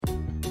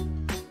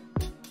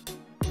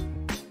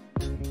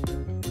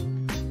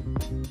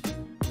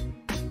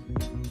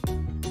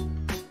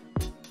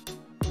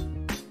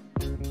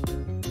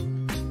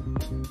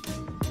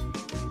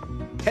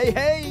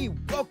Hey,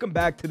 welcome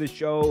back to the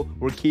show.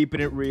 We're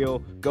keeping it real,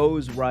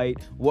 goes right.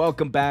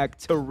 Welcome back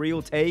to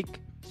Real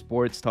Take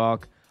Sports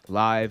Talk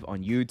live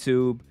on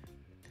YouTube.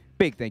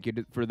 Big thank you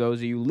for those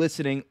of you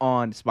listening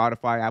on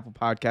Spotify, Apple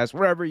Podcasts,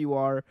 wherever you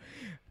are.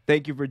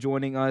 Thank you for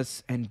joining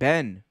us. And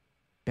Ben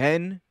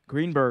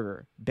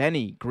Greenberger,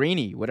 Benny,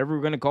 Greeny, whatever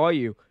we're going to call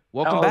you.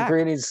 Welcome back.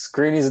 Greeny's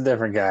a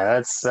different guy.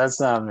 That's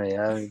not me.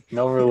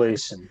 No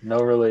relation, no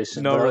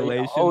relation. No But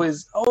relation.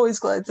 always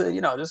glad to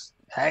just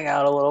hang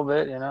out a little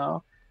bit.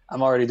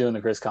 I'm already doing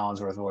the Chris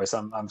Collinsworth voice.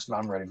 I'm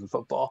ready for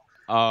football.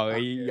 Oh, are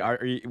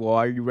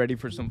you ready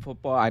for some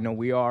football? I know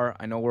we are.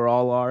 I know we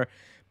all are.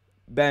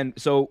 Ben,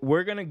 so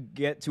we're going to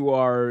get to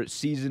our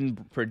season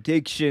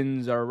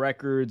predictions, our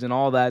records, and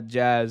all that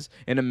jazz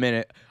in a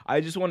minute.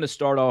 I just want to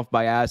start off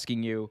by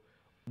asking you,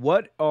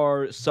 what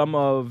are some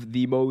of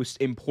the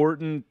most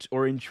important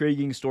or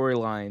intriguing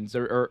storylines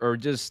or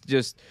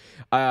just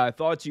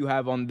thoughts you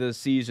have on this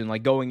season,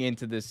 like going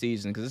into this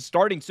season? Because it's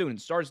starting soon.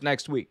 It starts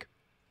next week.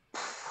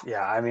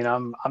 Yeah, I mean,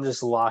 I'm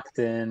just locked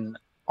in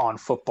on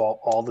football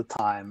all the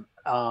time.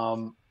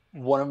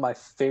 One of my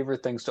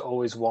favorite things to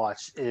always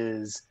watch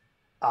is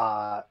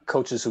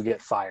coaches who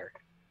get fired.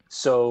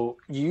 So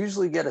you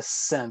usually get a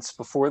sense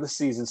before the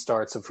season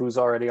starts of who's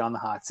already on the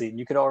hot seat. And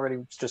you could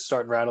already just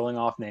start rattling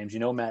off names.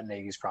 Matt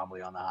Nagy's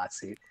probably on the hot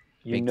seat.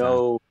 Big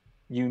time.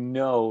 You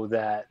know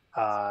that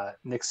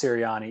Nick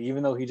Sirianni,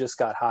 even though he just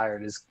got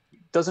hired,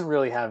 doesn't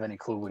really have any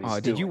clue what he's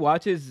doing. Did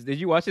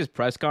you watch his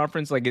press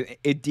conference? Like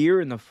it deer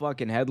in the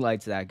fucking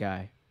headlights, that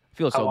guy. I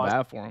feel so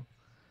bad for him.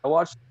 I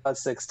watched it about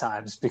 6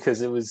 times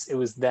because it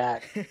was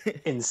that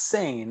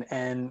insane.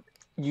 And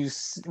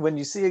when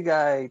you see a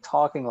guy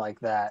talking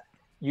like that,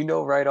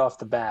 right off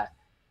the bat,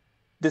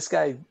 this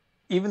guy,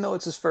 even though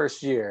it's his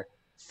first year,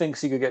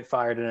 thinks he could get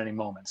fired at any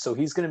moment. So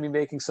he's going to be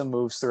making some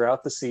moves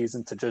throughout the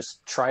season to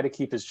just try to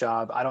keep his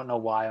job. I don't know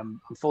why.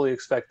 I'm fully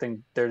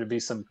expecting there to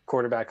be some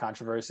quarterback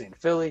controversy in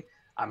Philly.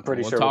 I'm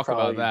pretty sure we'll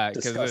probably about that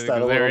because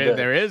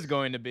there is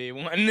going to be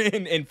one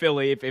in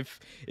Philly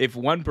if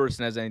one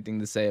person has anything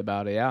to say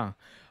about it. Yeah.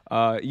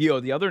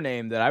 The other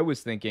name that I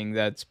was thinking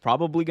that's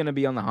probably going to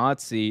be on the hot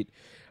seat,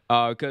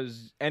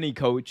 because any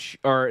coach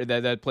or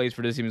that plays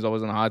for this team is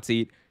always on the hot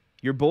seat.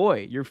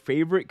 Your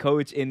favorite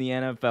coach in the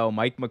NFL,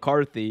 Mike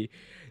McCarthy.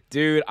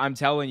 Dude, I'm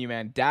telling you,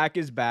 man, Dak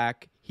is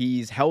back.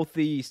 He's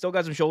healthy. He's still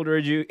got some shoulder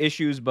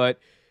issues, but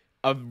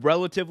a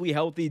relatively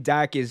healthy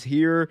Dak is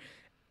here.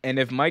 And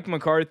if Mike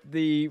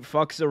McCarthy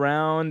fucks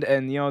around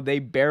and they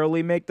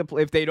barely make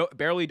if they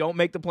don't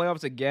make the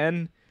playoffs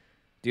again,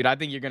 dude, I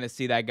think you're gonna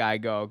see that guy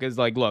go. Because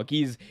look,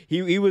 he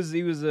was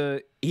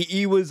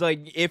like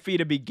iffy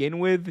to begin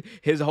with.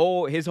 His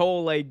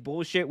whole like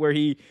bullshit where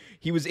he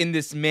was in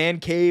this man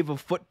cave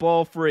of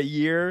football for a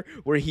year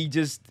where he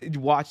just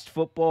watched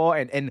football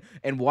and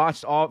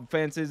watched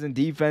offenses and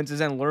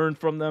defenses and learned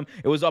from them.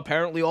 It was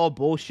apparently all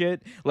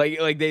bullshit.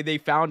 Like they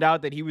found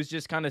out that he was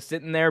just kind of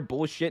sitting there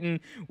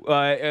bullshitting,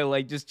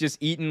 like just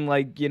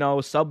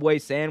eating Subway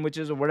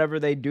sandwiches or whatever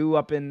they do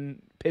up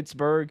in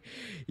Pittsburgh.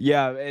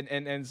 Yeah,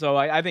 and so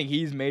I think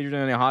he's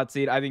majorly on a hot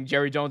seat. I think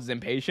Jerry Jones is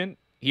impatient.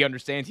 He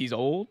understands he's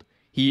old.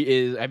 He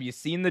is. Have you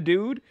seen the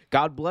dude?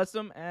 God bless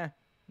him.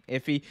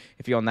 Iffy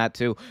on that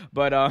too.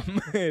 But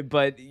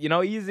but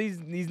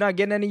he's not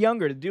getting any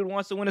younger. The dude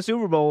wants to win a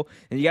Super Bowl,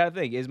 and you got to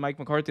think, is Mike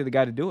McCarthy the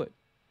guy to do it?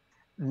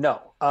 No,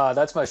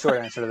 that's my short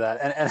answer to that.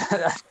 And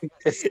I think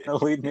it's going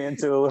to lead me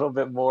into a little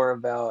bit more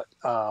about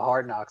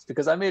Hard Knocks,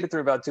 because I made it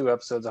through about 2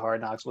 episodes of Hard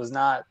Knocks. Was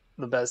not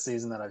the best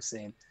season that I've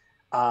seen.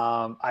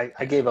 I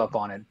gave up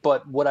on it,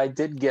 but what I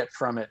did get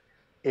from it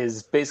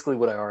is basically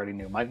what I already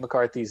knew. Mike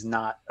McCarthy's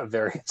not a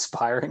very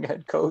inspiring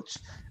head coach.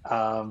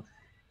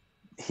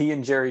 He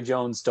and Jerry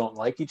Jones don't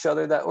like each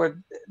other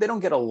or they don't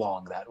get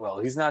along that well.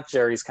 He's not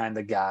Jerry's kind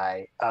of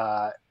guy.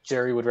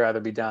 Jerry would rather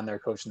be down there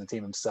coaching the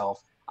team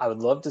himself. I would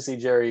love to see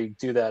Jerry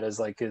do that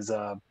as like his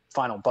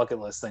final bucket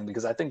list thing,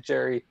 because I think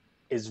Jerry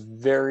is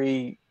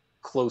very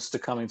close to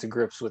coming to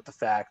grips with the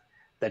fact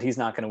that he's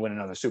not going to win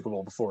another Super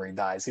Bowl before he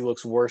dies. He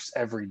looks worse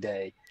every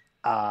day,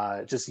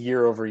 just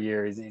year over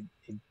year. He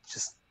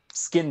just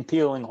skin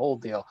peeling whole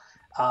deal.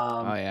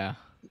 Oh yeah.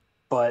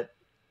 But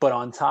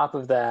on top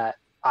of that,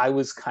 I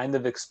was kind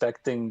of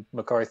expecting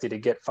McCarthy to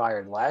get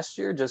fired last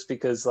year, just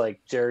because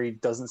Jerry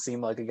doesn't seem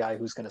like a guy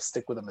who's going to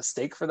stick with a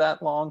mistake for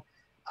that long.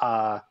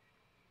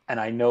 And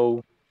I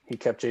know he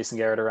kept Jason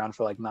Garrett around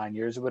for 9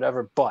 years or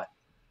whatever, but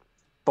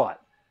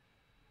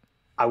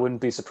I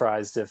wouldn't be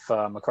surprised if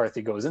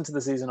McCarthy goes into the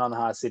season on the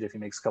hot seat, if he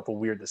makes a couple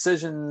weird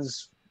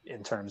decisions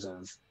in terms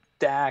of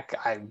Dak.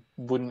 I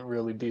wouldn't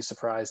really be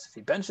surprised if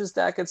he benches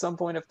Dak at some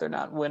point if they're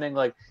not winning.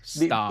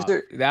 Stop.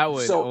 That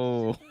would.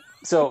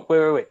 So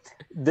wait.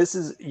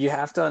 You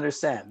have to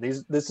understand.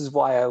 This is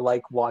why I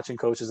like watching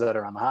coaches that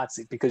are on the hot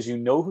seat, because you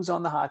know who's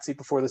on the hot seat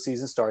before the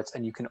season starts,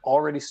 and you can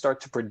already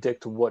start to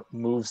predict what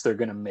moves they're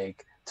going to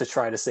make to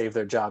try to save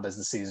their job as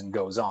the season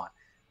goes on.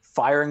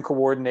 Firing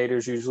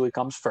coordinators usually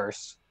comes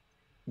first.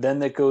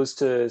 Then it goes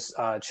to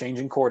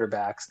changing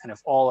quarterbacks, and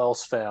if all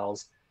else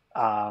fails,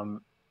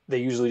 they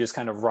usually just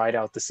kind of ride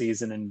out the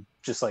season and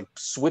just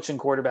switching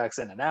quarterbacks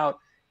in and out.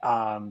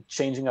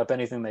 changing up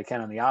anything they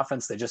can on the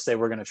offense. They just say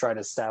we're going to try to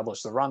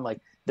establish the run. Like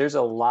there's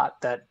a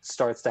lot that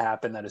starts to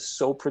happen that is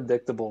so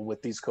predictable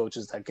with these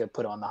coaches that get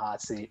put on the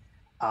hot seat.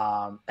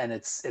 And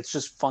it's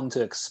just fun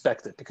to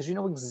expect it because you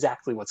know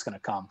exactly what's going to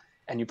come,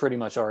 and you pretty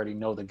much already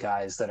know the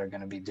guys that are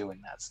going to be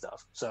doing that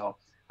stuff. So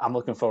I'm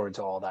looking forward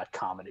to all that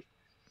comedy.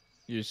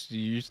 You're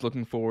just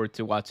looking forward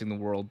to watching the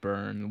world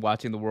burn,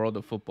 watching the world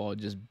of football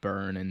just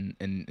burn,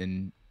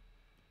 and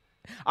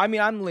I mean,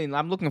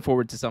 I'm looking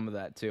forward to some of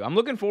that too. I'm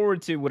looking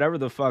forward to whatever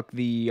the fuck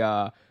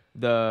the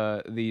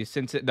New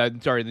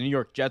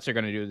York Jets are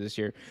going to do this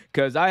year,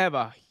 because I have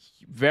a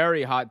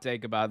very hot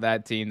take about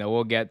that team that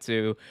we'll get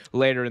to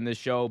later in the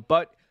show.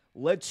 But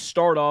let's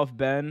start off,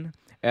 Ben,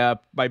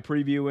 by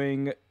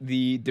previewing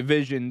the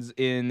divisions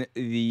in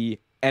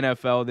the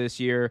NFL this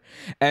year.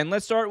 And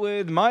let's start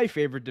with my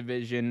favorite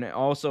division,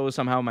 also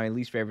somehow my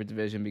least favorite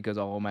division because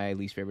all my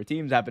least favorite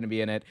teams happen to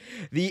be in it,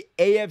 the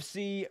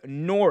AFC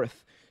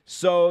North.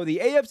 So the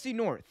AFC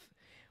North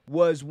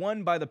was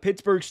won by the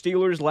Pittsburgh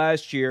Steelers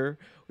last year.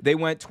 They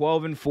went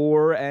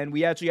 12-4, and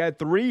we actually had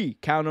three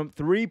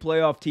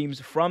playoff teams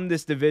from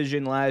this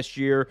division last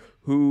year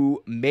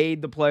who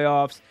made the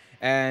playoffs,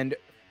 and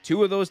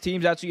two of those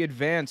teams actually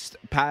advanced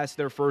past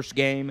their first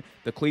game.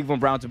 The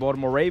Cleveland Browns and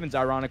Baltimore Ravens,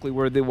 ironically,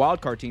 were the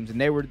wildcard teams,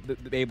 and they were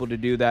able to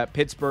do that.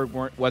 Pittsburgh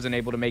wasn't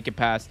able to make it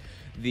past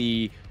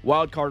the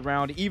wildcard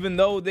round, even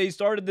though they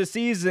started the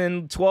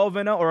season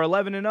 12-0 or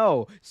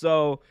 11-0.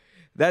 So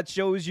that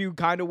shows you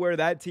kind of where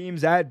that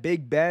team's at.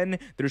 Big Ben,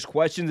 there's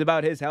questions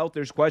about his health.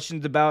 There's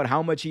questions about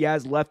how much he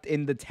has left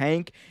in the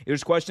tank.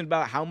 There's questions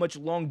about how much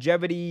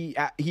longevity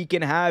he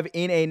can have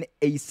in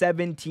a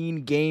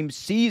 17-game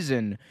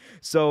season.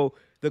 So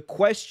the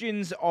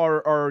questions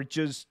are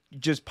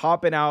just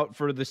popping out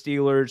for the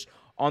Steelers.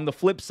 On the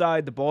flip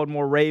side, the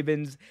Baltimore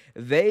Ravens,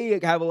 they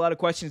have a lot of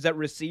questions at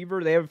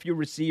receiver. They have a few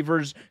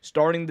receivers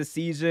starting the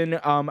season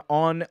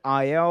on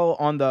IL,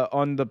 on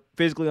the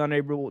physically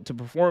unable to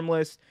perform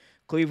list.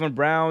 Cleveland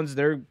Browns,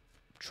 they're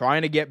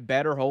trying to get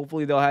better.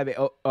 Hopefully they'll have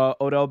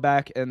Odell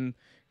back. And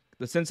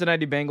the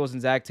Cincinnati Bengals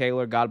and Zach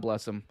Taylor, God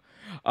bless them.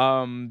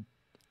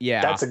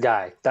 Yeah. That's a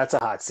guy. That's a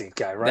hot seat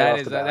guy. Right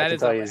off the bat, I can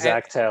tell you,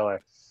 Zach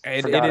Taylor.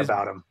 Forgot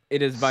about him.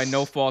 It is by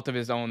no fault of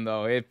his own,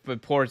 though.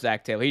 Poor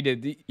Zach Taylor.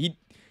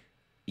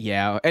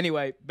 Yeah.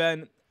 Anyway,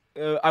 Ben,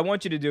 I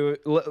want you to do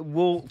it.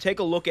 We'll take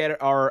a look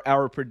at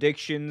our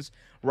predictions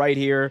right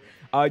here.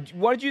 Why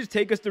don't you just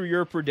take us through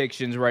your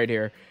predictions right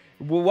here?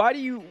 Well, why do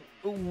you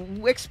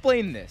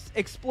explain this?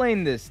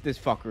 Explain this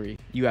fuckery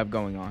you have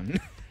going on.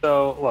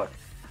 So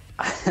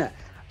look,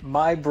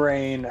 my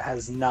brain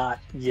has not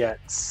yet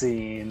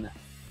seen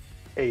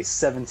a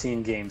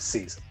 17-game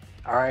season.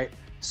 All right.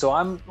 So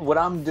what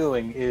I'm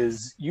doing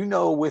is,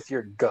 with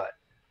your gut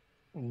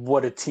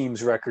what a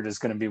team's record is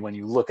going to be when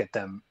you look at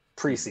them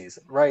preseason,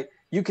 right?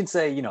 You can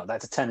say,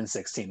 that's a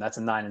 10-6 team, that's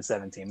a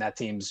 9-7 team, that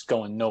team's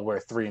going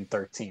nowhere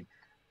 3-13.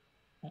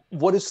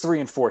 What is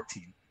 3-14?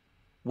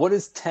 What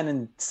is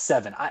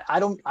 10-7? I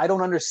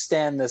don't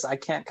understand this. I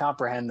can't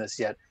comprehend this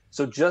yet.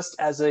 So just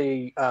as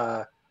a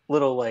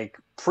little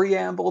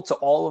preamble to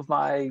all of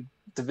my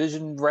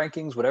division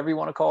rankings, whatever you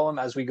want to call them,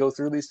 as we go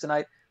through these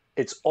tonight,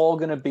 it's all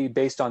going to be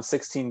based on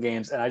 16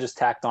 games, and I just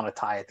tacked on a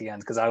tie at the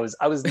end because I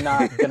was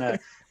not going to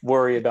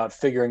worry about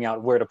figuring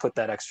out where to put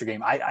that extra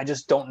game. I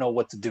just don't know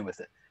what to do with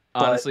it.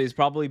 Honestly, it's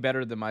probably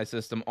better than my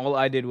system. All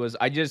I did was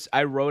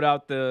I wrote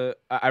out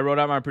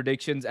my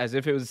predictions as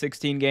if it was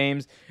 16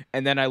 games,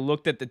 and then I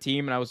looked at the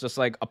team and I was just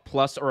like a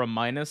plus or a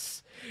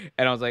minus,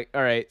 and I was like,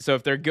 all right, so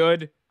if they're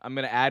good, I'm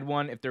gonna add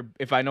one.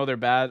 If I know they're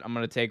bad, I'm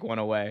gonna take one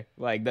away.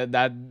 Like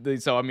that.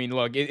 So I mean,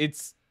 look,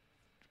 it's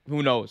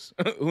who knows?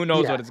 Who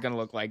knows what it's gonna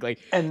look like? Like,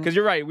 because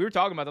you're right. We were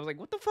talking about that. I was like,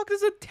 what the fuck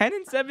does a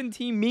 10-7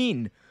 team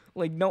mean?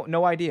 Like,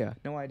 no idea.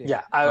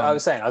 Yeah, I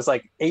was saying, I was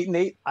like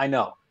 8-8. I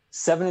know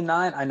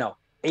 7-9. I know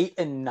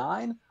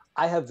 8-9.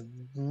 I have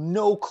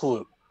no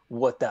clue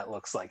what that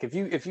looks like. If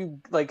you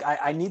like,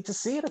 I need to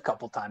see it a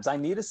couple times. I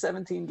need a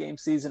 17-game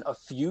season a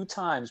few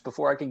times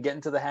before I can get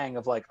into the hang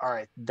of like, all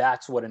right,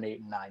 that's what an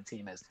 8-9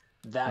 team is.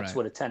 That's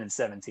what a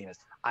 10-7 team is.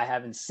 I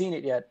haven't seen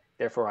it yet,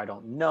 therefore I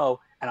don't know.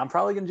 And I'm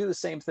probably going to do the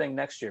same thing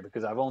next year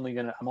because I'm only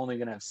going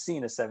to have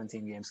seen a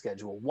 17-game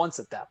schedule once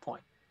at that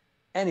point.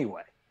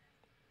 Anyway,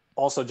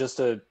 also just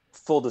a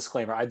full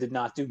disclaimer, I did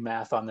not do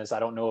math on this. I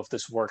don't know if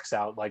this works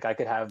out. Like I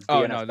could have the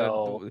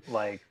NFL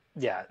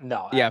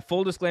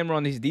full disclaimer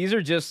on these. These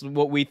are just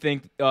what we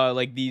think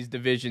like these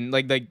division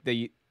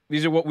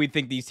these are what we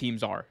think these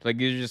teams are. Like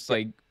these are just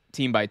like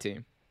team by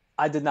team.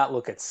 I did not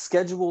look at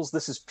schedules.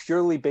 This is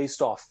purely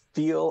based off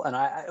feel. And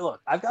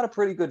I've got a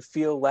pretty good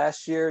feel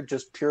last year,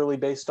 just purely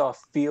based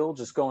off feel,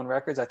 just going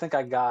records. I think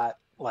I got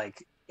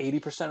like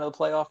 80% of the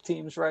playoff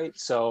teams right.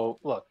 So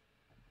look,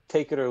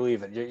 take it or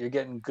leave it. You're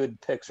getting good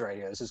picks right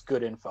here. This is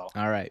good info.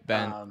 All right,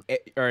 Ben.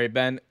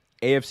 Ben,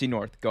 AFC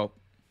North, go.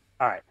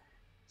 All right.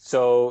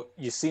 So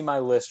you see my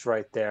list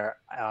right there.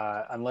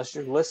 Unless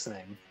you're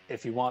listening,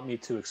 if you want me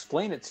to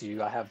explain it to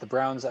you, I have the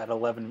Browns at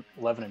 11-5.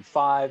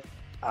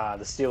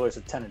 The Steelers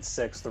at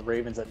 10-6, the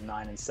Ravens at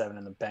 9-7,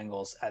 and the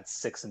Bengals at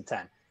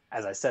 6-10.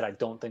 As I said, I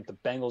don't think the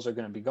Bengals are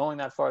going to be going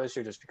that far this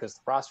year just because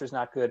the roster's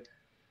not good.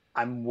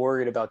 I'm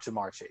worried about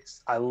Jamar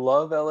Chase. I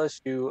love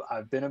LSU.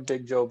 I've been a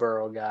big Joe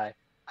Burrow guy.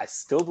 I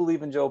still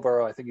believe in Joe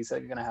Burrow. I think he's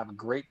going to have a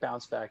great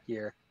bounce back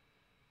year.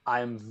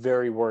 I'm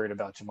very worried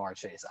about Jamar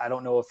Chase. I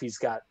don't know if he's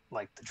got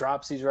like the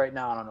dropsies right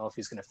now. I don't know if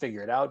he's going to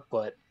figure it out,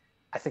 but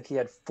I think he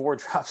had 4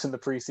 drops in the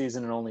preseason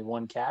and only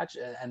 1 catch,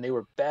 and they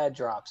were bad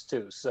drops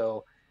too.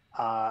 So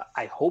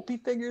I hope he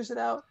figures it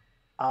out.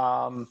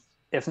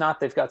 If not,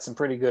 they've got some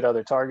pretty good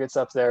other targets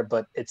up there,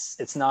 but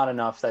it's not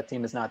enough. That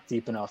team is not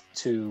deep enough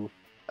to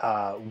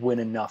win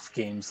enough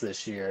games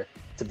this year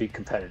to be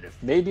competitive.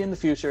 Maybe in the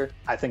future.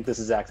 I think this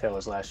is Zach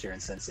Taylor's last year in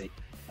Cincy.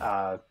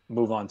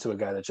 Move on to a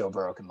guy that Joe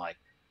Burrow can like.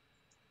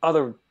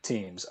 Other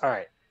teams. All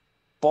right.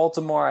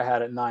 Baltimore, I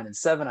had at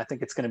 9-7. I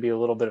think it's going to be a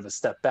little bit of a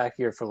step back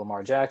here for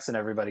Lamar Jackson.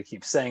 Everybody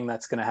keeps saying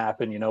that's going to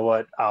happen. You know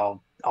what?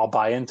 I'll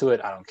buy into it.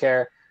 I don't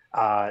care.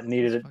 I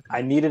needed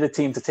a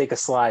team to take a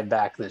slide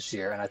back this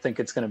year, and I think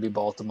it's going to be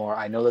Baltimore.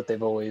 I know that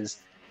they've always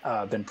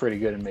been pretty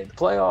good and made the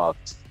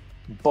playoffs,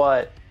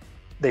 but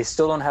they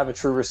still don't have a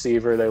true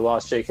receiver. They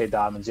lost J.K.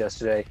 Dobbins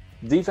yesterday.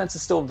 Defense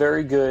is still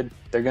very good.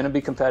 They're going to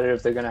be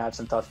competitive. They're going to have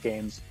some tough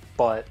games,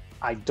 but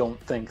I don't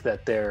think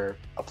that they're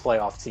a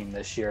playoff team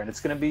this year, and it's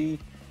going to be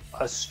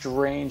a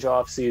strange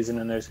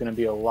offseason, and there's going to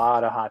be a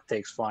lot of hot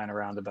takes flying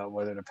around about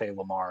whether to pay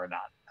Lamar or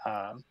not.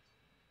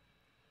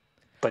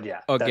 But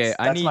yeah, okay,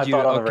 that's my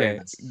thought on the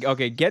Ravens.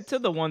 Okay, get to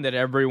the one that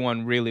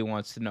everyone really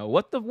wants to know.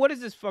 What is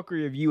this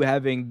fuckery of you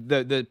having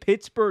the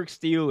Pittsburgh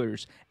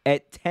Steelers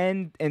at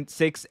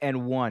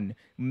 10-6-1?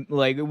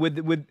 Like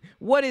with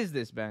what is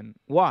this, Ben?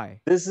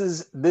 Why? This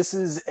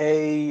is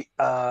a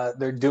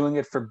they're doing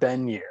it for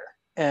Ben Year.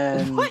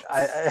 And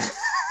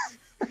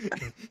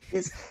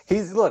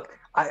he's look,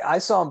 I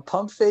saw him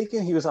pump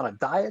faking. He was on a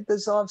diet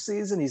this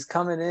offseason. He's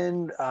coming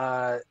in.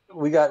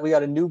 We got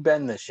a new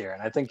Ben this year,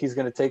 and I think he's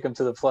going to take him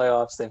to the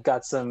playoffs. They've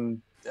got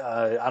some,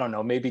 I don't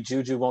know, maybe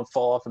Juju won't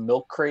fall off a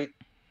milk crate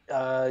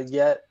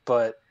yet,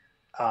 but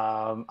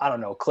I don't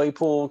know.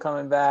 Claypool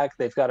coming back.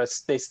 They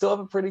still have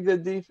a pretty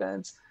good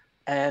defense,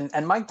 and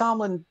Mike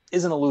Tomlin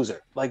isn't a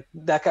loser. Like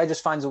that guy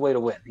just finds a way to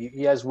win.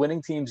 He has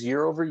winning teams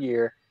year over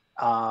year.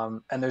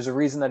 And there's a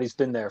reason that he's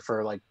been there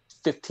for like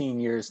 15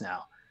 years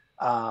now.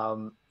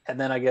 And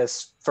then I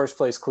guess first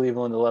place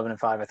Cleveland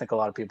 11-5. I think a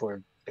lot of people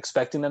are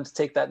expecting them to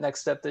take that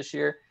next step this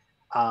year.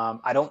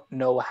 I don't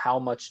know how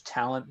much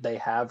talent they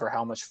have or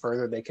how much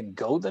further they can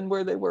go than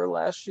where they were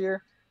last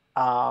year.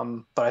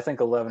 But I think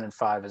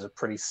 11-5 is a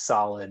pretty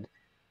solid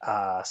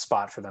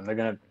spot for them. They're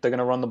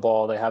gonna run the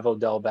ball. They have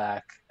Odell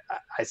back.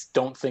 I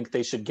don't think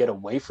they should get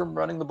away from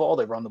running the ball.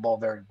 They run the ball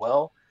very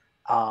well.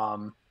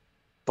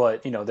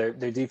 But, you know, their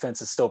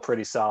defense is still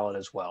pretty solid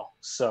as well.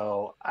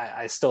 So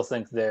I still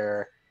think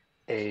they're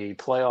a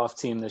playoff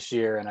team this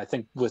year. And I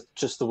think with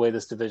just the way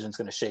this division is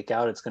going to shake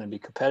out, it's going to be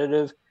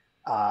competitive.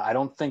 I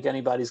don't think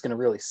anybody's going to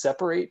really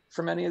separate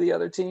from any of the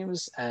other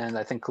teams. And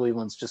I think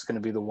Cleveland's just going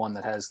to be the one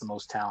that has the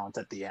most talent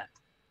at the end.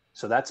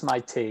 So that's my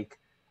take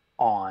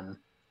on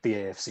the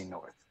AFC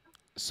North.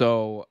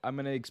 So I'm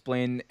going to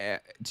explain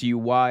to you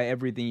why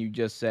everything you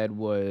just said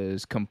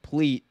was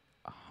complete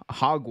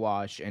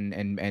hogwash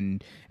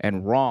and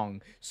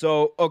wrong.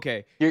 So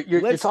okay,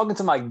 you're talking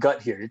to my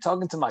gut here. You're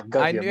talking to my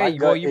gut here. My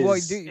gut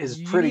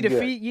is pretty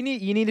good. You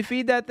need to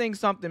feed that thing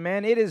something,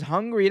 man. It is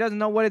hungry. It doesn't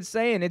know what it's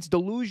saying. It's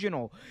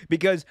delusional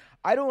because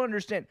I don't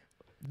understand.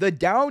 The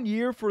down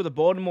year for the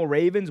Baltimore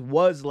Ravens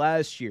was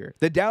last year.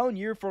 The down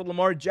year for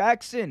Lamar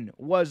Jackson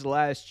was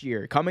last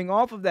year. Coming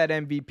off of that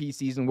MVP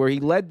season where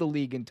he led the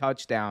league in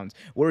touchdowns,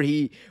 where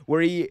he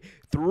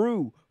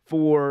threw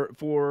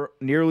for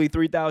nearly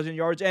 3,000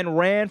 yards and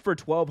ran for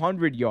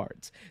 1,200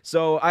 yards.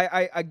 So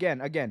I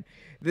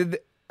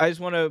just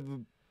want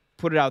to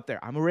put it out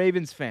there. I'm a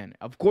Ravens fan.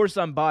 Of course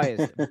I'm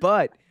biased,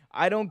 but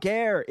I don't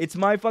care. It's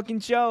my fucking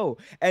show.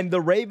 And the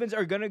Ravens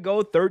are going to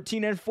go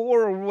 13-4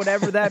 or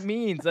whatever that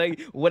means.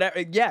 Like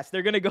whatever. Yes,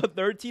 they're going to go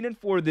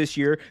 13-4 this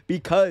year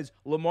because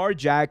Lamar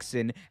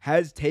Jackson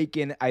has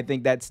taken, I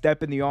think, that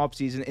step in the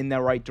offseason in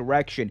the right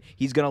direction.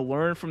 He's going to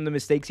learn from the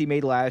mistakes he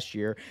made last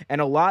year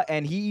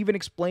and he even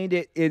explained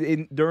it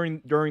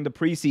during the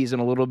preseason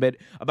a little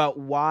bit about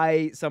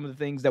why some of the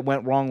things that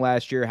went wrong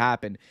last year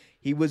happened.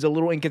 He was a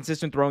little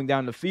inconsistent throwing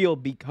down the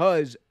field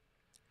because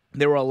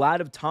there were a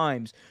lot of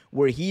times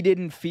where he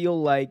didn't feel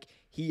like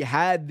he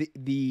had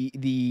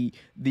the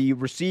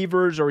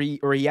receivers or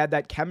he had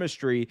that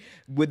chemistry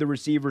with the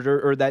receivers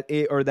or that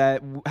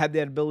had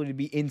that ability to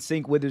be in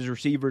sync with his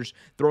receivers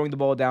throwing the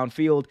ball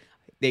downfield.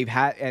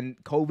 And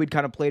COVID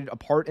kind of played a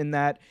part in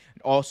that,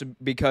 also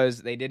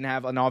because they didn't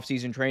have an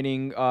offseason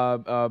training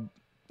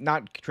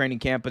not training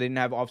camp, but they didn't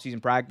have off-season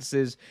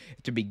practices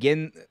to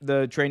begin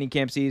the training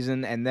camp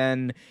season, and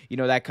then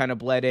that kind of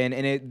bled in,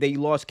 and they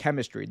lost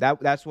chemistry.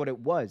 That's what it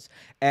was.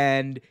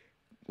 And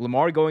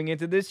Lamar going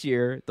into this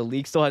year, the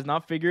league still has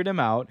not figured him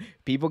out.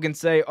 People can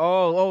say,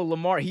 oh,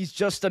 Lamar, he's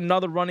just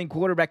another running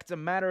quarterback. It's a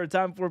matter of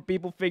time before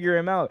people figure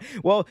him out.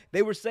 Well,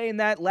 they were saying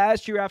that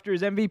last year after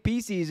his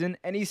MVP season,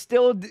 and he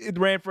still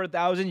ran for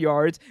 1,000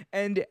 yards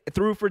and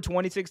threw for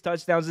 26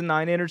 touchdowns and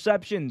 9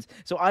 interceptions.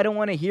 So I don't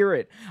want to hear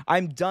it.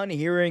 I'm done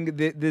hearing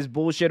this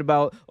bullshit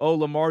about, oh,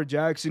 Lamar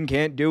Jackson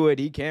can't do it.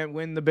 He can't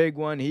win the big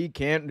one. He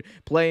can't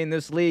play in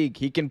this league.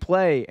 He can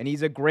play, and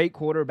he's a great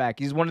quarterback.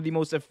 He's one of the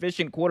most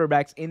efficient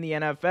quarterbacks in the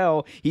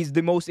NFL. He's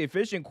the most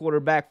efficient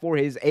quarterback for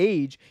his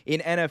age in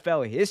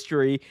NFL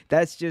history.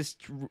 That's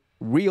just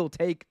real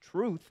take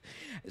truth.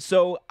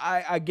 So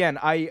I get,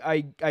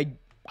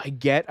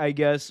 I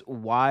guess,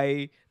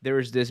 why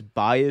there's this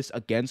bias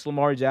against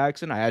Lamar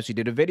Jackson. I actually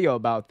did a video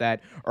about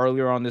that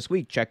earlier on this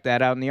week. Check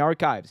that out in the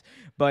archives.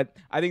 But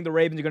I think the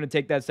Ravens are going to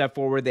take that step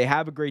forward. They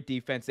have a great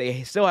defense.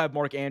 They still have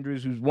Mark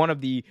Andrews, who's one of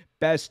the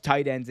best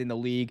tight ends in the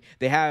league.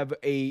 They have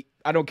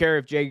I don't care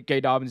if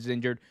J.K. Dobbins is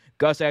injured.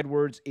 Gus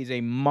Edwards is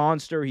a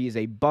monster. He is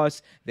a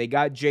bust. They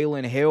got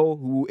Jalen Hill,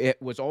 who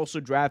was also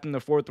drafted in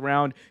the 4th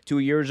round 2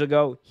 years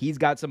ago. He's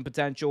got some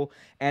potential,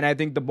 and I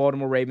think the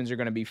Baltimore Ravens are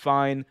going to be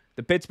fine.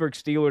 The Pittsburgh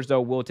Steelers,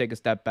 though, will take a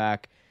step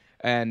back.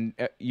 And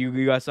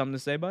you got something to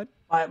say, bud?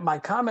 My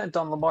comment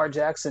on Lamar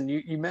Jackson,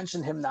 you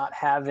mentioned him not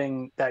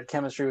having that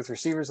chemistry with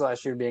receivers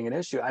last year being an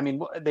issue. I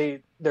mean,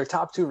 their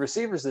top 2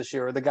 receivers this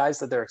year are the guys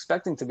that they're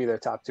expecting to be their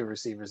top 2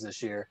 receivers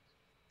this year.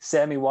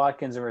 Sammy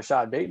Watkins and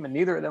Rashad Bateman,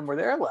 neither of them were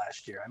there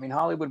last year. I mean,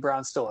 Hollywood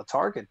Brown's still a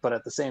target, but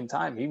at the same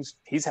time,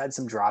 he's had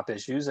some drop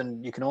issues,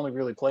 and you can only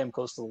really play him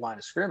close to the line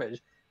of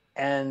scrimmage.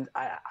 And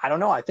I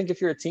don't know. I think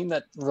if you're a team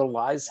that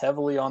relies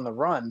heavily on the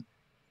run,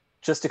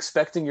 just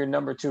expecting your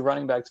number 2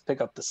 running back to pick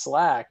up the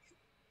slack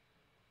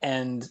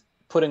and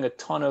putting a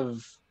ton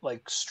of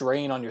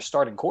strain on your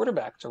starting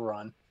quarterback to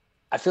run,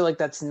 I feel like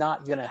that's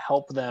not going to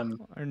help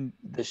them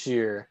this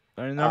year.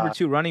 Our number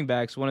 2 running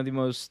backs, one of the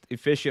most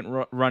efficient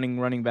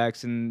running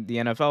backs in the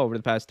NFL over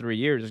the past 3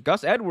 years.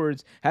 Gus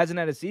Edwards hasn't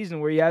had a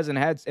season where he hasn't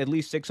had at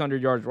least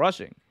 600 yards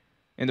rushing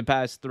in the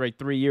past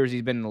 3 years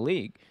he's been in the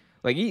league.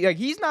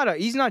 He's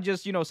not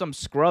just some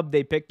scrub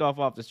they picked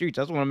off the streets.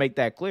 I just want to make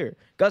that clear.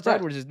 Gus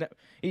Edwards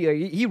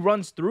he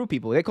runs through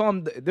people. They call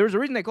him. There's a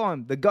reason they call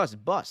him the Gus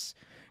Bus.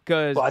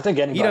 Well, I think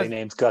anybody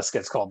named Gus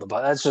gets called the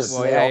bus. That's just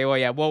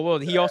Well,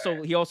 he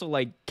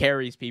also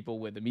carries people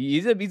with him.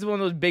 He's one of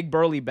those big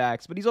burly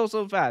backs, but he's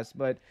also fast.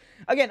 But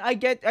again, I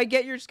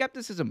get your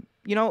skepticism.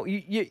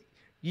 You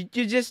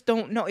just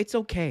don't know. It's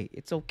okay.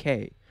 It's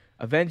okay.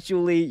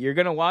 Eventually, you're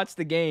gonna watch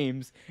the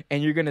games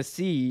and you're gonna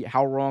see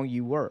how wrong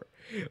you were.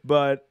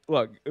 But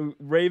look,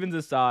 Ravens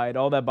aside,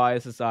 all that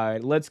bias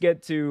aside, let's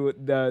get to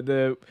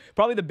the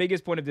probably the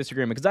biggest point of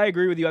disagreement, because I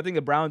agree with you. I think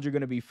the Browns are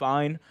going to be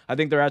fine. I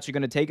think they're actually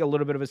going to take a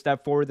little bit of a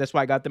step forward. That's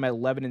why I got them at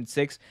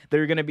 11-6.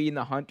 They're going to be in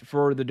the hunt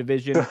for the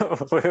division.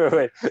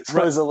 wait.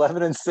 So is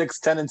 11-6,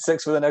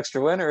 10-6 with an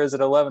extra win, or is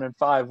it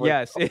 11-5?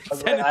 Yes, it's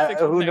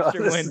 10-6 with an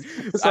extra win.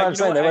 That's what I'm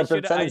saying. They went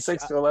from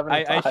 10-6 to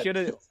 11-5. I should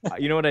have.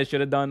 You know what I should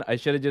have done? I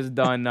should have just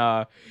done.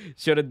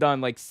 Should have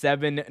done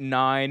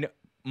 7-9.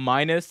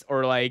 Minus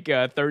or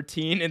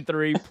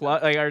 13-3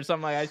 plus or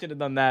something. I should have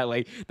done that.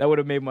 That would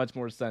have made much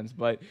more sense.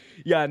 But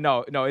yeah,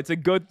 no, it's a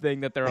good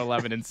thing that they're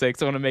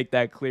 11-6. I want to make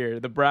that clear.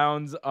 The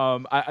Browns,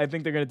 I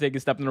think they're going to take a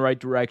step in the right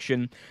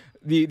direction.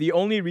 The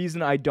only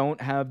reason I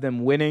don't have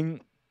them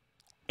winning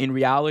in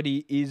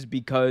reality is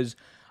because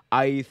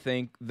I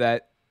think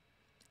that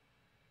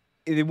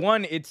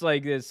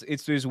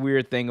it's this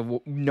weird thing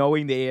of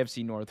knowing the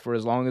AFC North for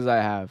as long as I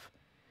have.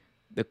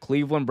 The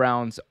Cleveland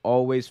Browns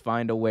always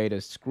find a way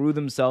to screw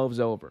themselves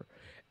over.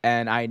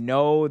 And I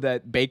know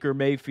that Baker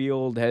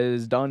Mayfield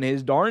has done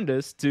his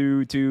darndest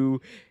to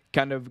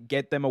kind of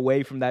get them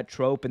away from that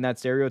trope and that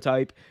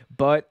stereotype.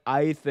 But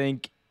I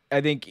think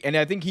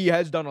he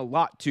has done a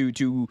lot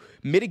to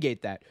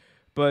mitigate that.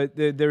 But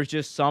there's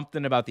just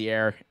something about the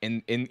air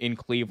in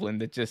Cleveland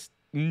that just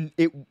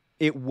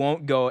it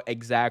won't go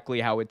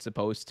exactly how it's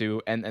supposed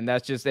to, and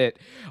that's just it.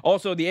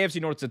 Also, the AFC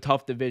North's a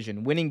tough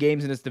division. Winning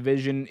games in this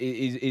division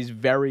is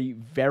very,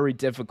 very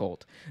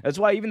difficult. That's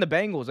why even the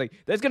Bengals,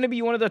 that's going to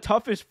be one of the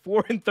toughest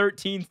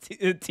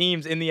 4-13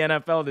 teams in the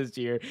NFL this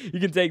year. You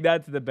can take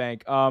that to the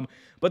bank.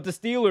 But the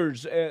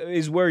Steelers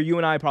is where you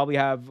and I probably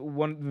have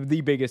one of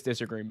the biggest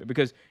disagreement,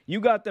 because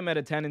you got them at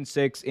a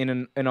 10-6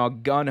 in a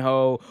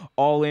gun-ho,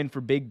 all-in for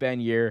Big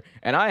Ben year,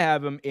 and I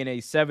have them in a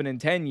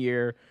 7-10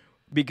 year.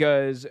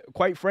 Because,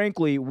 quite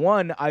frankly,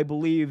 one, I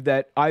believe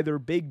that either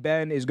Big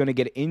Ben is going to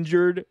get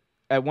injured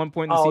at one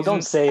point in the season. Oh,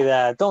 don't say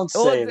that. Don't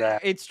say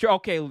that. It's true.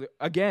 Okay,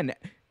 again,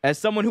 as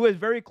someone who has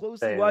very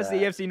closely watched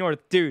the AFC North,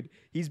 dude,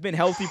 he's been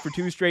healthy for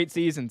 2 straight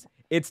seasons.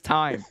 It's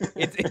time.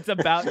 It's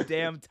about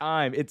damn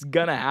time. It's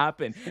going to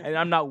happen. And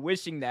I'm not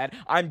wishing that.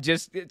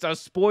 It's a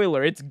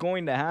spoiler. It's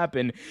going to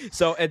happen.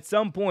 So at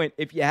some point,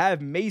 if you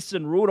have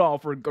Mason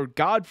Rudolph or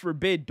God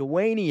forbid,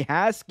 Dwayne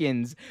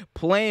Haskins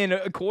playing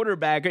a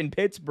quarterback in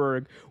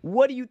Pittsburgh,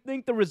 what do you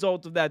think the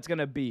result of that's going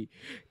to be?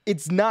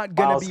 It's not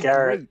going to be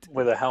Garrett great.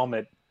 With a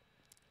helmet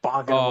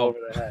bonking him over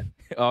the head.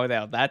 Oh,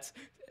 no, that's...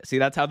 See,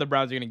 that's how the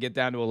Browns are going to get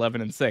down to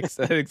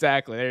 11-6.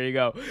 Exactly. There you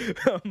go.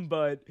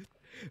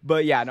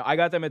 But yeah, no, I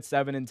got them at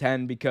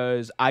 7-10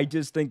 because I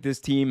just think this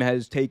team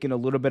has taken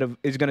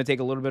is going to take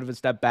a little bit of a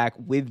step back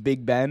with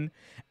Big Ben,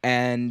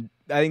 and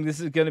I think this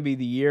is going to be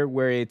the year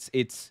where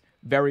it's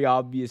very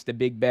obvious that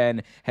Big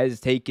Ben has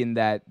taken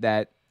that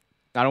I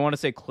don't want to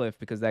say cliff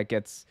because that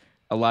gets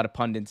a lot of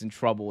pundits in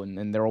trouble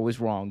and they're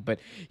always wrong, but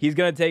he's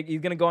going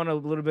to go on a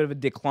little bit of a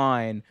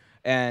decline,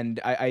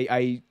 and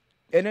and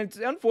it's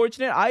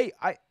unfortunate.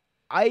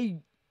 I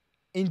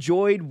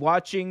enjoyed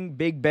watching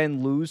Big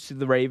Ben lose to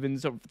the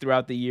Ravens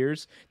throughout the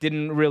years.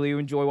 Didn't really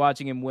enjoy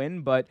watching him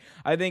win, but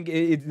I think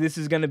this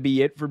is going to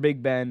be it for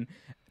Big Ben.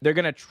 They're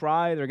going to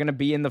try. They're going to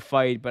be in the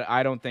fight, but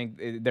I don't think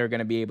they're going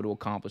to be able to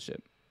accomplish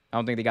it. I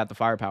don't think they got the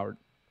firepower.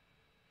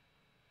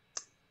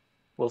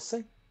 We'll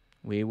see.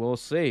 We will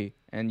see.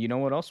 And you know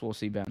what else we'll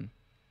see, Ben?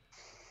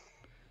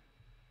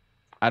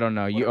 I don't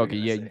know.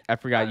 I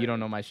forgot. You don't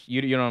know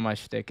you don't know my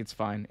shtick. It's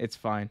fine. It's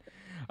fine.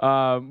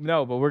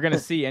 No, but we're gonna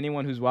see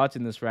anyone who's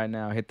watching this right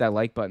now. Hit that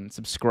like button,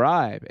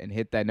 subscribe, and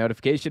hit that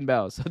notification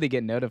bell so they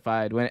get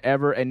notified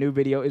whenever a new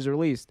video is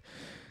released.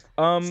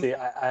 See,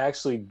 I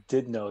actually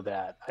did know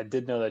that. I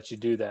did know that you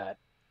do that,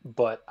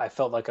 but I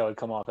felt like I would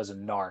come off as a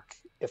narc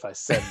if I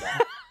said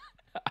that.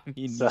 I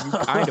mean, you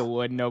kind of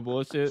would, no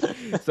bullshit.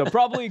 So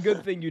probably a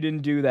good thing you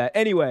didn't do that.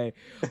 Anyway,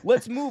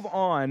 let's move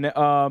on,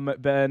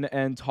 Ben,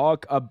 and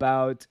talk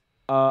about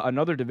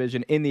another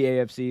division in the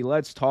AFC.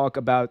 Let's talk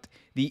about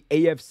the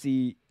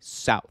AFC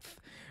South.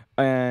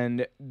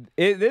 And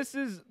this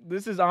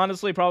is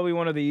honestly probably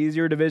one of the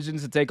easier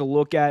divisions to take a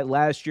look at.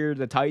 Last year,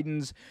 the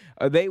Titans,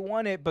 they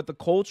won it, but the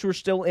Colts were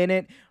still in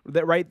it.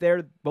 That right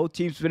there, both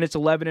teams finished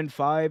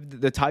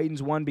 11-5. The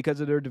Titans won because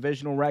of their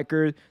divisional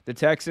record. The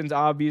Texans,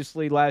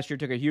 obviously, last year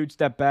took a huge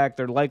step back.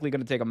 They're likely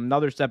going to take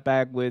another step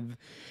back with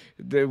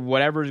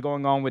whatever's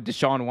going on with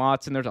Deshaun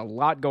Watson. There's a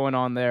lot going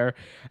on there.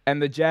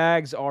 And the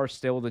Jags are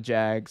still the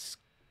Jags.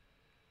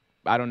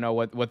 I don't know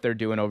what they're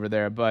doing over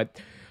there,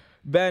 but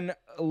Ben,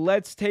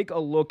 let's take a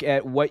look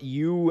at what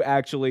you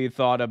actually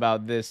thought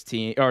about this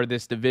team or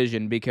this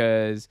division,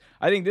 because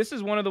I think this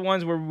is one of the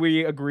ones where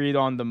we agreed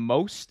on the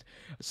most.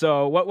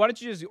 So why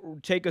don't you just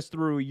take us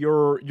through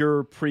your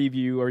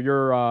preview or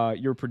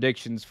your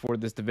predictions for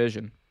this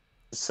division?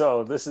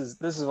 So this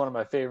is one of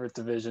my favorite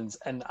divisions,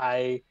 and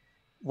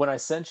when I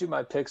sent you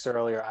my picks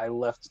earlier, I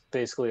left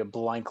basically a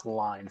blank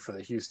line for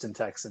the Houston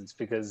Texans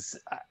because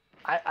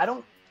I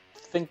don't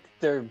think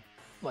they're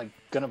like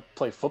gonna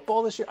play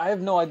football this year. I have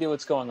no idea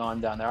what's going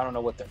on down there. I don't know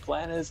what their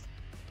plan is.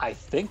 I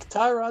think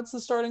Tyrod's the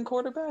starting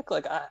quarterback.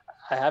 Like I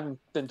haven't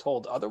been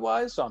told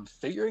otherwise, so I'm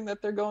figuring that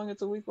they're going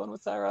into week 1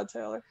 with Tyrod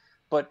Taylor.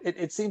 But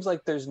it seems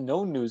like there's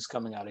no news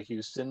coming out of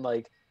Houston.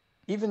 Like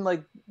even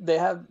like they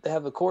have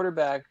a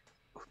quarterback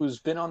who's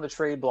been on the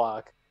trade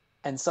block,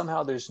 and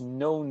somehow there's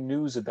no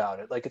news about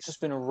it. Like it's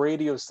just been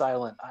radio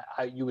silent.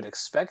 You would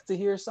expect to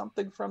hear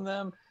something from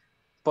them,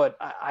 but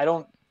I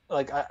don't.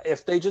 Like,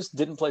 if they just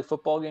didn't play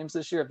football games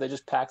this year, if they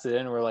just packed it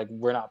in and were like,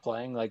 we're not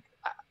playing, like,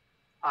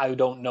 I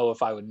don't know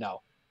if I would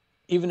know.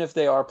 Even if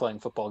they are playing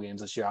football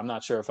games this year, I'm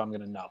not sure if I'm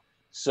going to know.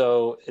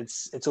 So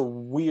it's a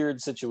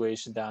weird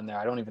situation down there.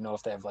 I don't even know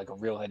if they have, like, a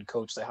real head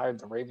coach. They hired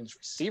the Ravens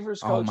receivers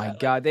coach. Oh, my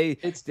God.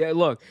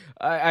 Look,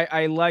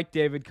 I like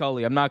David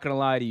Culley. I'm not going to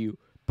lie to you.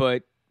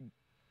 But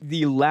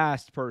the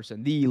last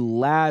person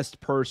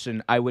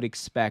I would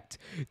expect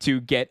to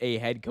get a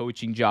head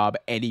coaching job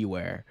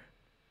anywhere.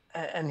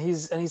 And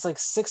he's like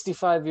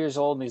 65 years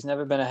old, and he's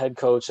never been a head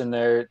coach. And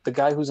the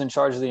guy who's in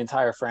charge of the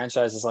entire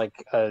franchise is like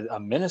a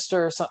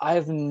minister or something. I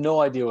have no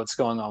idea what's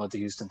going on with the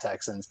Houston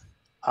Texans.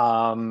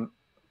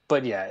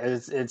 But yeah,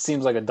 it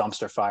seems like a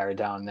dumpster fire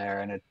down there,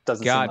 and it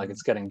doesn't seem like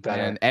it's getting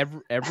better. And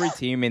every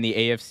team in the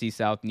AFC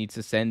South needs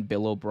to send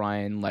Bill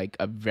O'Brien like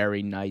a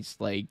very nice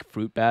like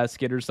fruit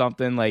basket or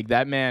something. Like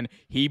that man,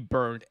 he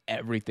burned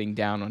everything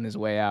down on his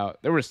way out.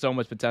 There was so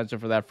much potential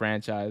for that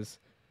franchise.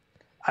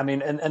 I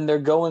mean, and they're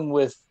going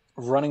with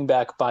running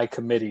back by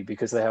committee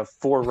because they have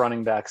 4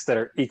 running backs that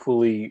are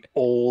equally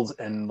old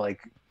and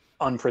like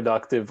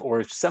unproductive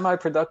or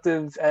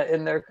semi-productive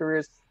in their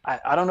careers.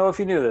 I don't know if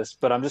you knew this,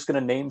 but I'm just going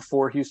to name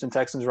 4 Houston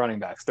Texans running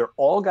backs. They're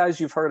all guys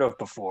you've heard of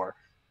before,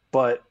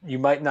 but you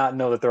might not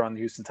know that they're on the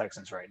Houston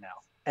Texans right now.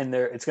 And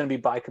it's going to be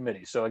by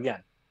committee. So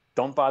again,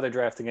 don't bother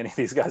drafting any of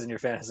these guys in your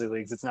fantasy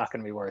leagues. It's not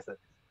going to be worth it.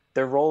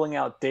 They're rolling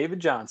out David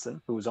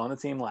Johnson, who was on the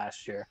team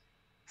last year,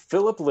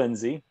 Philip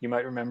Lindsay, you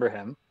might remember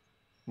him,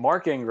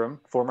 Mark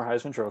Ingram, former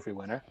Heisman Trophy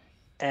winner,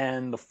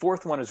 and the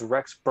 4th one is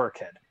Rex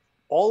Burkhead.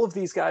 All of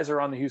these guys are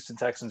on the Houston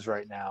Texans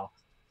right now.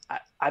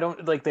 I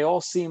don't like. They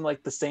all seem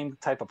like the same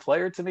type of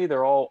player to me.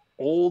 They're all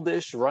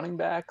oldish running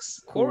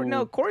backs.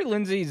 Corey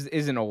Lindsey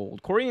isn't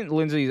old. Corey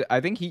Lindsey, I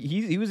think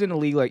he was in the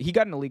league he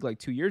got in the league like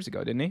 2 years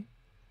ago, didn't he?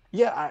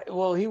 Yeah,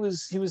 he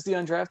was the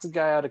undrafted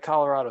guy out of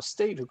Colorado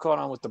State who caught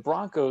on with the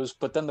Broncos,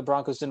 but then the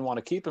Broncos didn't want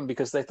to keep him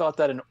because they thought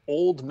that an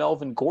old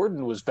Melvin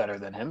Gordon was better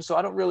than him. So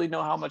I don't really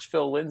know how much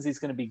Phil Lindsay's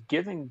going to be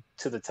giving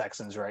to the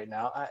Texans right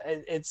now.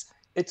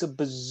 it's a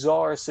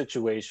bizarre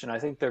situation. I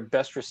think their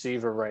best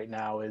receiver right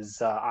now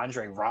is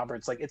Andre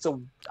Roberts. Like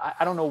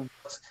I don't know,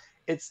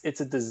 it's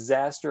a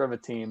disaster of a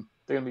team.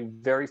 They're gonna be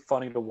very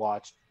funny to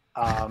watch.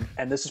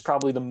 And this is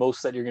probably the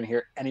most that you're gonna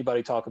hear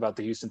anybody talk about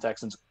the Houston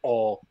Texans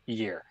all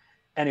year.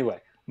 Anyway,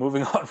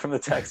 moving on from the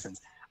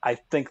Texans. I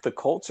think the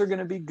Colts are going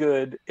to be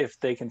good if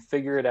they can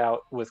figure it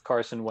out with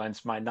Carson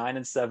Wentz. My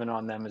 9-7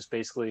 on them is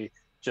basically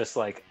just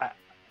like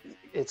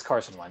it's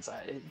Carson Wentz.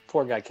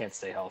 Poor guy can't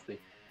stay healthy.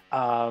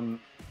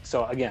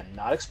 So again,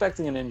 not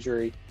expecting an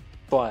injury,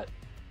 but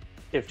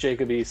if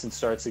Jacob Eason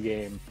starts a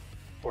game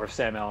or if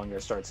Sam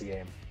Ellinger starts a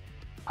game,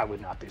 I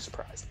would not be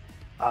surprised.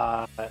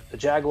 The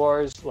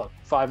Jaguars, look,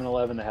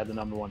 5-11, they had the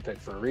number 1 pick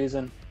for a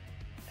reason.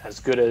 As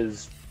good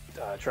as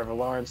Trevor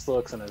Lawrence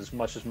looks, and as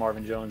much as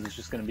Marvin Jones is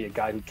just going to be a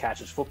guy who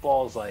catches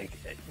footballs, like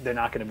they're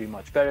not going to be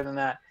much better than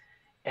that.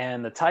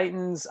 And the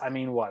Titans, I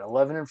mean, what,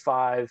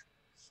 11-5?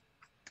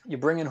 You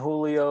bring in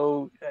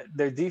Julio.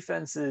 Their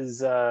defense is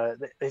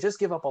they just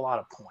give up a lot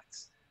of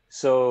points.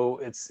 So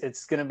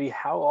it's going to be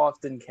how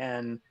often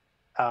can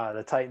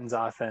the Titans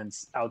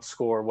offense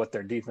outscore what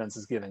their defense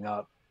is giving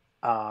up.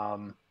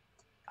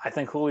 I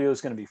think Julio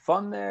is going to be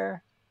fun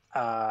there.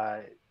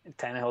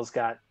 Tannehill's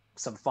got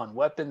some fun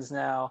weapons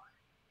now,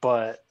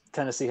 but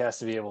Tennessee has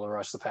to be able to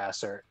rush the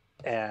passer.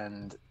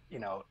 And,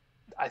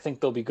 I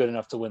think they'll be good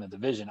enough to win the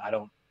division. I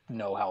don't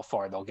know how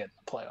far they'll get in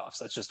the playoffs.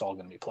 That's just all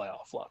going to be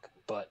playoff luck.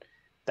 But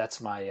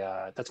that's my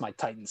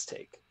Titans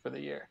take for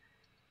the year.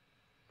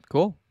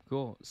 Cool.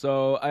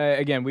 So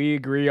again, we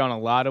agree on a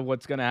lot of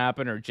what's going to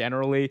happen, or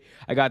generally.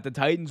 I got the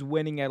Titans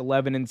winning at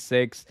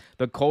 11-6,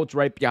 the Colts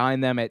right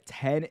behind them at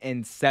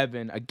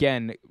 10-7.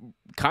 Again,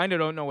 kind of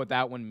don't know what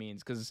that one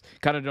means because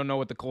kind of don't know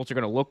what the Colts are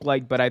going to look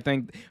like. But I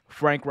think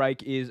Frank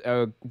Reich is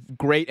a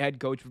great head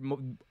coach,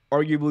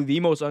 arguably the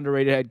most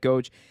underrated head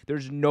coach.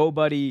 There's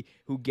nobody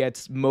who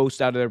gets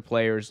most out of their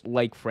players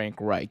like Frank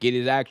Reich. It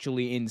is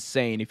actually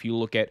insane if you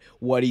look at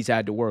what he's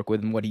had to work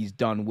with and what he's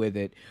done with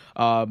it.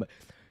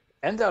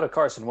 And out of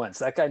Carson Wentz.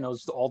 That guy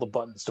knows all the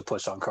buttons to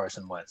push on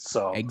Carson Wentz.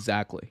 So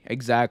Exactly.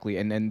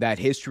 And then that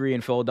history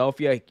in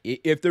Philadelphia,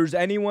 if there's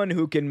anyone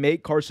who can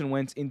make Carson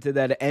Wentz into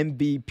that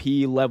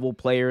MVP level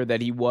player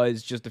that he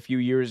was just a few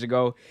years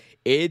ago,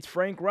 it's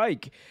Frank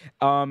Reich.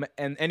 And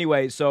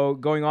anyway, so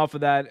going off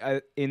of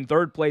that, in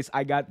third place,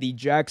 I got the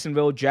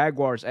Jacksonville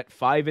Jaguars at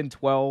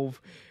 5-12.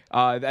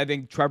 I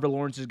think Trevor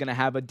Lawrence is going to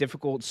have a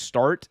difficult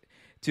start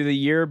to the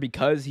year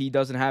because he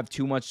doesn't have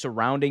too much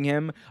surrounding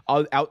him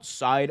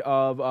outside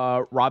of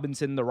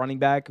Robinson, the running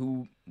back,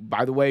 who,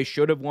 by the way,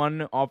 should have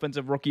won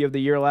Offensive Rookie of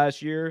the Year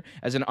last year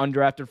as an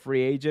undrafted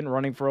free agent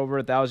running for over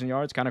 1,000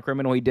 yards. Kind of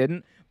criminal he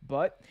didn't.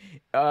 But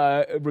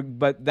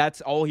that's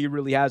all he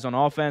really has on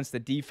offense. The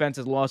defense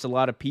has lost a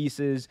lot of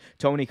pieces.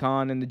 Tony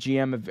Khan and the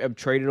GM have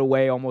traded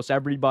away almost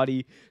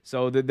everybody.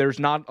 So there's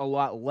not a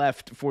lot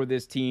left for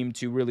this team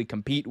to really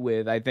compete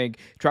with. I think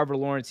Trevor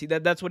Lawrence,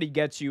 that's what he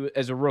gets you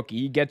as a rookie.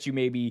 He gets you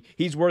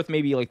he's worth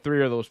maybe like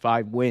 3 of those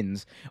 5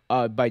 wins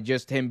by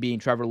just him being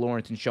Trevor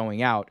Lawrence and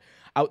showing out.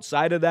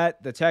 Outside of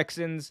that, the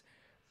Texans,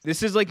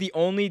 this is like the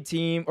only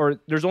team, or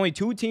there's only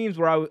 2 teams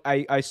where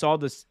I saw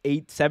this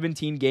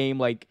 17 game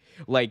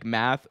like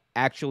math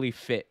actually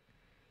fit.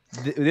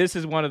 This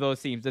is one of those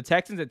teams. The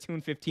Texans at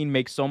 2-15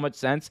 makes so much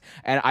sense,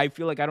 and I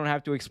feel like I don't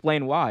have to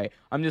explain why.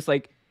 I'm just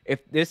like,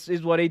 if this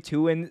is what a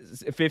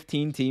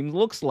 2-15 team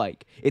looks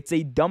like, it's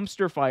a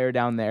dumpster fire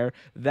down there.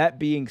 That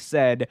being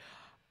said,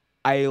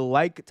 I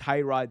like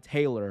Tyrod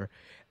Taylor.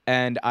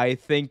 And I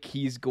think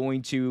he's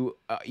going to,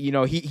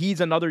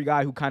 he's another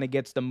guy who kind of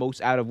gets the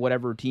most out of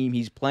whatever team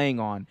he's playing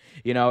on.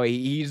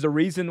 He's the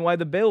reason why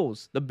the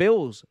Bills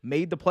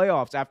made the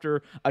playoffs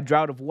after a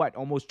drought of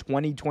almost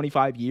 20,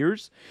 25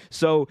 years.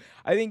 So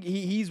I think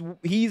he's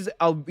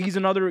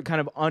another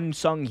kind of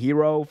unsung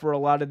hero for a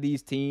lot of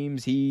these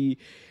teams.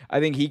 I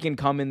think he can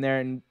come in there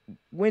and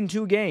win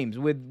 2 games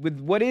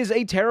with what is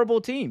a terrible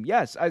team.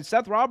 Yes,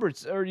 Seth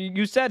Roberts, or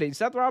you said it,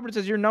 Seth Roberts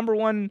is your number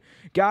 1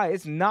 guy.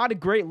 It's not a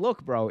great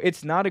look, bro.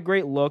 It's not a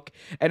great look.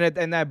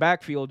 And that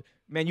backfield,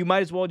 man, you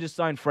might as well just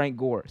sign Frank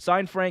Gore.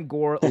 Sign Frank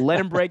Gore. Let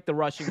him break the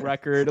rushing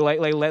record.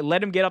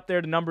 Let him get up there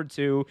to number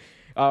 2.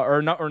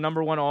 Or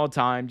number 1 all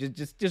time.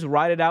 Just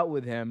ride it out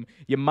with him.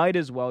 You might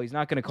as well. He's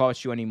not going to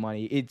cost you any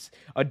money. It's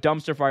a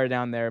dumpster fire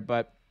down there,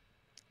 but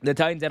the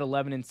Titans at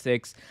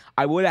 11-6.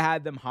 I would have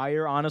had them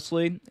higher,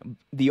 honestly.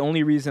 The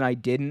only reason I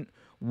didn't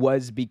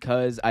was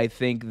because I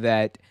think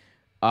that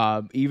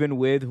even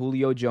with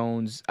Julio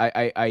Jones,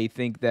 I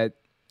think that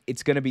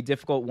it's going to be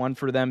difficult, one,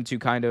 for them to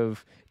kind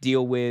of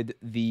deal with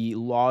the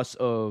loss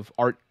of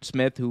Art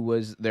Smith, who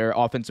was their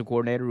offensive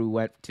coordinator, who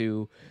went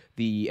to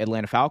the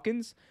Atlanta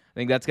Falcons. I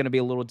think that's going to be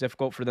a little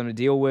difficult for them to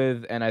deal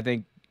with, and I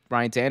think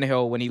Ryan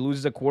Tannehill, when he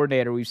loses a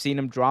coordinator, we've seen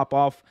him drop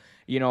off,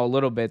 a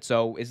little bit.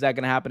 So is that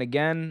going to happen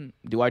again?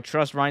 Do I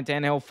trust Ryan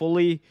Tannehill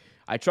fully?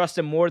 I trust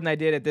him more than I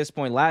did at this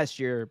point last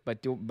year, but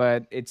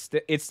it's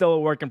still a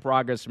work in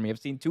progress for me. I've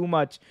seen too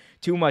much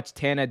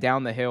Tana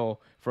down the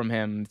hill from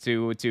him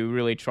to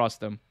really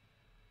trust him.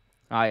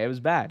 It was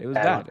bad. It was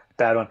bad.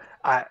 Bad one.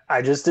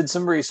 I just did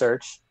some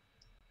research.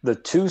 the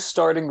two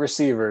starting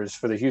receivers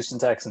for the Houston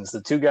Texans,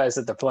 the two guys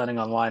that they're planning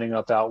on lining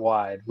up out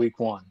wide week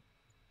 1.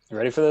 You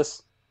ready for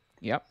this?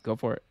 Yep, go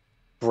for it.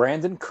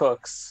 Brandon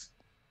Cooks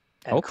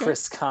and Okay.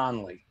 Chris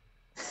Conley.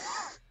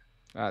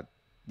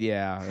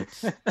 Yeah,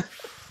 it's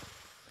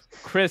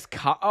Chris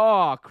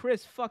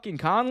fucking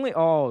Conley.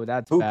 Oh,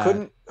 that's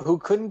bad. Who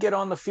couldn't get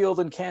on the field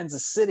in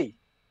Kansas City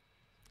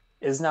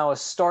is now a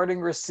starting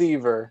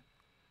receiver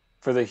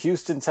for the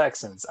Houston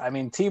Texans. I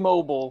mean,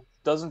 T-Mobile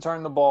doesn't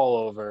turn the ball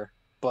over,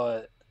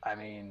 but I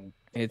mean,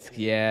 It's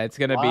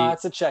gonna be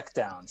lots of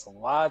checkdowns.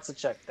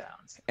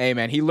 Hey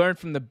man, he learned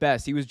from the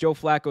best. He was Joe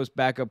Flacco's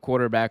backup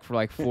quarterback for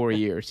like 4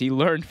 years. He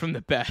learned from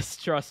the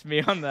best. Trust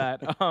me on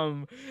that.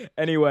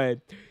 Anyway,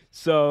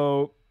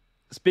 so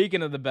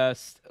speaking of the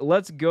best,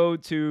 let's go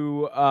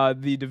to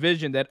the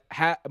division that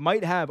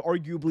might have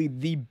arguably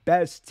the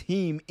best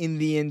team in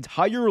the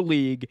entire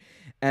league,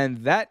 and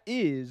that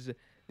is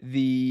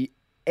the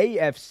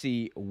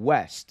AFC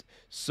West.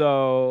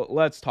 So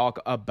let's talk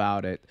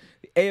about it.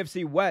 The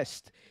AFC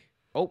West.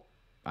 Oh,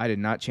 I did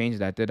not change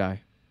that, did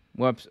I?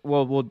 Whoops.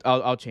 Well,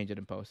 I'll change it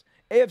in post.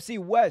 AFC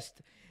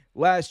West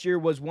last year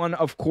was won,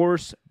 of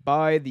course,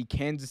 by the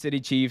Kansas City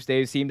Chiefs.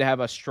 They seem to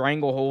have a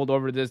stranglehold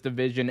over this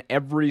division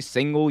every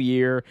single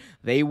year.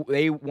 They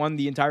won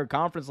the entire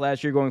conference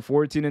last year, going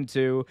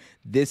 14-2.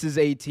 This is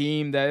a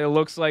team that it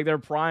looks like they're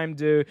primed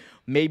to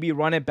maybe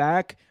run it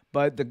back,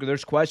 but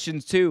there's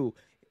questions too.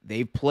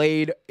 They've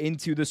played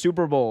into the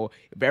Super Bowl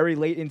very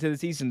late into the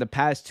season the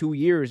past 2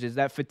 years. Is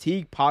that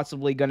fatigue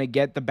possibly going to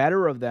get the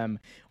better of them?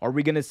 Are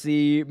we going to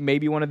see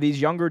maybe one of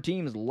these younger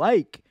teams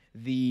like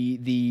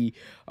the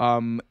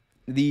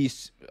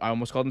I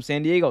almost called them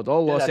San Diego, the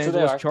Los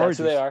Angeles Chargers. That's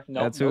who they are.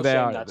 That's who they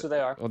are. That's who they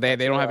are. Well, they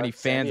don't have any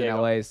fans in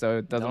LA, so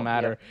it doesn't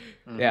matter.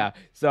 Yeah. Mm-hmm. Yeah.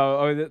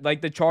 So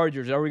like the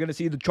Chargers, are we going to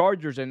see the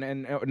Chargers and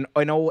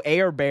an old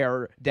Air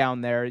Bear down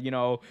there? You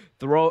know,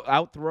 throw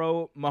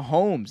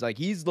Mahomes. Like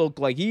he's looked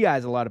like he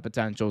has a lot of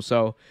potential.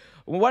 So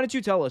why don't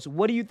you tell us,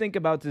 what do you think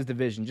about this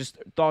division? Just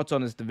thoughts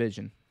on this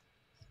division.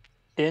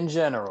 In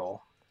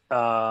general,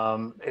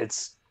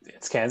 it's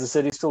Kansas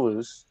City's to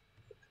lose.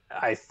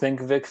 I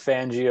think Vic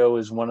Fangio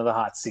is one of the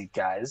hot seat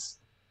guys.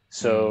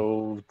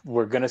 So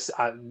all I'm going to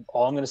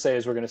say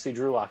is we're going to see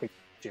Drew Lock next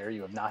year.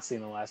 You have not seen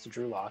the last of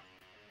Drew Lock.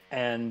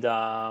 And,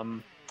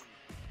 I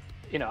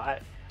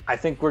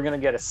think we're going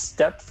to get a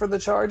step for the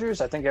Chargers.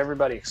 I think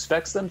everybody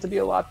expects them to be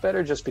a lot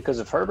better just because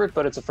of Herbert,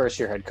 but it's a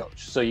first-year head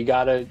coach. So you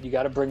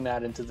gotta bring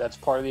that that's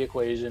part of the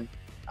equation.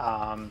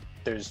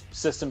 There's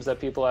systems that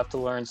people have to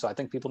learn. So I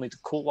think people need to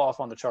cool off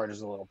on the Chargers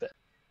a little bit.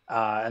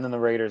 And then the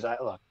Raiders,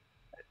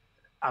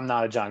 I'm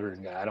not a John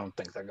Gruden guy. I don't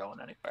think they're going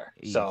anywhere.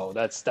 So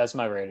that's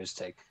my Raiders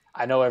take.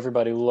 I know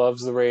everybody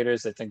loves the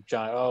Raiders. They think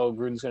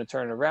Gruden's going to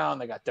turn it around.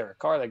 They got Derek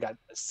Carr. They got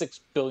 6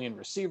 billion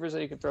receivers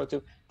that you can throw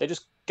to. They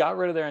just got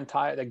rid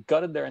of they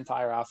gutted their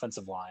entire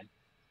offensive line.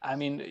 I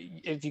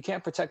mean, if you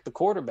can't protect the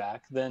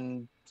quarterback,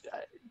 then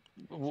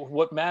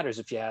what matters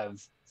if you have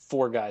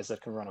 4 guys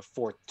that can run a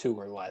 4.2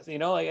 or less? You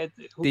know, like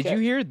did you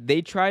hear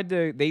they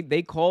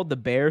called the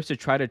Bears to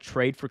try to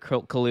trade for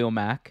Khalil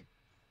Mack?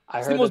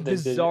 It's the most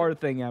bizarre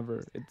thing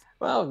ever.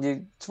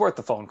 It's worth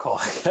the phone call,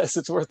 I guess.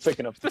 It's worth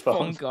picking up the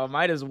phone call.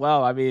 Might as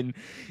well. I mean,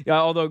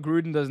 although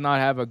Gruden does not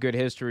have a good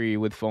history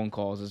with phone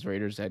calls as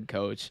Raiders head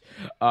coach.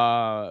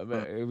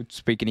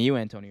 Speaking of you,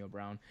 Antonio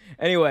Brown.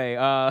 Anyway,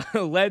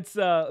 let's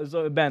talk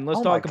about.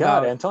 Oh my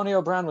God,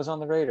 Antonio Brown was on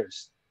the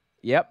Raiders.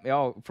 Yep,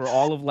 for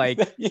all of like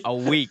a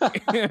week.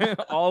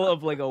 All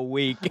of like a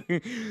week.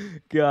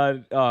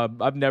 God,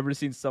 I've never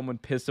seen someone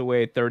piss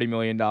away $30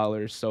 million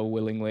so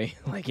willingly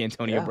like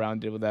Antonio Brown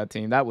did with that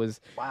team. It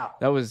was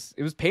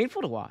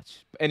painful to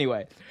watch.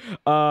 Anyway,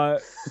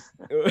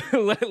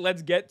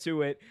 let's get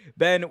to it.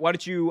 Ben, why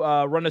don't you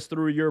run us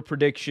through your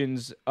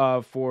predictions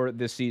for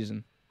this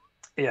season?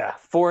 Yeah,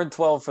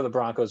 4-12 for the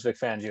Broncos. Vic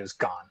Fangio is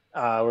gone.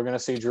 We're going to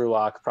see Drew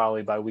Lock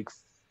probably by week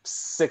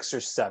 6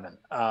 or 7.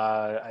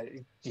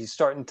 He's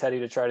starting Teddy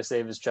to try to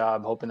save his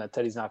job, hoping that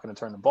Teddy's not going to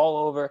turn the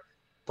ball over.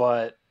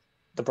 But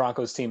the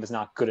Broncos team is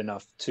not good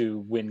enough to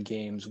win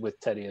games with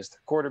Teddy as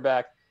their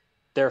quarterback.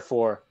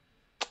 Therefore,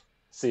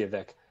 see you,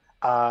 Vic.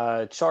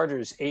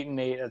 Chargers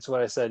 8-8. That's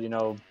what I said.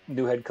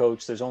 New head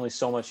coach. There's only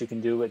so much you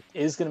can do. It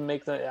is going to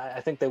make I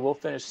think they will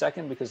finish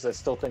second because I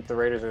still think the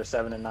Raiders are a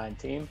 7-9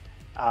 team.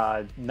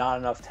 Not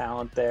enough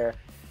talent there.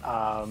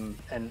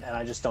 And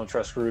I just don't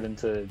trust Gruden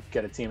to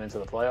get a team into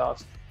the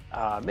playoffs.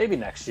 Maybe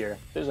next year.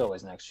 There's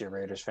always next year,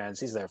 Raiders fans.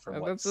 He's there for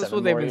that's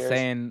what they've been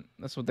saying.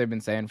 That's what they've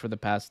been saying for the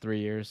past 3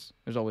 years.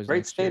 There's always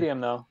great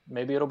stadium though.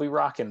 Maybe it'll be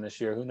rocking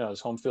this year. Who knows?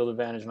 Home field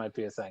advantage might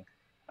be a thing.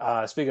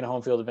 Speaking of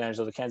home field advantage,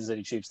 though, the Kansas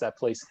City Chiefs, that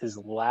place is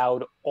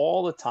loud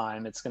all the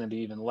time. It's going to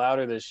be even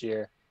louder this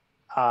year.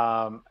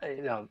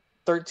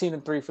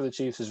 13-3 for the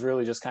Chiefs is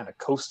really just kind of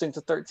coasting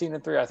to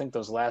 13-3. I think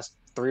those last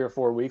 3 or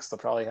 4 weeks they'll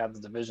probably have the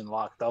division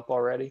locked up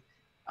already.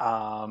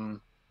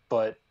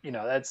 But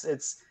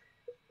it's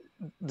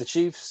the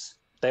Chiefs.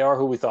 They are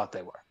who we thought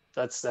they were.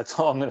 That's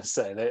all I'm going to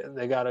say.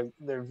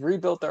 They've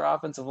rebuilt their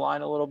offensive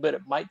line a little bit.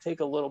 It might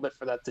take a little bit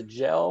for that to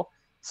gel.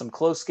 Some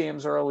close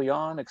games early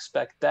on.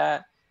 Expect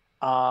that.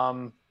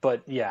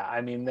 But yeah,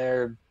 I mean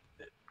they're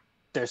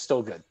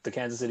still good. The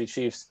Kansas City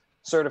Chiefs,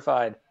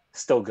 certified,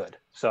 still good.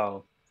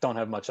 So don't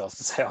have much else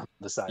to say on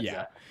besides Yeah.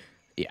 that.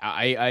 Yeah,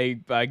 I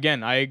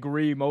again, I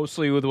agree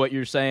mostly with what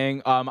you're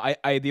saying.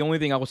 The only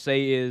thing I will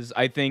say is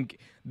I think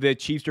the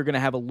Chiefs are going to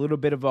have a little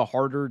bit of a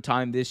harder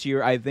time this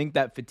year. I think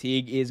that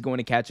fatigue is going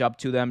to catch up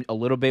to them a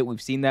little bit.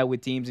 We've seen that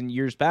with teams in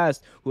years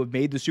past who have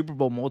made the Super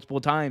Bowl multiple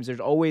times. There's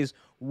always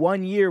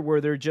one year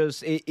where they're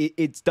just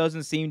it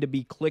doesn't seem to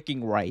be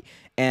clicking right,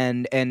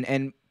 and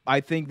I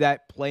think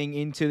that playing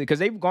into because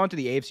they've gone to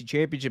the AFC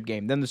Championship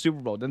game, then the Super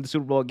Bowl, then the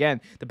Super Bowl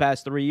again the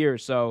past 3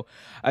 years. So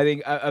I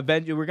think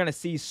eventually we're gonna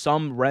see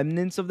some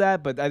remnants of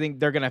that, but I think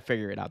they're gonna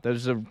figure it out.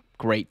 There's a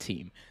great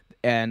team,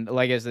 and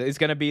like I said, it's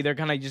gonna be they're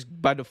kind of just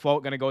by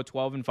default gonna go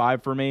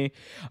 12-5 for me.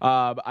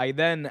 I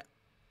then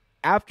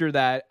after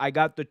that, I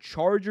got the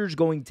Chargers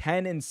going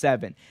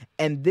 10-7,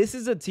 and this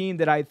is a team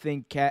that I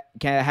think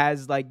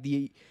has like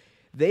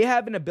they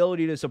have an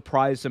ability to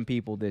surprise some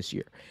people this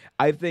year.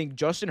 I think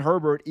Justin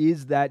Herbert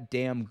is that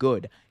damn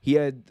good. He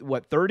had,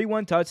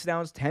 31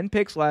 touchdowns, 10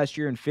 picks last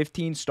year, and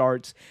 15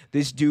 starts.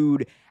 This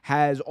dude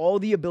has all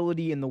the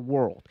ability in the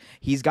world.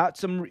 He's got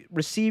some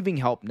receiving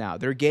help now.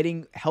 They're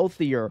getting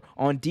healthier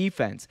on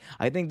defense.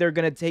 I think they're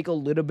going to take a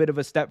little bit of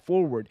a step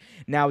forward.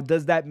 Now,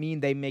 does that mean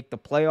they make the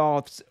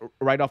playoffs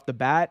right off the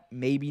bat?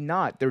 Maybe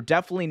not. They're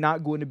definitely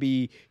not going to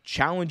be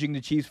challenging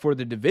the Chiefs for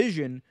the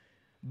division,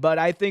 but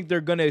I think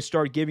they're going to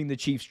start giving the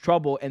Chiefs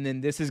trouble, and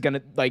then this is going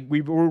to, like,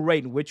 we're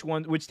rating which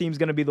team's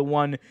going to be the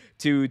one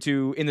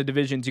to in the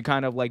division to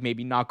kind of, like,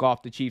 maybe knock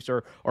off the Chiefs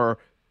or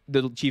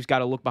the Chiefs got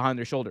to look behind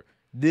their shoulder.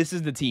 This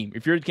is the team.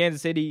 If you're in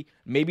Kansas City,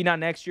 maybe not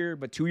next year,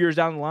 but 2 years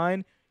down the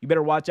line, you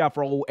better watch out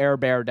for old Air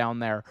Bear down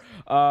there.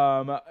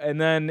 And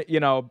then,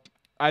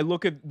 I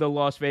look at the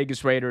Las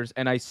Vegas Raiders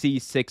and I see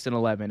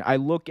 6-11. I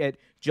look at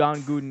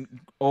John Gruden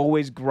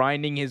always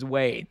grinding his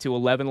way to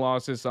 11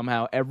 losses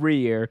somehow every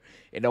year.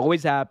 It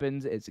always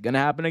happens. It's going to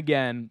happen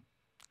again.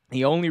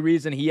 The only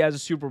reason he has a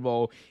Super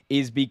Bowl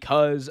is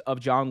because of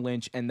John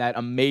Lynch and that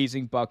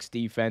amazing Bucs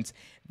defense.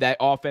 That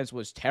offense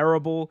was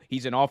terrible.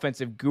 He's an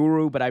offensive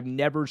guru, but I've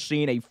never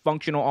seen a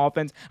functional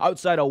offense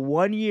outside of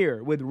 1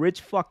 year with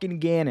Rich fucking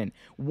Gannon.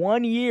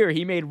 1 year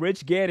he made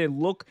Rich Gannon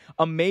look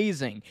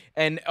amazing.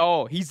 And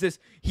he's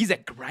a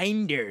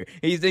grinder.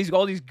 He's got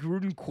all these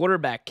Gruden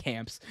quarterback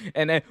camps.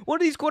 And what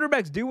do these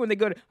quarterbacks do when they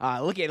go to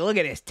look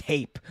at his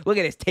tape. Look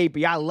at his tape.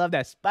 Yeah, I love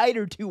that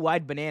spider 2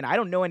 wide banana. I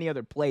don't know any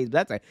other plays,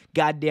 but that's a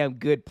goddamn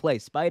good play.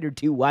 Spider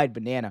 2 wide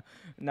banana.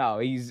 No,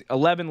 he's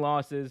 11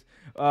 losses.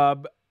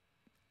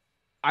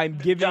 I'm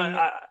giving. John,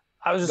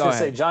 I was just going to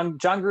say, John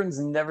Gruden's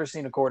never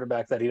seen a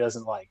quarterback that he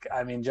doesn't like.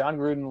 I mean, John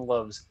Gruden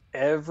loves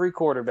every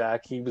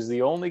quarterback. He was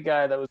the only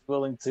guy that was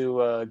willing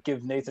to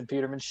give Nathan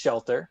Peterman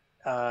shelter,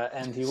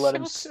 and he let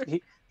him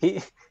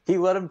he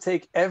let him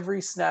take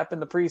every snap in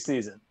the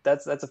preseason.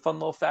 That's a fun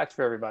little fact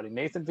for everybody.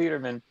 Nathan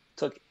Peterman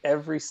took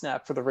every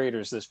snap for the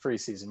Raiders this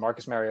preseason.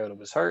 Marcus Mariota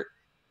was hurt,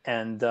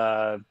 and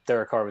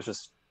Derek Carr was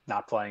just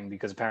not playing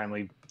because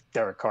apparently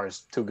Derek Carr is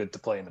too good to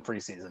play in the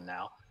preseason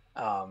now,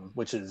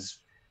 which is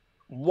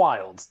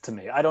wild to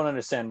me. I don't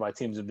understand why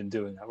teams have been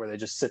doing that, where they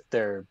just sit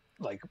there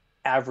like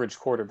average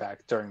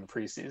quarterback during the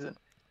preseason.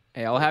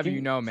 Hey, I'll have you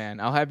know,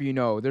 man. I'll have you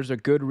know, there's a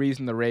good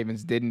reason the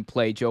Ravens didn't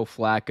play Joe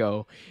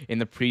Flacco in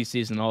the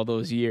preseason all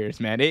those years,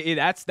 man.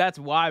 That's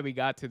why we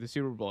got to the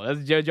Super Bowl.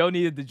 Joe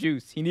needed the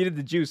juice. He needed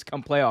the juice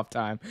come playoff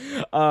time.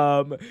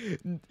 But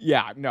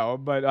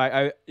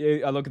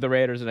I look at the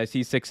Raiders and I see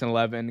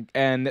 6-11,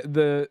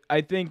 and I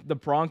think the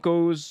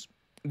Broncos,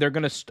 they're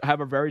going to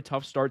have a very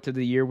tough start to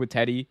the year with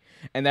Teddy,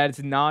 and that's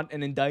not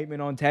an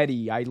indictment on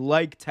Teddy. I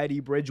like Teddy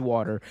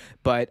Bridgewater,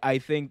 but I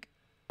think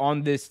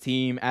on this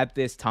team at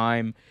this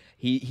time,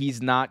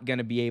 he's not going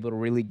to be able to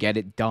really get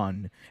it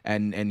done,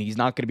 and he's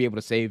not going to be able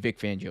to save Vic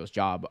Fangio's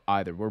job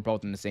either. We're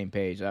both on the same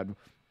page. I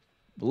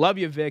love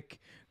you, Vic.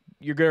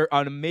 You're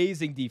an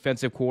amazing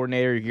defensive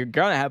coordinator. You're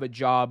going to have a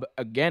job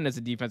again as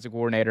a defensive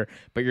coordinator,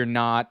 but you're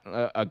not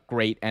a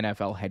great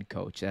NFL head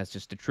coach. That's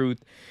just the truth.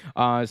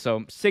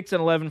 So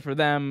 6-11 for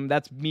them.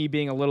 That's me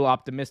being a little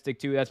optimistic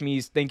too. That's me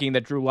thinking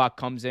that Drew Lock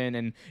comes in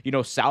and,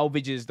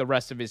 salvages the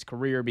rest of his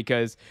career,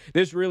 because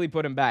this really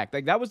put him back.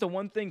 Like, that was the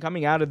one thing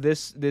coming out of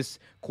this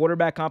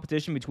quarterback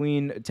competition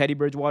between Teddy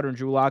Bridgewater and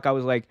Drew Lock. I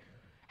was like,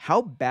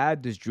 how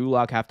bad does Drew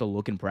Lock have to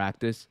look in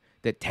practice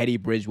that Teddy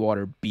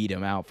Bridgewater beat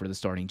him out for the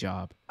starting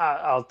job?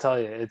 I'll tell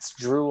you, it's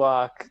Drew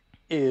Lock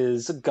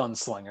is a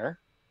gunslinger,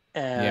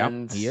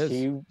 and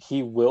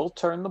he will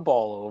turn the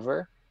ball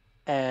over,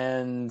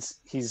 and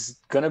he's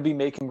going to be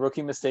making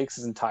rookie mistakes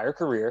his entire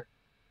career.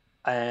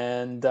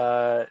 And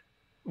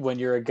when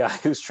you're a guy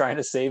who's trying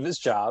to save his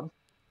job,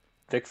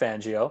 Vic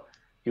Fangio,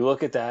 you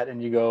look at that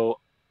and you go,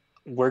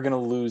 we're going to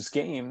lose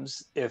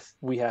games if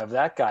we have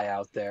that guy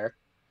out there.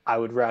 I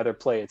would rather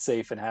play it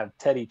safe and have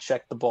Teddy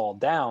check the ball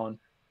down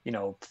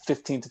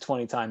 15 to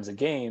 20 times a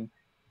game,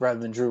 rather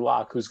than Drew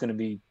Lock, who's going to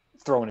be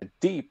throwing it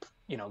deep,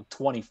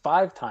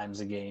 25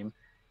 times a game.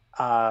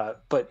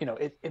 But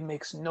it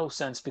makes no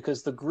sense,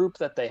 because the group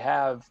that they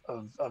have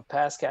of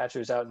pass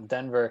catchers out in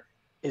Denver,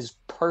 is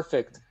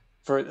perfect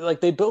for,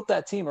 like, they built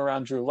that team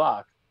around Drew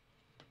Lock,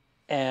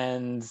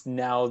 and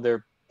now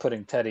they're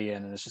putting Teddy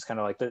in, and it's just kind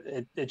of like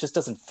it just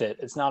doesn't fit.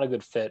 It's not a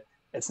good fit.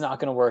 It's not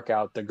going to work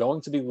out. They're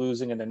going to be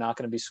losing, and they're not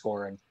going to be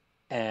scoring.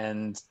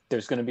 And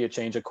there's going to be a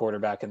change of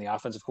quarterback, and the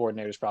offensive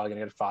coordinator is probably going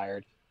to get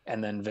fired,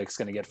 and then Vic's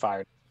going to get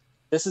fired.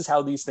 This is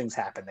how these things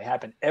happen. They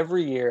happen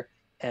every year,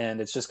 and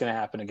it's just going to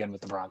happen again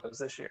with the Broncos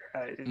this year.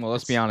 Well,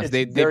 let's be honest.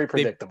 It's very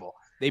predictable.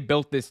 They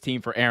built this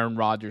team for Aaron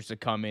Rodgers to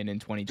come in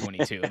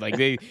 2022. Like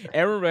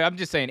I'm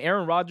just saying,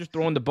 Aaron Rodgers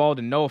throwing the ball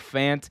to Noah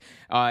Fant,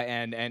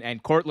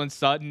 and Cortland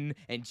Sutton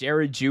and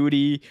Jerry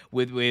Jeudy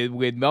with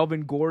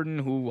Melvin Gordon,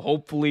 who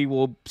hopefully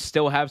will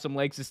still have some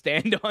legs to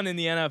stand on in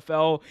the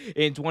NFL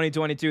in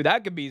 2022.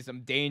 That could be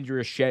some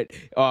dangerous shit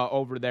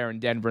over there in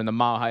Denver in the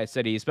Mile High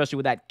City, especially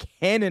with that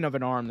cannon of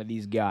an arm that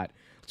he's got.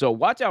 So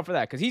watch out for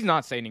that, because he's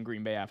not staying in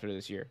Green Bay after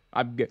this year.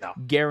 I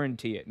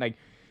guarantee it. Like.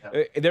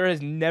 There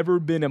has never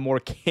been a more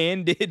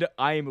candid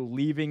 "I am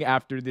leaving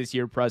after this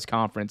year" press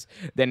conference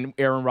than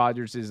Aaron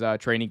Rodgers'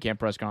 training camp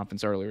press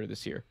conference earlier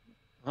this year.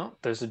 Well,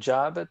 there's a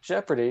job at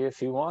Jeopardy if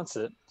he wants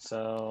it,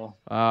 so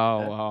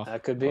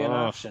that could be an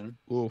option.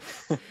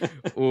 Oof,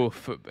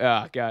 oof.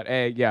 Oh, God.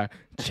 Hey, yeah.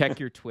 Check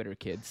your Twitter,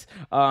 kids.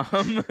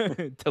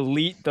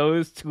 Delete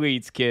those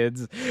tweets,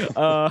 kids.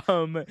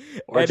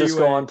 Or just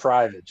go on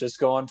private. Just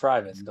go on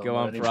private. Don't go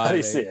on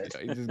private. See it.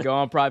 Just go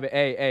on private.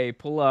 Hey,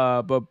 pull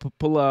a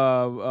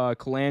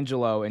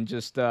Colangelo and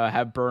just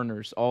have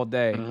burners all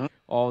day. Mm-hmm.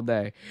 All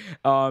day.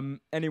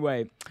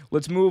 Anyway,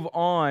 let's move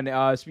on.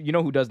 You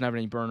know who doesn't have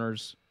any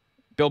burners?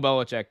 Bill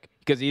Belichick,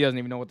 because he doesn't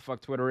even know what the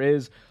fuck Twitter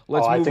is.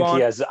 I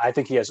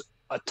think he has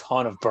a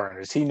ton of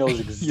burners. He knows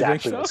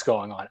exactly what's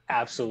going on.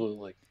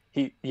 Absolutely.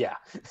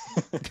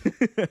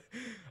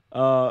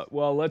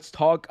 Well, let's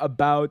talk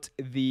about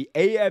the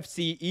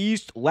AFC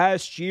East.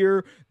 Last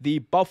year, the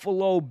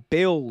Buffalo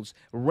Bills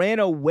ran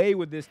away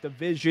with this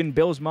division.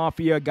 Bills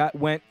Mafia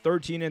went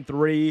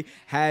 13-3,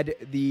 had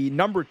the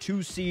number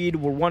 2 seed,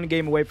 were 1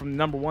 game away from the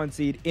number 1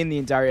 seed in the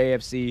entire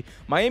AFC.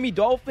 Miami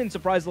Dolphins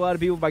surprised a lot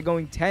of people by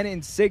going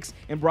 10-6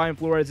 in Brian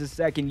Flores'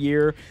 second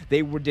year.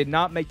 They did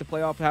not make the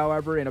playoff,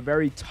 however, in a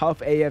very tough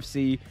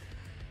AFC.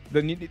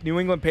 The New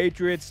England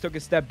Patriots took a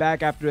step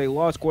back after they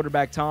lost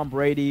quarterback Tom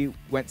Brady,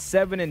 went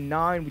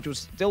 7-9, which was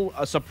still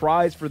a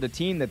surprise for the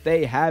team that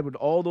they had, with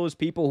all those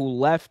people who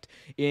left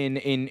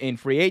in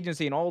free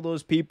agency and all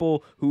those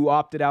people who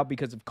opted out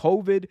because of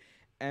COVID.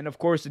 And, of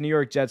course, the New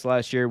York Jets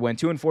last year went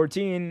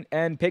 2-14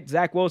 and picked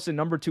Zach Wilson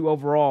number 2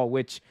 overall,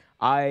 which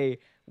I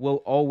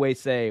will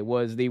always say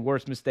was the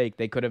worst mistake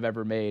they could have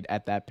ever made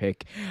at that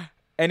pick.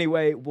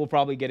 Anyway, we'll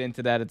probably get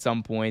into that at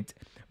some point.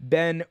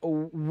 Ben,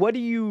 what do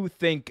you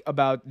think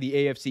about the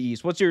AFC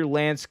East? What's your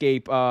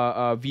landscape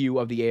view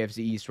of the AFC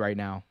East right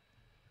now?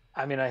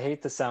 I mean, I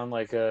hate to sound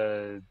like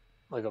a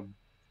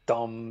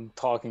dumb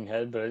talking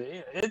head, but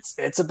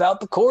it's about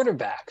the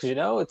quarterbacks. You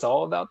know, it's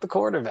all about the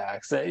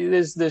quarterbacks.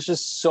 There's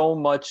just so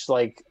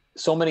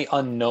many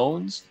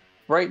unknowns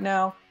right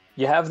now.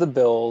 You have the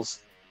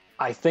Bills.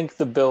 I think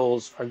the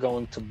Bills are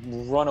going to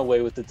run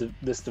away with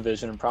this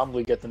division and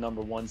probably get the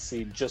number 1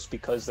 seed, just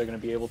because they're going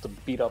to be able to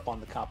beat up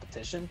on the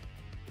competition.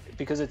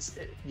 Because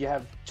you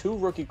have 2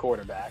 rookie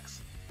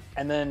quarterbacks,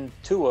 and then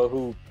Tua,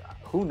 who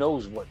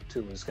knows what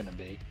Tua is going to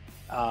be.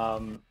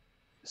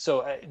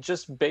 So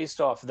just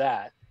based off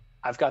that,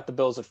 I've got the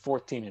Bills at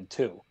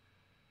 14-2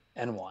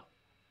 and 1.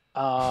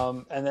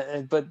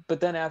 But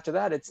then after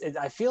that,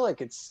 I feel like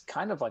it's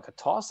kind of like a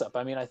toss up.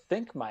 I mean, I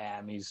think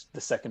Miami's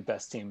the second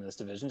best team in this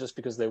division, just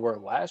because they were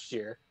last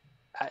year.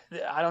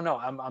 I don't know.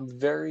 I'm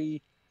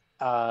very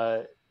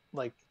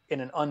in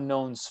an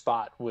unknown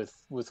spot with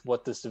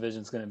what this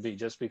division is going to be,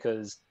 just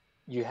because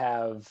you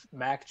have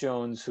Mac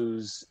Jones,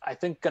 who's, I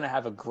think, going to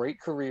have a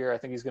great career. I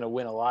think he's going to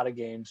win a lot of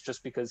games,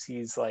 just because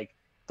he's like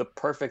the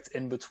perfect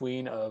in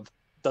between of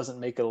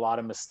doesn't make a lot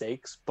of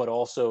mistakes, but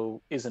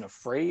also isn't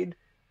afraid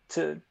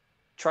to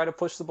try to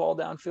push the ball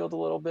downfield a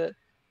little bit.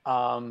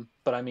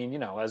 But I mean, you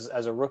know, as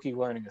a rookie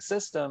learning a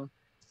system,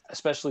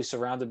 especially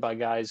surrounded by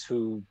guys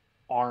who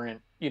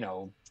aren't, you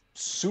know,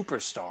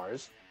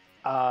 superstars,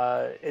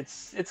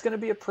 it's going to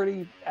be a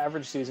pretty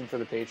average season for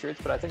the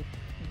Patriots. But I think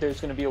there's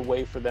going to be a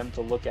way for them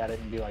to look at it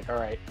and be like, all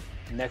right,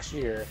 next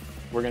year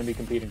we're going to be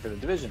competing for the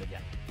division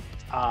again.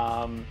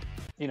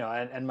 You know,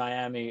 and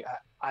Miami,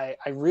 I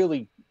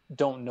really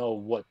don't know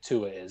what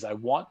Tua is. I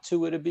want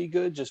Tua to be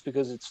good, just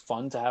because it's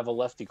fun to have a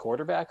lefty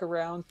quarterback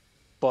around.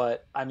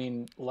 But I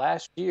mean,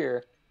 last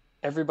year,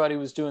 everybody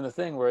was doing the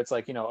thing where it's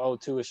like, you know, oh,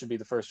 Tua should be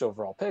the first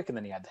overall pick. And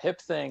then he had the hip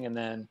thing. And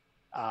then,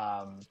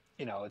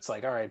 you know, it's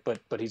like, all right,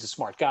 but he's a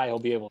smart guy. He'll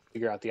be able to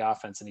figure out the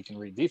offense, and he can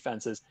read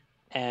defenses.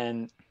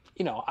 And,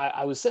 you know,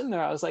 I was sitting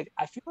there, I was like,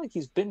 I feel like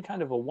he's been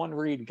kind of a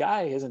one-read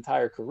guy his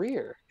entire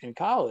career in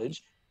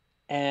college.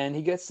 And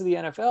he gets to the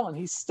NFL and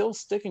he's still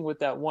sticking with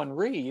that one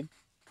read.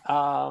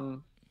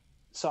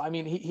 So, I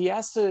mean, he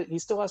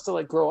still has to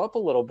like grow up a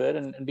little bit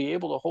and be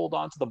able to hold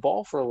on to the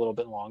ball for a little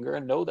bit longer,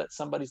 and know that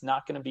somebody's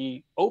not going to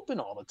be open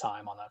all the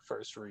time on that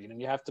first read,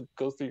 and you have to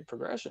go through your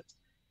progressions.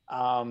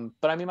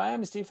 But I mean,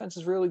 Miami's defense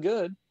is really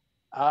good.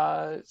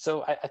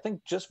 So I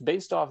think just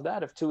based off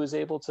that, if Tua is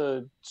able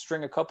to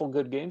string a couple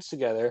good games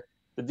together,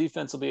 the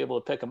defense will be able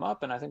to pick them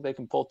up, and I think they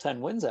can pull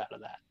 10 wins out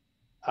of that.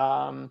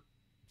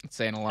 It's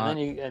saying a And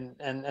then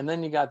lot. and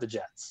then you got the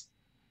Jets,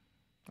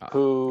 Uh,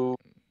 who,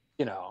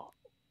 you know,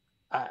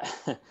 I,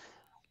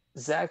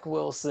 Zach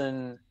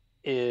Wilson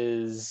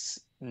is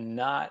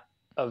not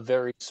a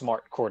very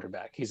smart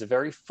quarterback. He's a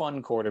very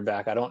fun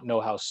quarterback. I don't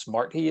know how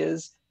smart he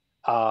is.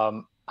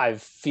 I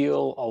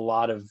feel a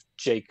lot of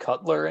Jay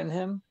Cutler in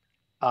him,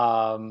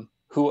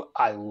 who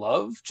I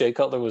love. Jay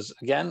Cutler was,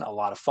 again, a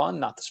lot of fun,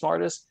 not the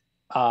smartest.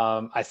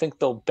 I think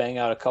they'll bang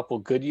out a couple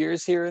good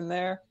years here and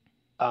there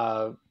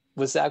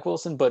with Zach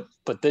Wilson, but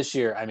this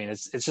year, I mean,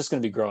 it's just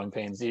going to be growing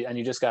pains, and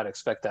you just got to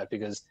expect that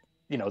because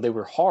they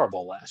were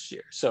horrible last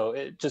year. So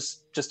it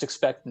just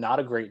expect not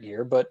a great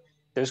year, but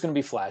there's going to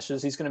be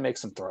flashes. He's going to make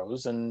some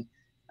throws, and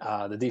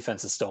the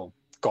defense is still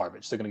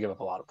garbage. They're going to give up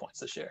a lot of points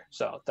this year.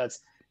 So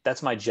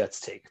that's my Jets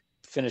take.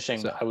 Finishing,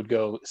 so I would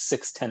go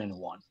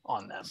 6-10-1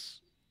 on them.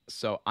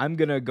 So I'm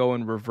going to go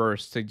in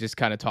reverse to just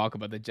kind of talk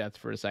about the Jets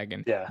for a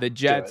second. Yeah, The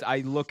Jets, I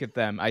look at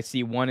them, I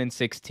see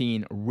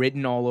 1-16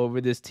 written all over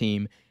this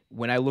team.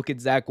 When I look at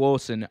Zach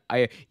Wilson,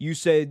 you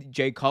said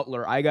Jay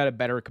Cutler, I got a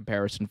better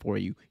comparison for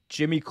you.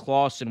 Jimmy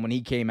Clausen when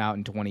he came out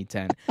in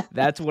 2010.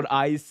 That's what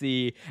I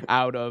see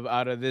out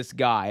of this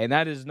guy. And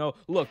that is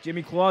look,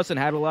 Jimmy Clausen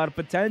had a lot of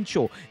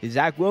potential.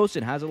 Zach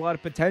Wilson has a lot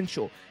of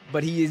potential,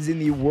 but he is in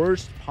the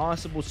worst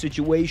possible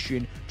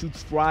situation to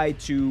try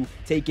to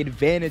take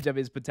advantage of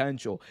his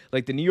potential.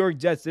 Like the New York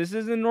Jets, this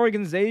is an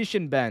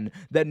organization, Ben,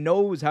 that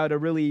knows how to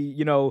really,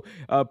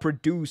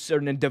 produce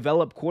and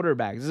develop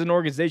quarterbacks. This is an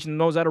organization that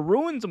knows how to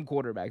ruin some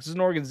quarterbacks. This is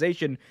an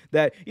organization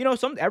that,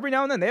 every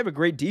now and then they have a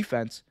great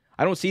defense.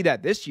 I don't see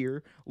that this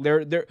year.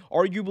 They're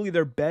arguably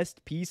their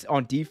best piece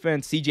on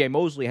defense. C.J.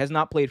 Mosley has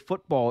not played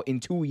football in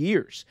 2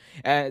 years.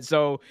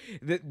 So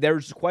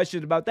there's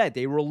questions about that.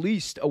 They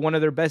released one of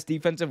their best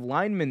defensive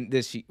linemen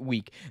this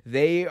week.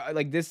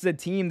 This is a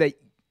team that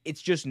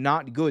it's just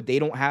not good. They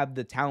don't have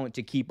the talent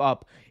to keep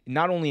up,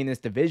 not only in this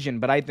division,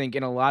 but I think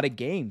in a lot of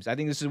games. I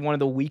think this is one of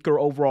the weaker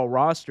overall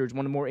rosters,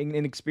 one of the more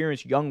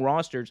inexperienced young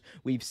rosters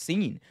we've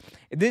seen.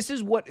 This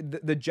is what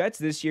the Jets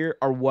this year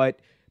are what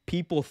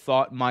people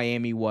thought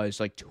Miami was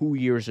like 2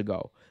 years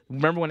ago.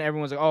 Remember when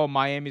everyone was like, oh,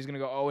 Miami's going to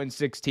go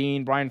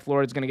 0-16, Brian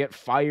Flores going to get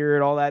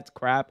fired, all that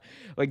crap.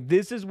 Like,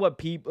 this is what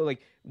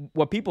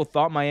people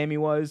thought Miami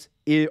was,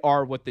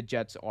 are what the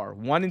Jets are.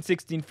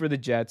 1-16 for the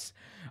Jets.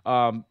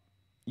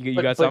 You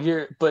got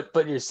something?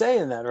 But you're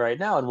saying that right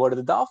now, and what did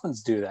the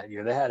Dolphins do that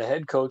year? They had a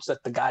head coach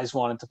that the guys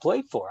wanted to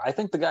play for. I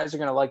think the guys are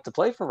going to like to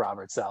play for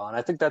Robert Saleh, and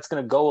I think that's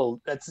going to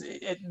go.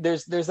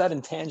 There's that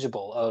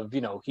intangible of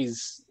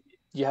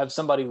you have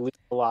somebody leave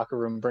the locker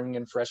room, bringing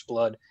in fresh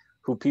blood,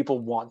 who people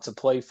want to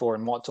play for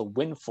and want to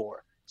win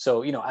for.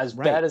 So as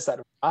bad as that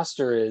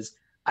roster is,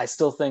 I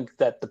still think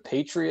that the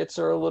Patriots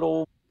are a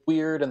little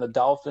weird, and the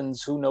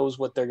Dolphins, who knows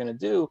what they're going to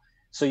do.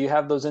 So you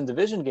have those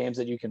in-division games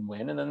that you can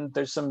win, and then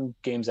there's some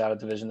games out of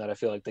division that I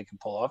feel like they can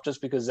pull off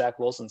just because Zach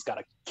Wilson's got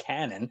a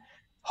cannon,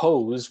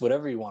 hose,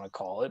 whatever you want to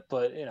call it.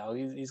 But,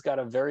 he's got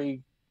a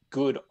very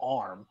good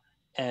arm,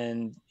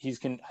 and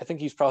I think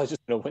he's probably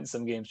just going to win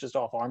some games just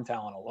off arm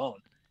talent alone.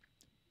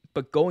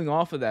 But going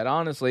off of that,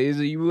 honestly, is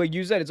like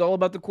you said, it's all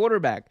about the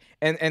quarterback.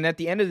 And at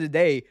the end of the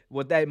day,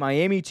 what that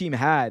Miami team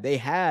had, they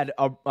had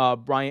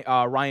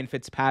Ryan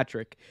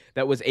Fitzpatrick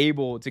that was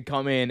able to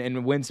come in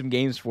and win some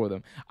games for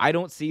them. I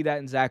don't see that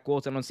in Zach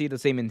Wilson. I don't see the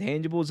same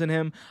intangibles in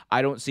him.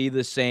 I don't see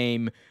the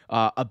same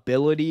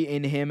ability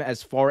in him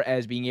as far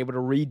as being able to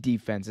read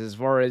defense, as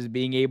far as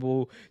being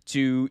able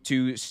to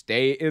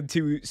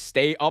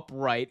stay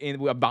upright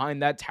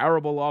behind that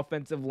terrible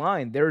offensive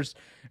line. There's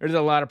a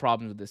lot of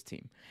problems with this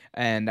team.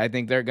 And I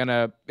think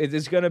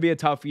it's going to be a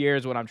tough year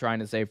is what I'm trying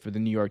to say for the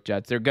New York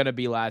Jets. They're going to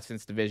be last in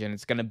this division.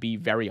 It's going to be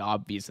very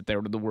obvious that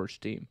they're the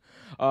worst team.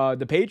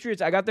 The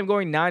Patriots, I got them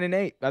going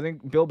 9-8. I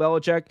think Bill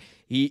Belichick,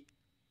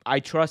 I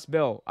trust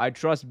Bill. I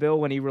trust Bill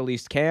when he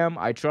released Cam.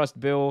 I trust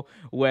Bill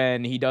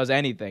when he does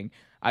anything.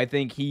 I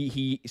think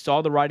he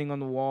saw the writing on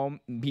the wall.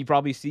 He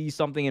probably sees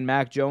something in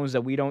Mac Jones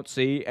that we don't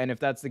see. And if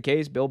that's the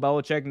case, Bill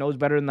Belichick knows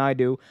better than I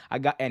do.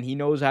 And he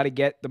knows how to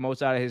get the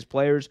most out of his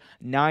players.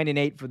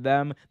 9-8 for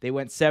them. They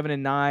went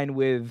 7-9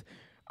 with,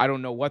 I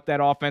don't know what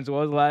that offense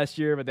was last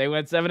year, but they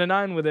went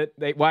 7-9 with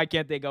it. Why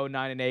can't they go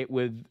 9-8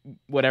 with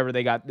whatever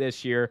they got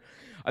this year?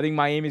 I think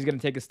Miami's going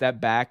to take a step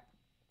back.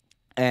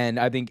 And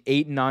I think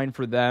 8-9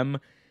 for them.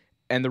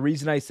 And the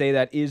reason I say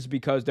that is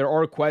because there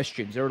are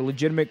questions. There are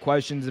legitimate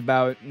questions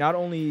about not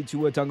only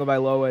Tua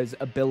Tagovailoa's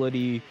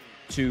ability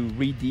to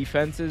read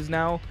defenses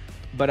now,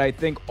 but I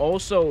think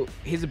also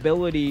his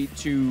ability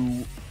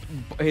to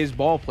his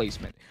ball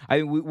placement.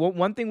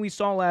 One thing we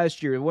saw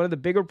last year, one of the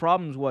bigger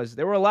problems was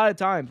there were a lot of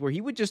times where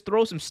he would just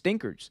throw some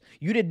stinkers.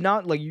 You did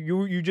not,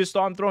 you just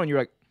saw him throwing. You're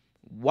like,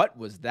 what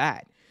was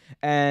that?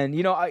 And,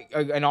 an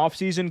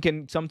offseason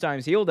can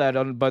sometimes heal that,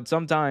 but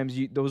sometimes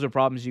those are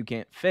problems you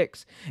can't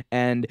fix.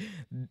 And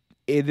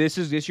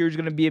this year's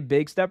going to be a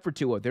big step for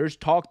Tua. There's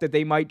talk that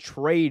they might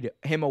trade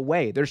him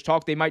away. There's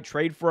talk they might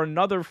trade for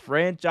another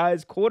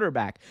franchise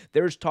quarterback.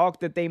 There's talk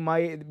that they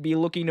might be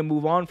looking to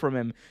move on from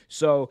him.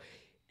 So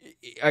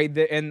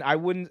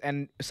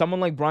and someone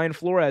like Brian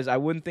Flores, I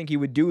wouldn't think he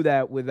would do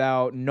that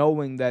without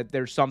knowing that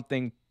there's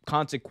something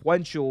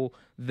consequential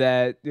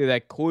that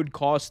could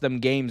cost them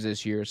games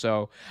this year.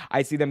 So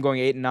I see them going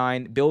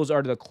 8-9. Bills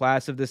are the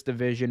class of this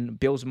division.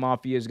 Bills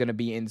Mafia is going to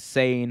be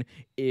insane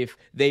if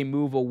they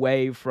move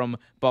away from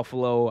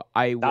Buffalo.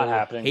 I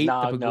Not will hate the no,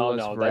 Pagulas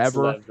that's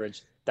forever.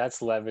 leverage.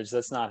 That's leverage.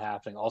 That's not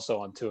happening. Also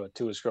on Tua.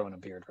 Tua's growing a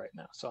beard right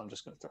now, so I'm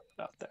just going to throw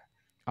it out there.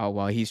 Oh,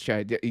 well, he's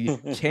trying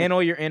to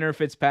channel your inner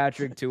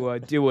Fitzpatrick to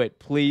do it.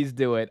 Please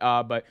do it.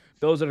 But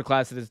Bills are the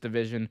class of this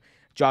division.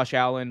 Josh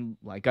Allen,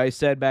 like I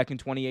said back in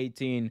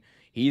 2018,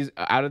 he's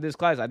out of this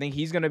class. I think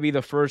he's going to be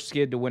the first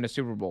kid to win a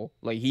Super Bowl.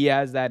 Like, he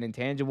has that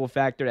intangible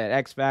factor, that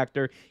X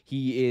factor.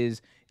 He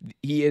is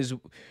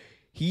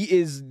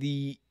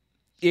the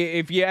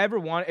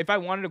if I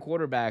wanted a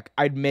quarterback,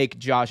 I'd make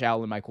Josh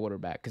Allen my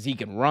quarterback because he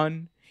can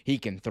run, he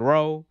can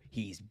throw,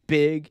 he's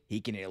big,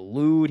 he can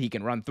elude, he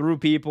can run through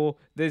people.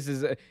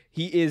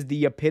 He is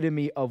the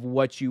epitome of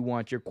what you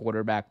want your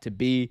quarterback to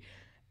be.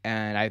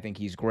 And I think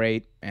he's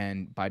great,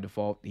 and by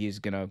default, he's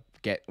going to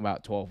get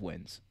about 12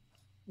 wins.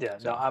 Yeah,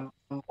 so. No, I'm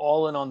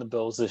all in on the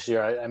Bills this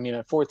year. I mean,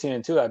 at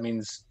 14-2, that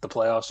means the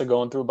playoffs are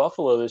going through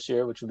Buffalo this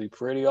year, which would be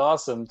pretty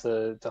awesome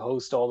to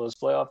host all those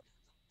playoffs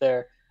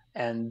there.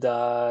 And,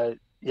 I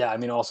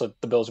mean, also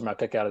the Bills are my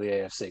pick out of the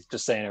AFC.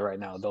 Just saying it right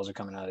now, the Bills are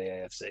coming out of the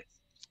AFC.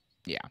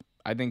 Yeah,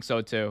 I think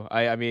so, too.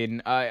 I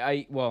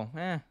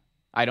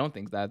don't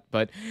think that,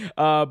 but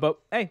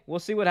hey, we'll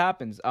see what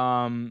happens.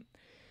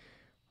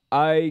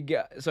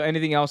 So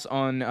anything else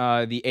on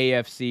the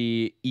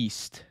AFC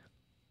East?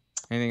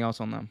 Anything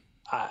else on them?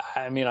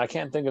 I mean, I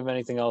can't think of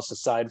anything else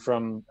aside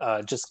from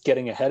just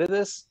getting ahead of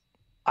this.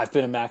 I've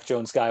been a Mac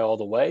Jones guy all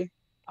the way.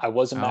 I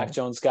was a Mac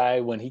Jones guy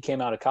when he came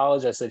out of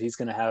college. I said he's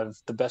going to have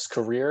the best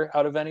career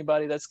out of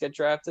anybody that's get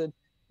drafted.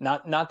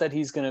 Not that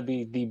he's going to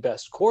be the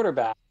best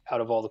quarterback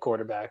out of all the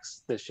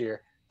quarterbacks this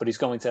year, but he's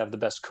going to have the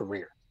best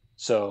career.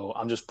 So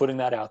I'm just putting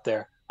that out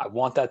there. I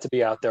want that to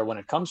be out there when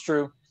it comes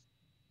true.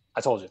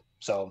 I told you.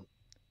 So,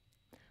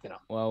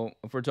 Well,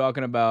 if we're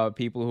talking about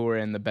people who are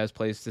in the best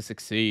place to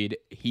succeed,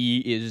 he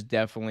is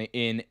definitely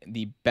in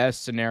the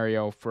best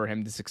scenario for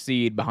him to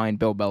succeed behind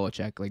Bill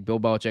Belichick. Like, Bill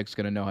Belichick's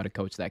going to know how to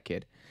coach that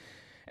kid.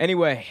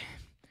 Anyway,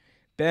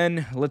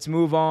 Ben, let's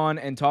move on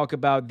and talk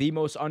about the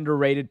most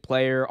underrated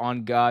player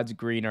on God's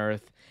green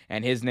earth,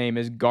 and his name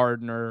is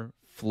Gardner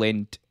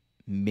Flint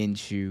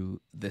Minshew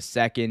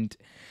II.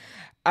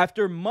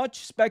 After much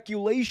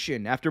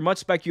speculation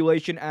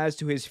as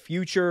to his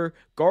future,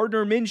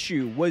 Gardner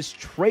Minshew was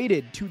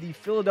traded to the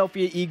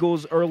Philadelphia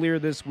Eagles earlier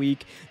this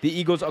week. The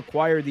Eagles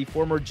acquired the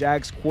former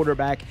Jags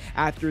quarterback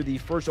after the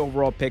first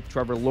overall pick,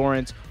 Trevor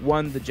Lawrence,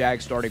 won the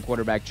Jags starting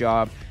quarterback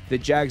job. The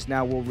Jags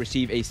now will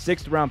receive a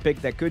 6th-round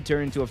pick that could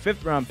turn into a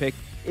 5th-round pick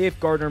if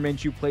Gardner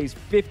Minshew plays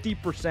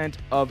 50%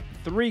 of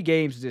 3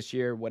 games this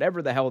year,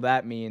 whatever the hell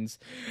that means.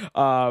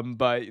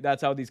 But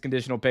that's how these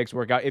conditional picks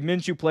work out. If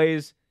Minshew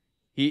plays,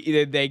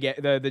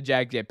 the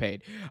Jags get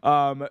paid.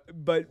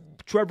 But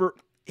Trevor,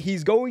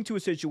 he's going to a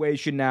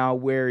situation now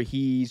where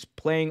he's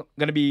going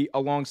to be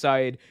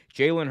alongside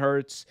Jalen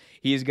Hurts.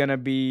 He's going to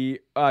be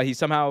he's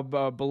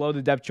somehow below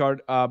the depth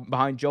chart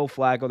behind Joe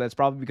Flacco. That's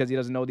probably because he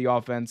doesn't know the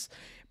offense.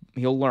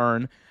 He'll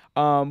learn.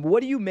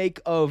 What do you make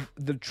of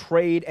the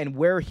trade and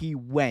where he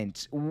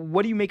went?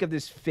 What do you make of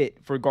this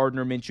fit for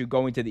Gardner Minshew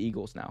going to the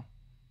Eagles now?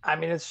 I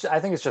mean, I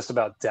think it's just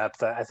about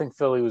depth. I think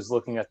Philly was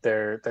looking at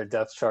their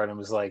depth chart and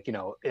was like,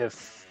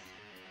 if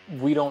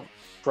we don't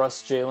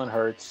trust Jalen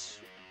Hurts,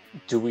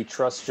 do we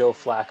trust Joe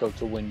Flacco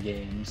to win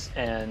games?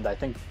 And I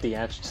think the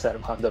answer to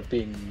that wound up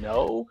being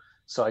no.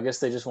 So I guess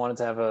they just wanted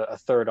to have a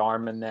third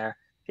arm in there.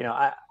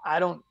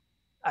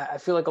 I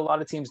feel like a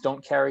lot of teams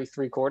don't carry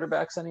 3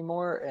 quarterbacks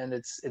anymore, and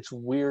it's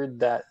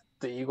weird that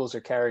the Eagles are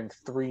carrying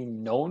 3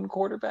 known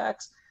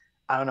quarterbacks.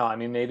 I don't know. I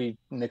mean, maybe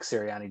Nick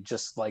Sirianni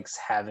just likes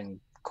having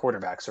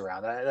quarterbacks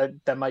around.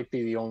 That might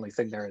be the only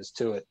thing there is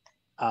to it,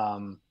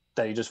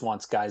 that he just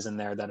wants guys in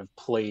there that have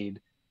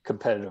played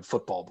competitive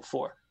football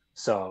before.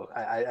 So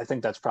I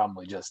think that's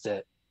probably just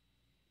it.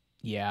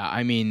 Yeah,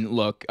 I mean,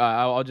 look,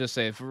 I'll just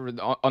say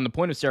on the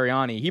point of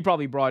Sirianni, he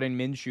probably brought in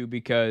Minshew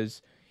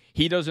because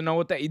he doesn't know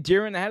what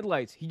deer in the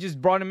headlights. He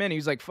just brought him in. He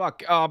was like,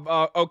 fuck,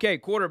 okay,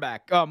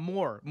 quarterback,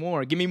 more,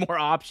 give me more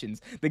options.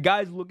 The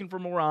guy's looking for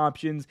more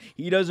options.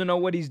 He doesn't know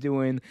what he's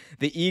doing.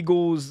 The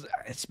Eagles,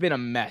 it's been a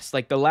mess.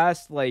 Like, the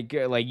last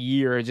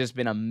year has just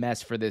been a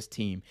mess for this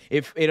team.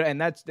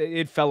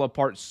 It fell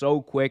apart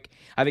so quick.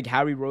 I think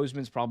Howie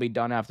Roseman's probably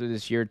done after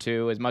this year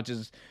too, as much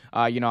as,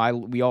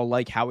 we all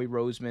like Howie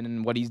Roseman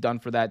and what he's done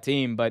for that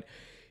team, but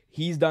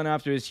he's done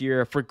after this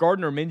year. For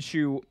Gardner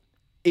Minshew,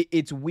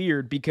 it's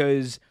weird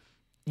because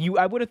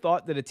I would have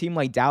thought that a team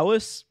like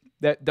Dallas,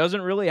 that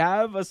doesn't really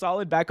have a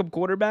solid backup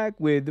quarterback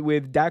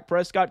with Dak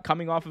Prescott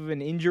coming off of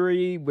an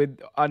injury with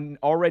an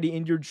already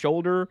injured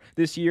shoulder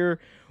this year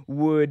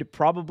would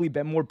probably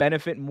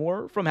benefit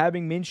more from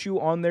having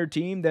Minshew on their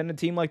team than a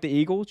team like the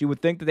Eagles. You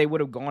would think that they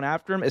would have gone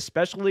after him,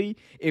 especially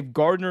if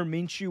Gardner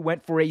Minshew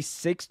went for a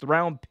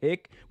 6th-round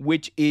pick,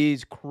 which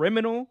is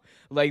criminal.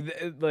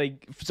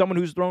 Like someone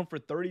who's thrown for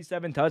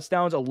 37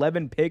 touchdowns,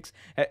 11 picks,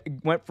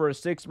 went for a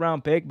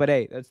 6th-round pick. But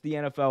hey, that's the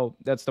NFL.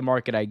 That's the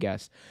market, I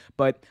guess.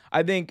 But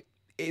I think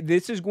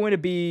this is going to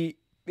be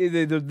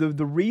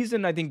the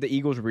reason I think the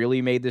Eagles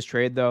really made this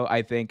trade, though,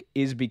 I think,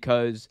 is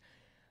because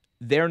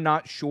they're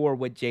not sure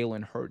what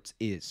Jalen Hurts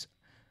is,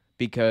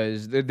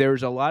 because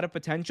there's a lot of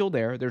potential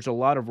there. There's a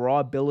lot of raw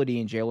ability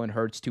in Jalen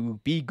Hurts to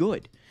be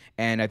good,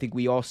 and I think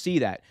we all see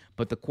that.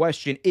 But the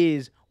question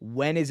is,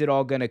 when is it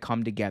all going to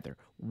come together?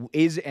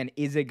 Is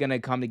it going to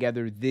come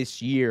together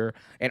this year?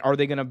 And are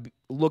they going to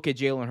look at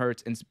Jalen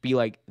Hurts and be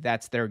like,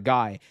 that's their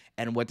guy?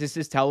 And what this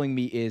is telling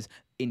me is,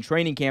 in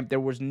training camp, there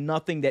was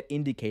nothing that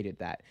indicated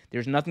that.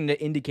 There's nothing that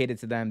indicated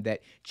to them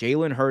that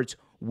Jalen Hurts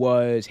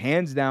was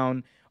hands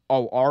down,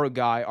 our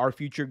guy, our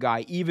future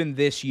guy, even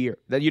this year.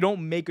 That you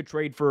don't make a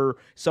trade for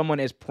someone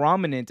as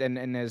prominent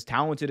and as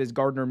talented as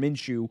Gardner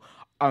Minshew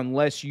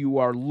unless you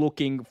are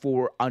looking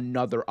for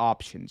another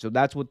option. So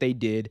that's what they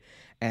did.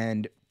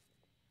 And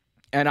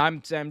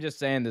I'm just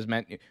saying this,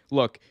 man.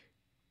 Look,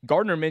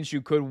 Gardner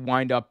Minshew could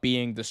wind up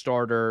being the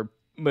starter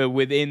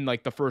within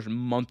like the first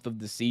month of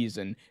the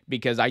season,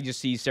 because I just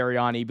see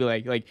Sirianni be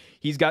like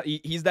he's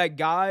that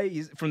guy.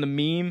 He's from the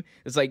meme.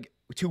 It's like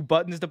 2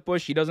 buttons to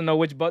push. He doesn't know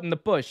which button to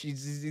push.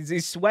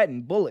 He's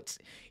sweating bullets.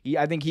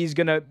 I think he's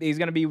gonna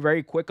be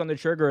very quick on the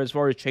trigger as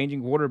far as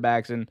changing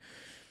quarterbacks, and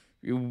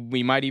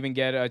we might even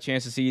get a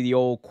chance to see the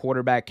old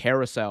quarterback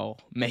carousel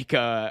make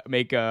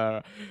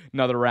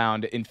another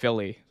round in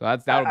Philly. So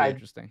that'll be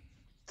interesting.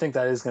 I think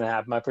that is going to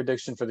happen. My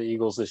prediction for the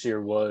Eagles this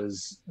year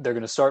was they're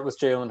going to start with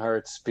Jalen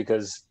Hurts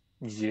because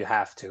you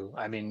have to.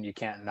 I mean, you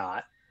can't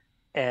not.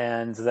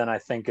 And then I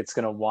think it's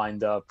going to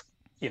wind up,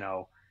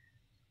 3-8,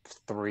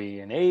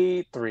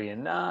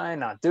 3-9,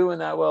 not doing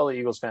that well. The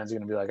Eagles fans are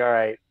going to be like, all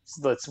right,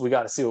 we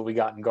got to see what we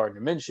got in Gardner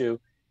Minshew.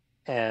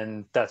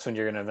 And that's when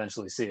you're going to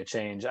eventually see a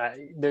change.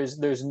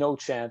 There's no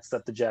chance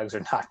that the Jags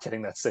are not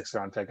getting that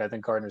 6th-round pick. I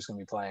think Gardner's going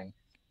to be playing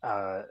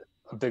a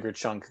bigger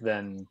chunk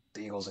than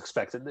the Eagles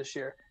expected this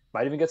year.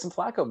 Might even get some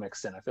Flacco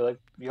mixed in. I feel like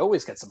you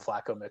always get some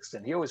Flacco mixed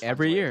in. He always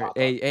every year.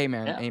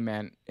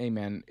 Amen.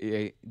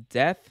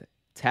 Death,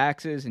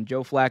 taxes, and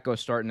Joe Flacco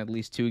starting at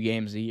least 2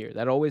 games a year.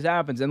 That always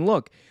happens. And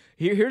look,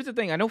 here's the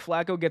thing. I know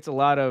Flacco gets a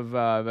lot of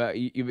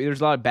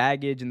there's a lot of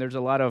baggage, and he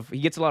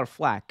gets a lot of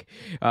flack.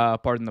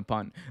 Pardon the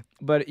pun.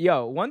 But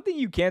one thing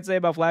you can't say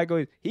about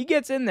Flacco is he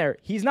gets in there.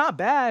 He's not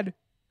bad.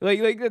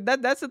 Like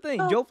that's the thing.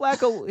 Joe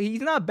Flacco,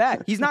 he's not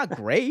bad. He's not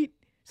great.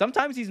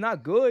 Sometimes he's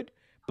not good.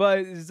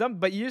 But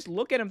you just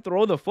look at him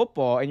throw the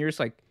football, and you're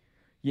just like,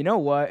 you know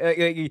what?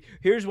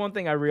 Here's one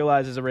thing I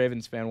realized as a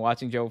Ravens fan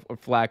watching Joe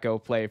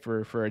Flacco play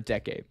for a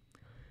decade.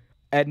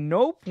 At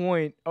no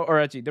point, or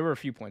actually, there were a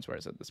few points where I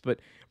said this, but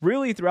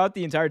really throughout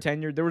the entire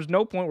tenure, there was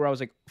no point where I was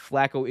like,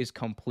 Flacco is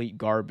complete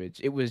garbage.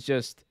 It was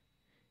just,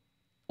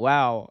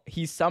 wow,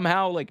 he's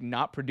somehow like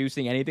not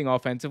producing anything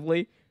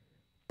offensively,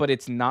 but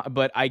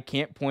I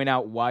can't point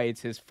out why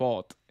it's his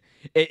fault.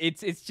 It's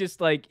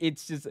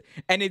the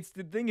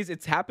thing is,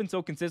 it's happened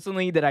so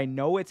consistently that I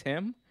know it's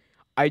him.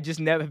 I just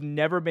have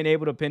never been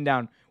able to pin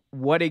down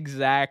what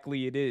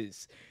exactly it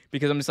is,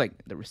 because I'm just like,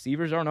 the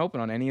receivers aren't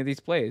open on any of these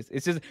plays.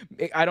 It's just,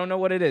 I don't know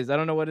what it is.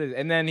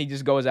 And then he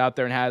just goes out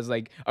there and has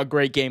like a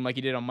great game like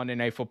he did on Monday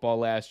Night Football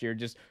last year.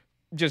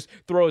 Just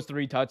throws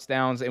 3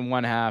 touchdowns in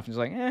 1 half. And just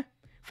like,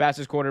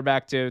 fastest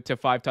quarterback to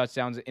 5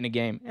 touchdowns in a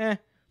game.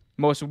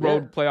 Most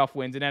road playoff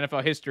wins in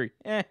NFL history.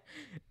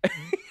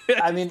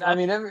 I mean,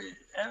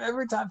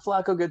 every time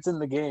Flacco gets in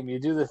the game, you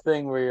do the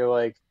thing where you're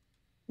like,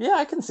 yeah,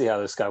 I can see how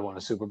this guy won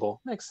a Super Bowl.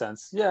 Makes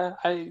sense. Yeah,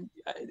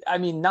 I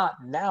mean,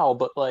 not now,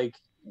 but like,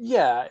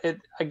 yeah,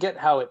 I get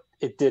how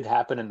it did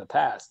happen in the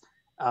past.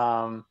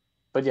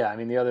 But yeah, I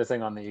mean, the other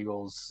thing on the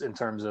Eagles in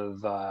terms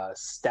of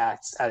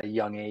stats at a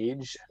young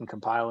age and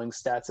compiling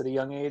stats at a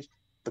young age,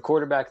 the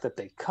quarterback that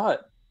they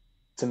cut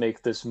to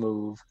make this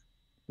move,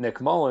 Nick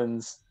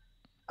Mullins,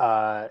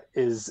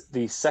 is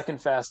the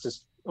second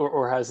fastest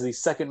or has the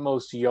second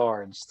most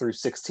yards through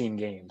 16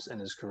 games in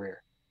his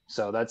career.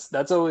 So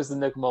that's always the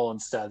Nick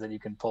Mullins stat that you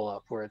can pull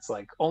up, where it's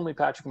like only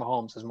Patrick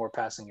Mahomes has more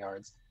passing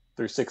yards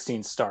through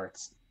 16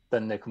 starts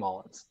than Nick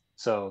Mullins.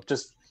 So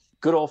just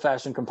good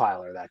old-fashioned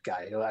compiler, that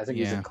guy. I think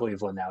he's in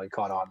Cleveland now. He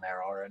caught on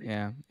there already.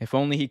 Yeah. If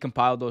only he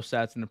compiled those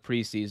stats in the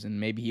preseason,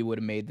 maybe he would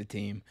have made the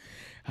team.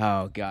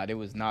 Oh, God, it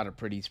was not a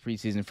pretty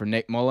preseason for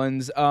Nick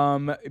Mullins.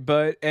 And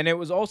it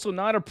was also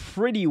not a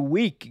pretty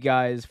week,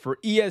 guys, for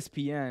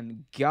ESPN.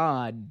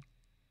 God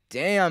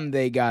damn,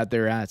 they got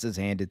their asses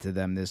handed to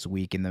them this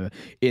week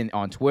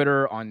on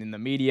Twitter, in the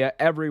media,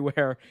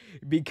 everywhere,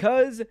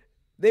 because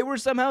they were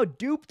somehow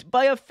duped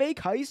by a fake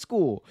high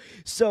school.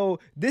 So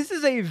this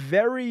is a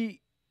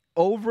very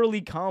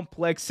overly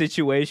complex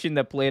situation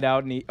that played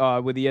out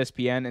with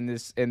ESPN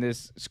in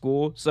this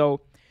school.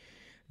 So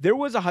there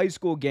was a high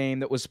school game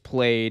that was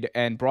played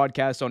and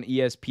broadcast on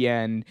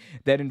ESPN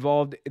that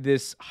involved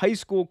this high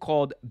school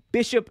called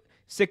Bishop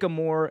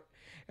Sycamore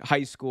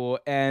High School,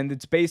 and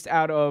it's based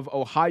out of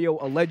Ohio,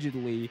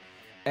 allegedly.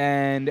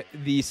 And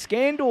the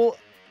scandal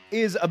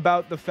is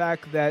about the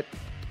fact that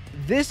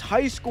this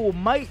high school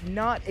might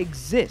not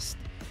exist,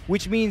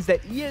 which means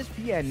that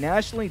ESPN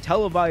nationally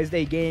televised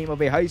a game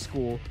of a high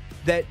school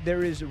that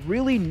there is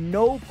really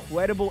no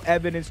credible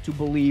evidence to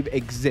believe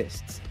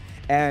exists.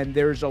 And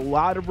there's a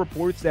lot of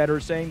reports that are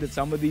saying that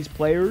some of these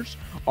players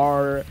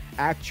are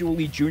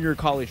actually junior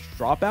college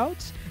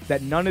dropouts,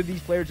 that none of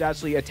these players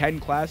actually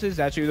attend classes.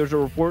 Actually, there's a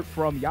report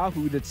from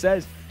Yahoo that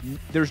says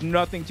there's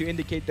nothing to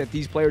indicate that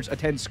these players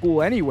attend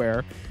school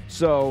anywhere.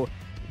 So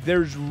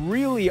there's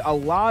really a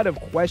lot of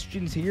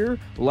questions here.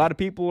 A lot of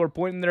people are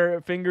pointing their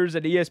fingers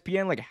at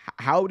ESPN, like,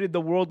 how did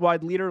the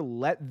worldwide leader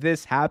let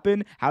this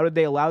happen? How did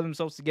they allow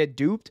themselves to get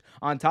duped?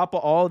 On top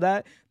of all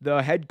that,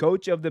 the head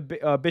coach of the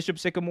Bishop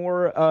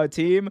Sycamore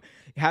team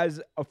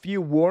has a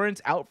few warrants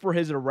out for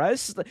his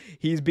arrest.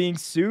 He's being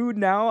sued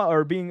now,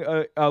 or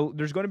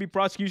there's going to be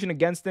prosecution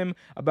against him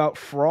about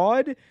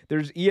fraud.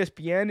 There's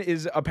ESPN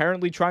is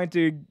apparently trying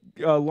to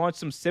launch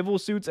some civil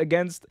suits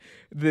against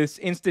this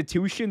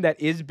institution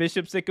that is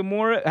Bishop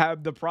Sycamore.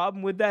 The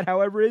problem with that,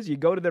 however, is you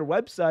go to their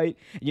website,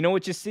 you know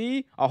what you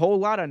see? A whole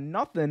lot of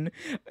nothing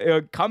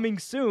coming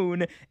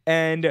soon,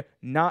 and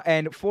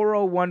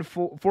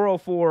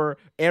 404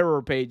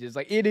 error pages.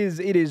 Like, it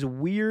is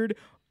weird.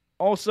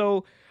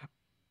 Also,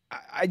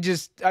 I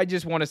just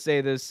want to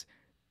say this.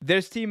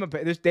 This team,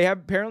 they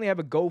apparently have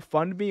a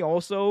GoFundMe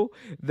also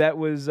that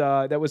was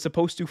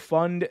supposed to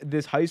fund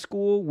this high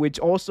school, which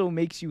also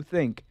makes you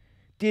think,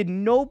 did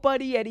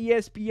nobody at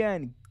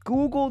ESPN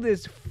Google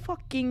this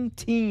fucking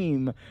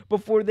team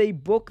before they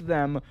book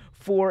them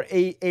for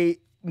a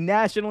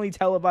nationally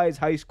televised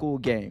high school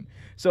game?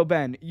 So,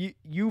 Ben,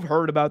 you've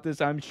heard about this,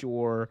 I'm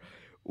sure.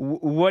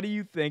 What do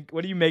you think?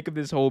 What do you make of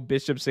this whole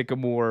Bishop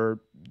Sycamore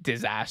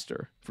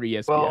disaster for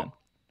ESPN? Well,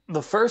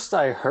 the first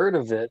I heard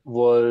of it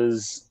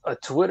was a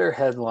Twitter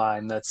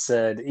headline that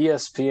said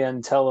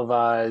ESPN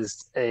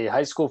televised a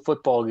high school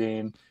football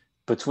game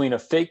between a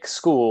fake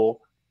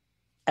school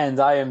and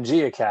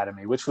IMG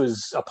Academy, which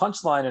was a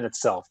punchline in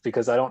itself,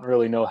 because I don't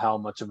really know how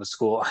much of a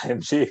school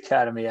IMG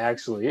Academy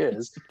actually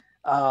is.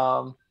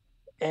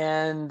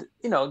 And,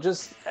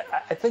 just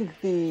I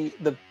think the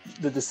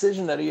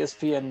decision that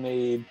ESPN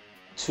made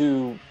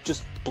to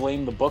just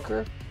blame the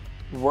booker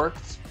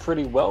worked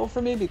pretty well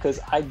for me, because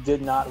I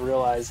did not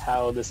realize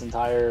how this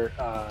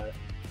entire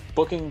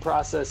booking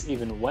process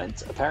even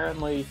went.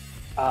 Apparently,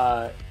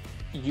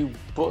 you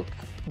book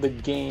the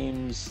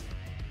games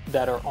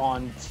that are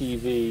on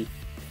TV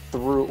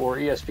through, or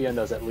ESPN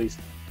does at least,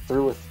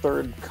 through a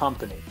third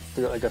company,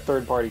 through like a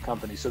third-party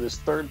company. So this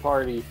third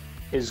party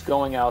is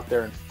going out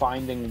there and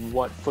finding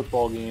what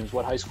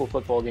high school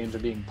football games are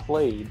being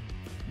played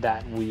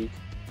that week,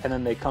 and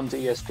then they come to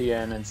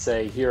ESPN and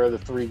say, here are the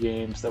 3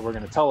 games that we're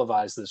going to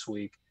televise this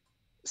week.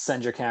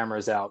 Send your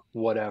cameras out,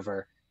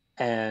 whatever.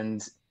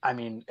 And I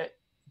mean,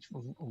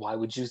 why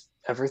would you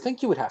ever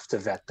think you would have to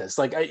vet this?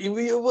 Like,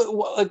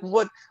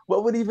 what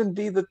would even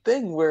be the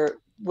thing where,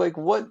 like,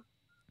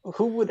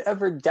 who would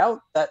ever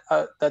doubt that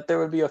that there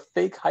would be a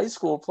fake high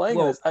school playing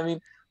this? I mean,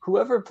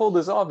 whoever pulled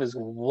this off is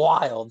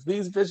wild.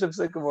 These Bishop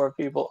Sycamore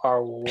people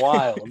are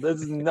wild.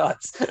 This is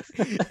nuts.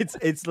 This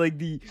is like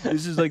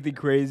the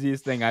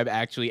craziest thing I've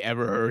actually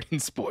ever heard in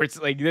sports.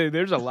 Like,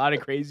 there's a lot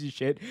of crazy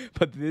shit,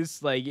 but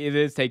this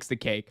takes the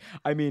cake.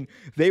 I mean,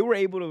 they were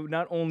able to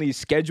not only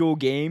schedule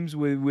games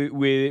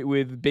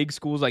with big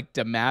schools like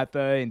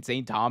DeMatha and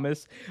St.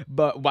 Thomas,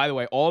 but by the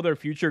way, all their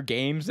future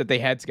games that they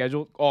had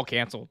scheduled all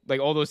canceled.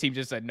 Like, all those teams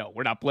just said, no,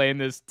 we're not playing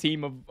this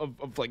team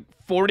of like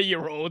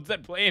 40-year-olds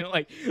that play in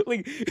like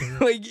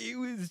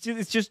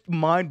it's just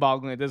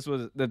mind-boggling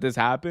that this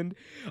happened.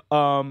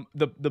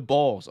 The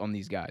balls on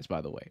these guys,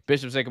 by the way,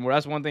 Bishop Sycamore.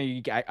 That's one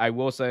thing I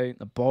will say.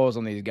 The balls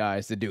on these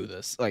guys to do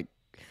this. Like,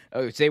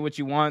 say what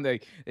you want.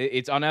 Like,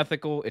 it's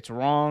unethical. It's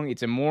wrong.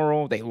 It's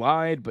immoral. They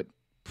lied, but.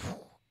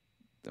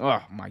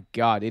 Oh my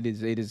God! It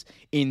is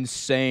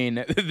insane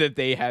that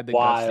they had the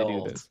guts to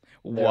do this.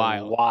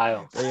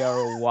 Wild. They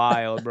are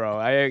wild, bro.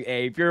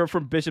 Hey, if you're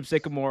from Bishop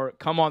Sycamore,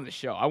 come on the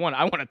show. I want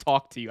to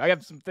talk to you. I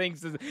have some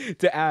things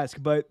to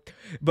ask. But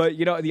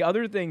the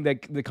other thing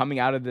that coming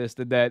out of this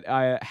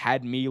that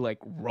had me like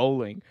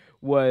rolling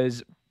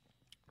was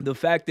the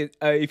fact that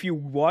if you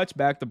watch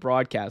back the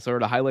broadcast or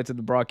the highlights of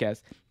the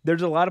broadcast,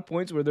 there's a lot of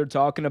points where they're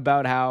talking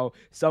about how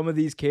some of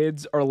these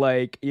kids are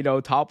like,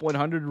 top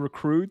 100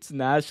 recruits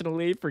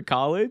nationally for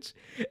college.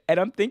 And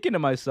I'm thinking to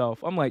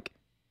myself, I'm like,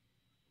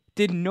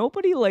 did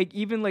nobody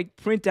even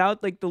print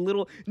out the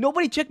little,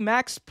 nobody checked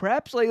Max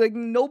Preps? Like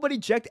nobody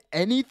checked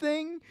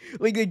anything?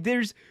 Like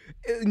there's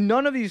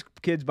none of these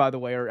kids, by the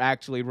way, are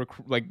actually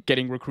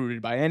getting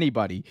recruited by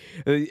anybody.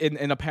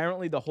 And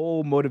apparently the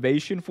whole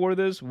motivation for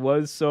this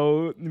was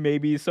so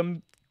maybe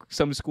some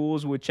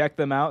schools would check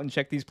them out and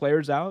check these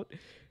players out.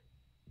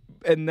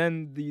 And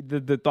then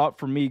the thought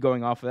for me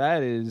going off of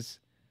that is,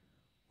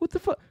 what the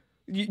fuck?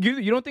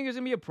 You don't think there's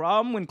gonna be a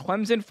problem when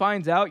Clemson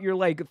finds out you're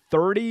like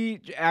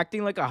 30,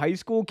 acting like a high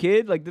school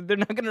kid? Like they're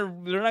not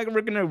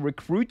gonna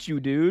recruit you,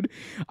 dude.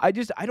 I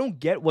don't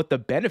get what the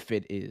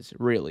benefit is,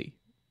 really.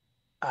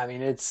 I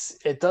mean,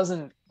 it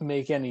doesn't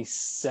make any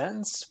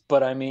sense,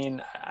 but I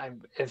mean,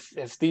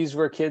 if these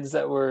were kids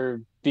that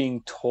were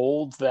being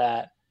told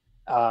that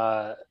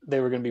they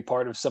were going to be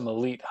part of some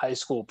elite high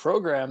school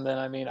program, then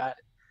I mean,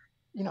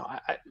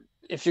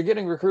 if you're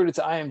getting recruited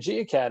to IMG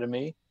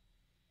Academy,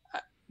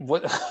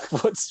 what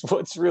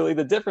what's really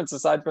the difference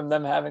aside from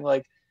them having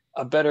like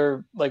a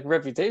better like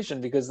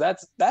reputation, because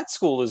that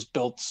school is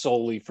built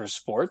solely for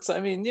sports. I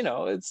mean,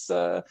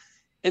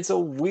 it's a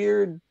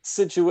weird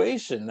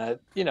situation that,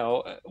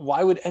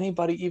 why would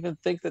anybody even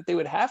think that they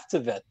would have to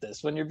vet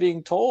this when you're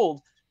being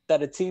told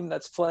that a team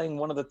that's playing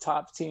one of the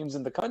top teams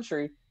in the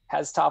country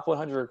has top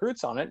 100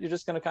 recruits on it? You're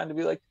just going to kind of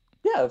be like,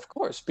 yeah, of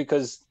course,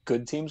 because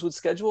good teams would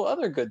schedule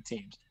other good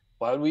teams.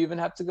 Why would we even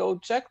have to go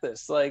check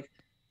this? Like,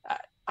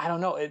 I don't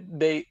know.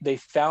 They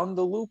found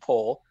the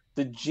loophole.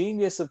 The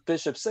genius of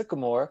Bishop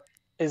Sycamore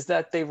is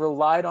that they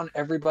relied on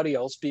everybody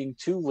else being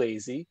too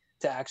lazy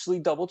to actually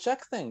double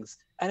check things.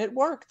 And it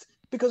worked,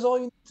 because all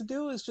you need to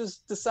do is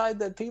just decide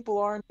that people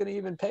aren't going to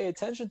even pay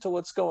attention to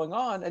what's going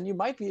on, and you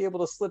might be able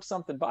to slip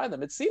something by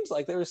them. It seems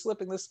like they were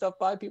slipping this stuff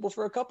by people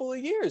for a couple of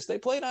years. They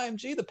played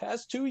IMG the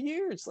past 2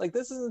 years. Like,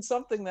 this isn't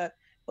something that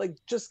like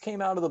just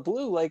came out of the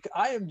blue. Like,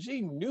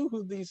 IMG knew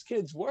who these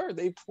kids were.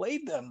 They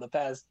played them the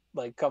past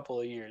like couple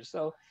of years.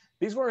 So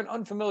these weren't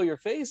unfamiliar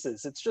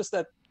faces. It's just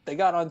that they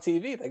got on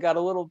TV. They got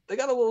a little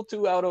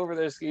too out over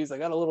their skis. They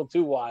got a little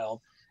too wild.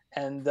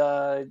 And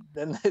then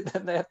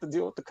they have to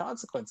deal with the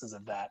consequences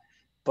of that.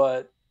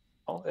 But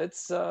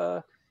it's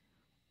what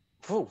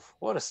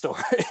a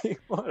story.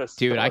 What a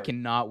story. Dude, I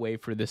cannot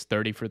wait for this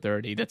 30 for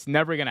 30. That's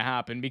never going to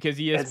happen, because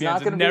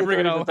ESPN's never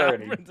going to allow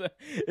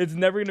it's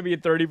never going to be a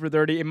 30 for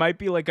 30. It might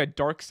be like a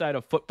Dark Side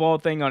of Football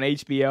thing on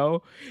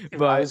HBO.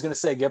 But I was going to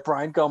say, get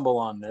Brian Gumbel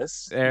on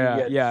this.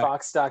 Yeah.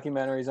 Fox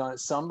documentaries on it.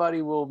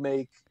 Somebody will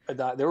make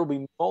there will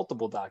be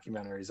multiple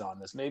documentaries on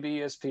this. Maybe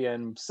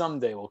ESPN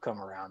someday will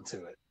come around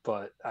to it,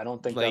 but I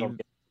don't think that'll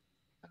be.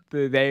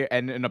 They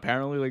and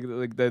apparently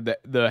like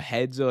the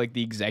heads of like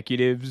the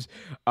executives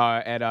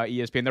at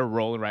ESPN, they're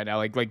rolling right now.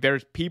 Like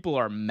there's people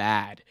are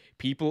mad,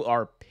 people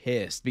are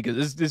pissed,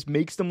 because this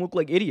makes them look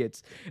like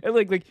idiots. And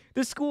like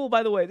this school,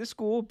 by the way,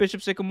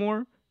 Bishop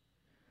Sycamore,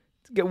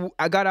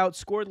 I got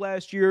outscored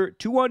last year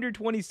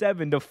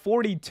 227 to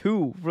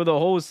 42 for the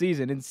whole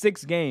season in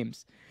 6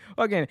 games.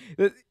 Again,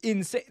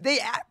 insane.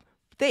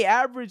 They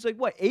averaged like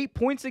what, 8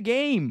 points a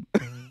game.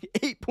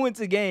 8 points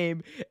a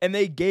game, and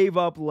they gave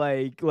up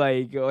like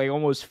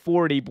almost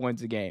 40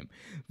 points a game.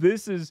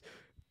 This is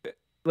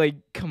like,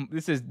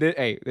 this is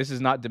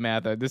not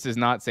DeMatha. This is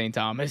not St.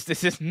 Thomas.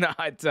 This is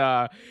not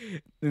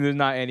there's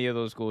not any of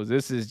those schools.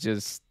 This is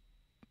just,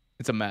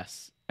 it's a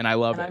mess, and I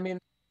love it. I mean,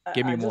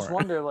 give me more. I just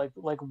wonder like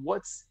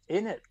what's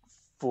in it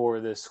for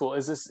this school.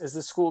 Is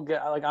this school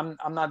like, I'm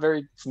not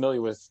very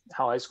familiar with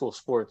how high school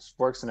sports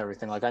works and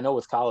everything. Like, I know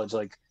with college,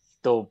 like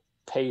they'll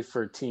pay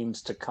for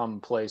teams to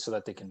come play so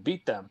that they can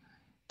beat them,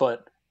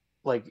 but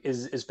like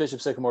is Bishop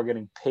Sycamore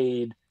getting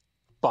paid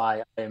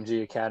by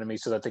IMG Academy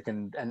so that they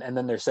can, and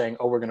then they're saying,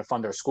 oh, we're going to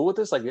fund our school with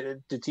this? Like,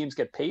 do teams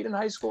get paid in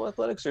high school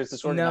athletics, or is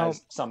this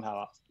organized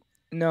somehow?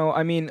 No,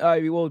 I mean,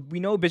 well, we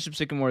know Bishop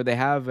Sycamore, they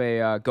have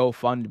a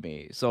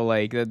GoFundMe, so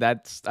like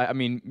that's, I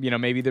mean,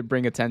 maybe they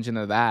bring attention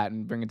to that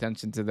and bring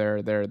attention to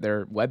their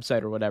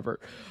website or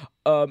whatever.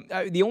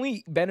 The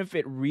only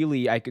benefit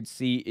really I could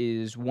see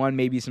is, one,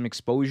 maybe some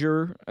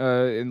exposure,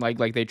 and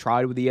like they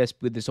tried with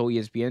with this whole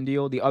ESPN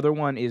deal. The other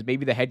one is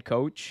maybe the head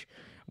coach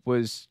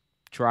was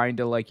trying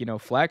to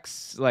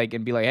flex, like,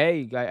 and be like,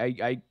 hey,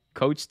 I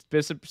coached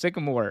Bishop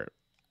Sycamore.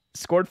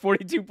 Scored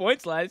 42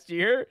 points last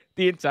year,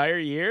 the entire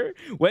year.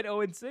 Went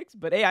 0-6,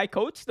 but hey, I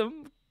coached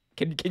them.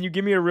 Can you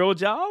give me a real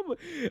job?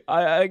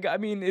 I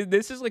mean,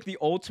 this is like the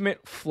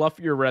ultimate fluff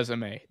your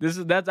resume.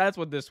 That's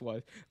what this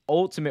was.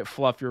 Ultimate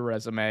fluff your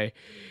resume.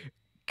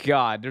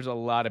 God, there's a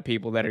lot of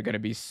people that are going to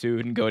be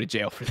sued and go to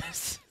jail for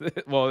this.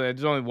 Well,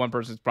 there's only one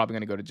person that's probably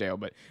going to go to jail,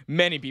 but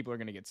many people are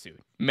going to get sued.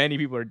 Many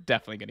people are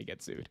definitely going to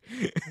get sued.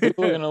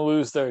 People are going to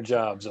lose their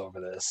jobs over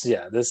this.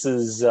 Yeah, this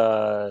is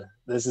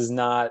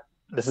not.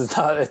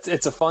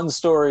 It's a fun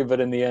story,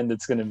 but in the end,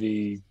 it's going to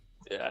be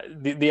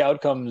the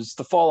outcomes.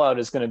 The fallout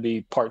is going to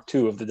be part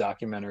 2 of the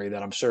documentary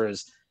that I'm sure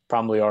is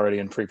probably already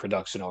in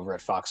pre-production over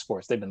at Fox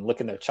Sports. They've been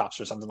licking their chops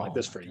for something like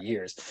this for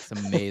years. It's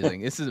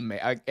amazing. This is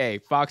amazing. Hey,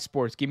 Fox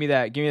Sports, give me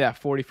that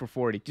 40 for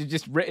 40.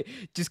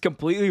 Just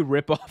completely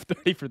rip off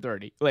 30 for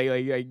 30.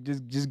 Like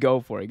just go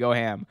for it. Go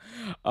ham.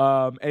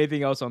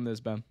 Anything else on this,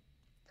 Ben?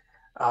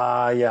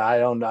 Yeah, I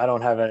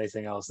don't have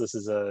anything else. This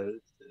is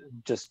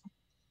just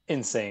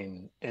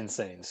insane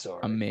story.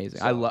 Amazing.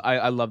 So,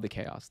 I love the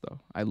chaos though.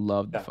 I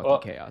love the yeah, fucking well,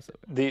 chaos of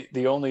it.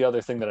 the only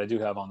other thing that I do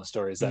have on the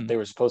story is that Mm. they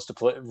were supposed to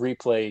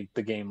replay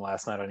the game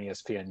last night on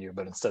ESPNU,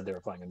 but instead they were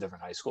playing a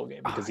different high school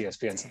game because Ah,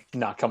 ESPN's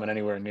not coming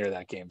anywhere near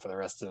that game for the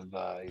rest of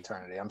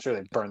eternity. I'm sure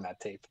they burned that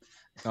tape.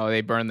 oh,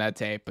 they burned that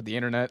tape, but the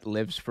internet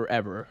lives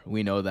forever.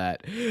 We know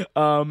that.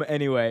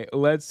 Anyway,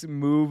 let's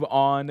move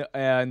on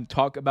and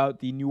talk about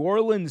the New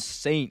Orleans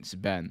Saints,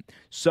 Ben.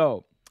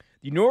 So,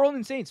 the New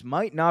Orleans Saints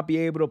might not be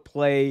able to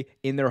play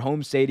in their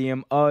home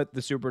stadium at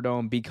the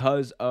Superdome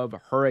because of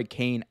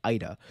Hurricane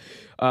Ida.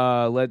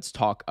 Let's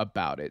talk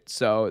about it.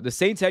 So, the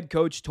Saints head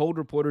coach told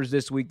reporters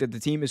this week that the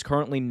team is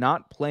currently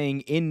not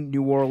playing in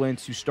New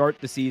Orleans to start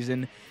the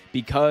season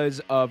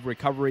because of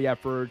recovery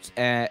efforts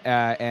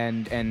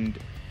and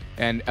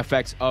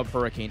effects of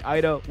Hurricane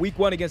Ida. Week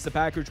 1 against the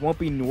Packers won't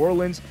be in New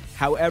Orleans.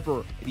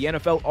 However, the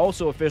NFL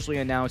also officially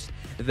announced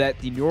that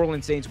the New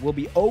Orleans Saints will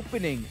be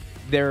opening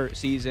their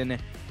season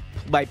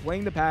by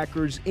playing the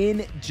Packers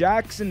in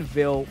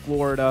Jacksonville,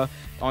 Florida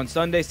on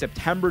Sunday,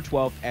 September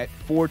 12th at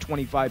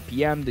 4:25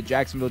 p.m. The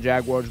Jacksonville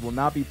Jaguars will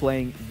not be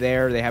playing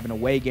there. They have an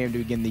away game to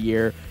begin the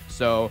year,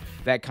 so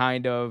that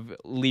kind of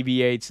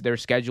alleviates their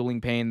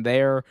scheduling pain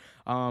there.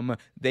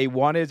 They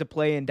wanted to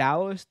play in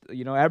Dallas.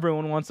 You know,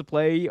 everyone wants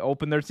to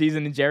open their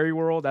season in Jerry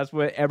World. That's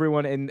what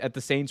everyone at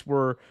the Saints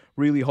were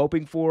really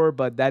hoping for,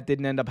 but that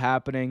didn't end up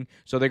happening.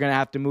 So they're going to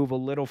have to move a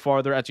little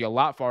farther, actually a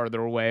lot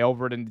farther away,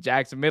 over to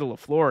Jackson, middle of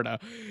Florida,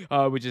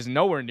 which is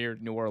nowhere near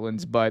New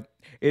Orleans, but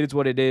it is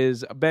what it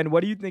is. Ben,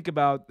 what do you think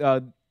about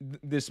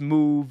this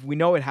move? We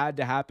know it had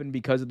to happen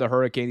because of the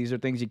hurricane. These are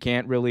things you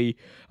can't really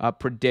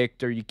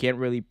predict or you can't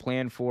really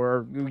plan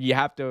for. You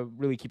have to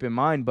really keep in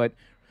mind, but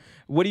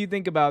what do you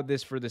think about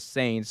this for the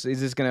Saints?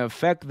 Is this going to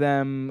affect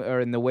them or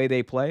in the way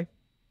they play?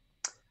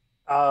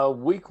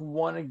 Week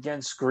 1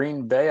 against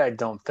Green Bay, I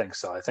don't think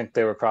so. I think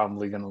they were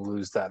probably going to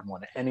lose that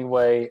one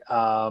anyway.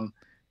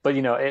 But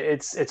you know,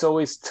 it's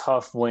always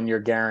tough when you're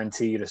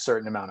guaranteed a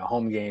certain amount of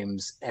home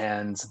games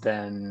and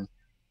then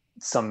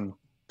some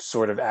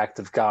sort of act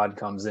of God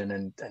comes in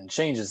and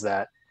changes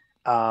that.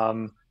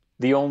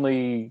 The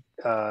only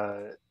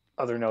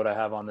other note I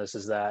have on this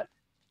is that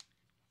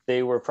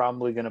they were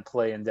probably going to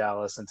play in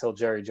Dallas until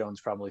Jerry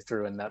Jones probably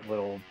threw in that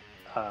little,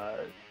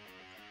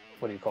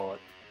 what do you call it?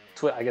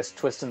 I guess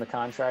twist in the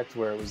contract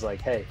where it was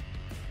like, hey,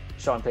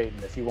 Sean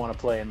Payton, if you want to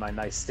play in my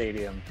nice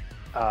stadium,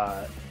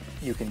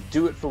 you can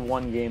do it for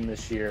one game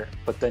this year,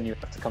 but then you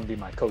have to come be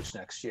my coach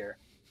next year.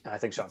 And I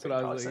think Sean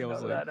Payton probably said no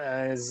to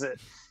that.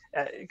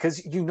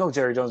 Because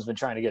Jerry Jones has been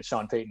trying to get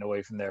Sean Payton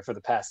away from there for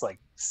the past like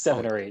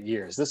 7 or 8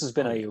 years. This has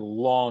been a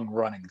long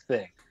running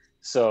thing.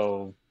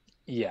 So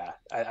yeah,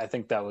 I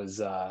think that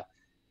was a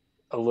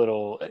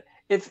little.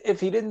 If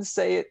he didn't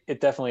say it, it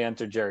definitely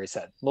entered Jerry's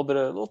head. A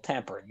little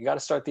tampering. You got to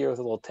start the year with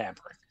a little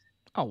tampering.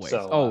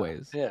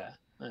 Always. Yeah.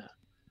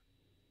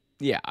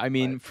 Yeah, I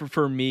mean,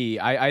 for me,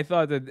 I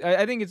thought that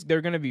I think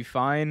they're going to be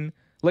fine.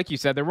 Like you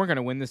said, they weren't going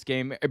to win this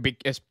game,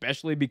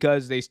 especially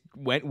because they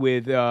went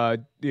with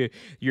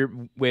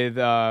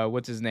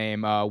what's his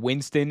name,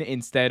 Winston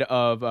instead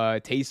of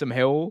Taysom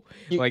Hill.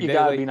 You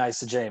gotta be nice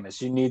to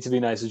Jameis. You need to be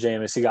nice to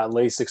Jameis. He got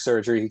LASIK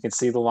surgery. He can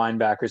see the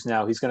linebackers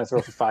now. He's going to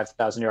throw for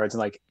 5,000 yards and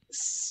like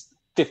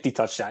 50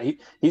 touchdowns.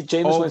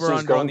 Jameis Winston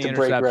is going to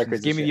break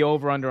records. Give me the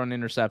over/under on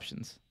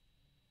interceptions.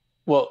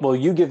 Well,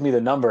 you give me the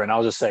number, and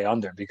I'll just say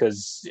under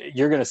because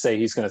you're going to say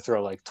he's going to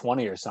throw like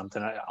 20 or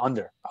something.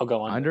 Under. I'll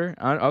go under.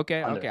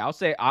 Okay. I'll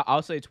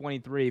say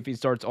 23 if he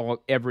starts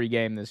every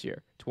game this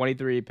year.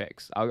 23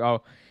 picks.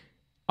 I'll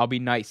be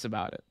nice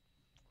about it.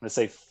 I'm going to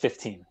say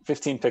 15.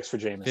 15 picks for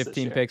Jameis.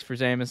 15 picks for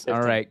Jameis.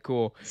 All right,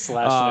 cool.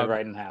 Slashing it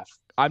right in half.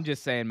 I'm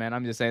just saying, man.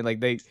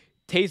 Like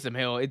Taysom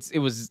Hill.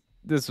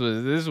 This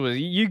was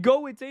you go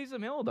with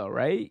Taysom Hill though,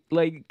 right?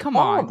 Like, come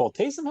on.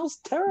 Taysom Hill's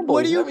terrible.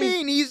 What do you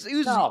mean?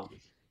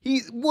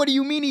 What do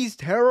you mean he's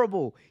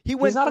terrible?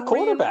 He's not a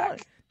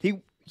quarterback.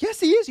 Yes,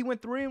 he is. He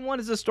went 3-1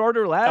 as a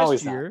starter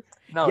last year.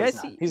 No,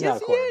 yes, he's not a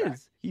quarterback.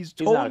 He's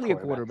totally a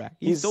quarterback.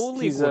 He's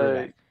totally a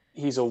quarterback.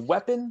 He's a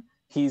weapon.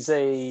 He's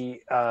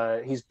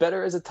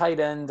better as a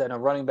tight end and a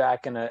running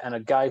back and a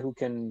guy who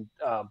can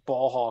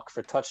ball hawk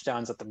for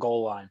touchdowns at the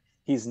goal line.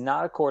 He's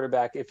not a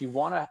quarterback. If you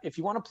want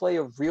to play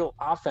a real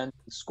offense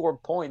and score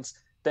points,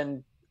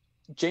 then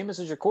Jameis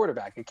is your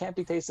quarterback. It can't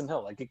be Taysom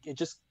Hill. Like it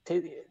just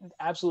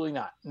absolutely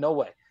not. No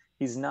way.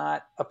 He's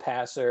not a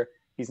passer.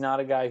 He's not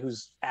a guy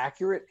who's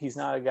accurate. He's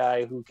not a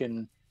guy who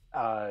can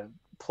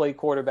play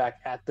quarterback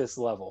at this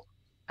level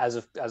as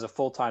a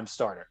full-time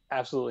starter.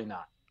 Absolutely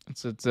not.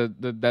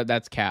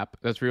 That's cap.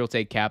 That's real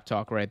take cap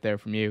talk right there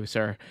from you,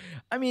 sir.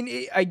 I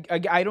mean,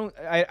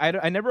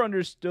 I never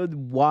understood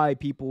why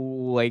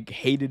people like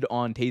hated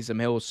on Taysom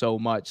Hill so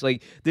much.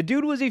 Like the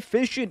dude was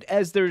efficient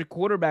as their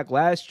quarterback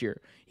last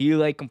year. He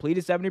like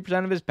completed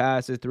 70% of his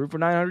passes, threw for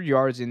 900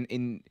 yards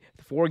in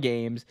 4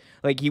 games.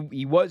 Like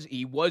he was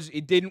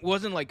it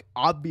wasn't like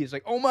obvious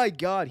like, oh my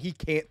God, he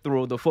can't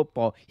throw the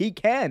football. He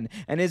can,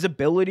 and his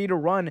ability to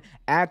run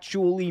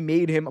actually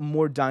made him a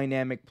more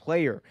dynamic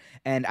player.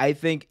 And I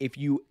think if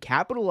you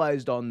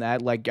capitalized on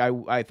that, like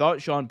I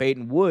thought Sean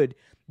Payton would,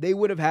 they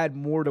would have had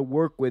more to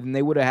work with, and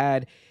they would have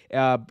had,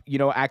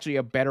 actually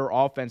a better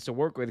offense to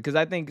work with. Because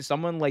I think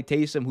someone like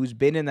Taysom, who's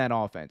been in that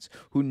offense,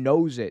 who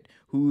knows it,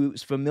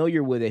 who's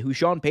familiar with it, who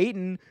Sean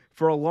Payton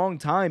for a long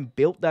time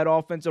built that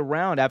offense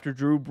around after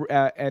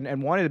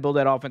and wanted to build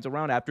that offense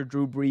around after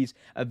Drew Brees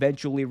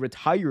eventually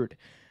retired.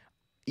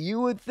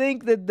 You would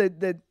think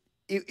that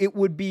it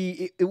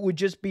would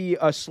just be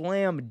a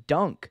slam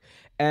dunk,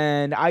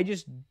 and I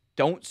just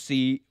don't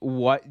see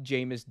what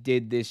Jameis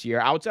did this year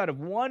outside of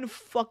one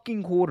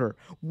quarter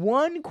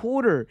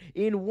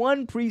in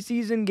one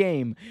preseason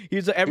game.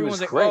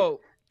 Everyone's like, great.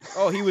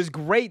 He was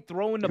great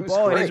throwing the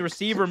ball, and his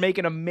receiver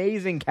making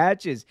amazing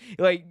catches.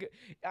 Like,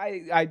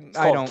 I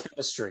don't.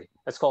 Chemistry.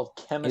 That's called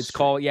chemistry. It's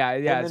called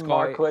It's called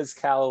Marquez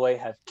Callaway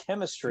have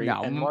chemistry,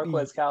 and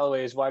Marquez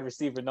Callaway is wide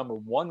receiver number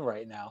 1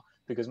 right now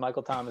because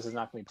Michael Thomas is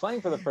not going to be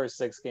playing for the first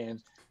 6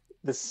 games.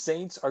 The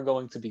Saints are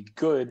going to be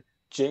good.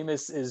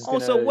 Jameis is going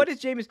to... Also, what is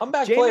Jameis?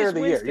 Comeback player of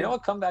the year. You know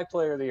what? Comeback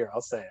player of the year.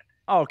 I'll say it.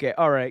 Okay.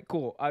 All right.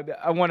 Cool.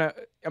 I'm gonna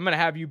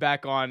have you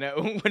back on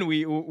when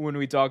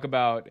we talk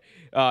about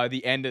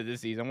the end of the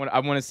season. I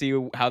want to see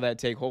how that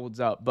take holds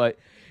up. But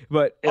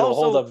it'll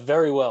also hold up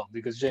very well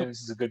because Jameis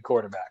is a good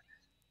quarterback.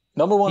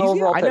 Number 1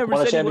 overall pick.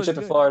 Won a championship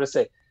at Florida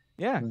State.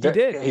 Yeah, he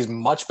did. He's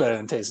much better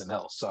than Taysom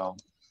Hill. So.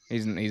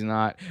 He's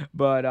not,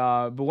 but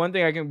one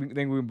thing think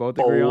we can both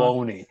agree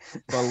on.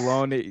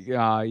 Baloney.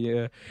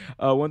 Yeah.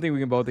 One thing we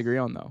can both agree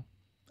on, though,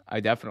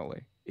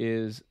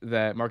 is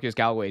that Marquez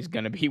Callaway is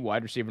going to be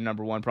wide receiver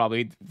number 1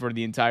 probably for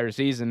the entire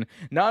season.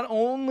 Not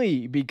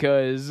only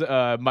because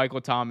Michael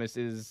Thomas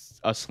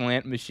is a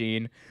slant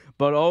machine,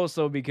 but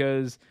also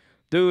because,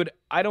 dude,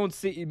 I don't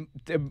see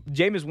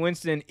Jameis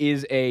Winston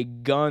is a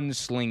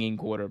gun-slinging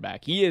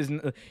quarterback. He's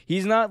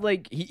not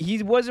like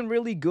he wasn't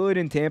really good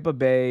in Tampa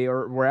Bay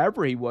or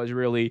wherever he was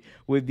really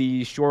with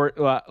the short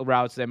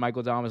routes that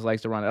Michael Thomas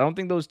likes to run. I don't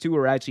think those two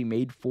are actually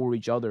made for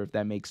each other, if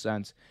that makes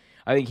sense.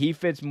 I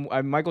think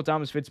Michael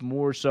Thomas fits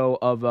more so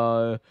of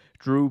a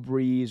Drew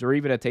Brees or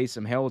even a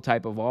Taysom Hill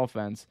type of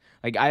offense.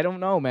 Like, I don't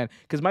know, man.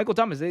 Because Michael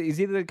Thomas, is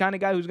he the kind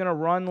of guy who's going to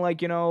run, like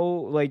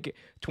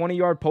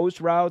 20-yard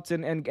post routes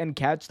and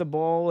catch the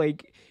ball,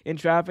 like, in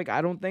traffic?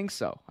 I don't think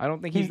so. I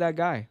don't think he's that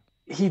guy.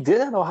 He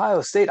did at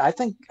Ohio State. I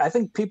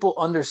think people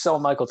undersell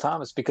Michael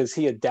Thomas because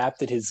he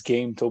adapted his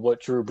game to what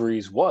Drew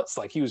Brees was.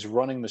 Like, he was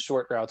running the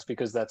short routes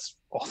because that's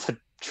all that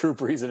Drew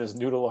Brees and his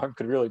noodle arm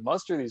could really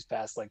muster these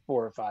past,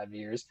 4 or 5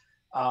 years.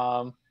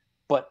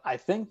 But I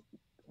think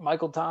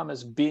Michael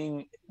Thomas,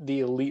 being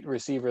the elite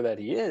receiver that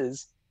he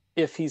is,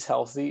 if he's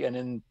healthy and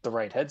in the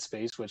right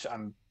headspace, which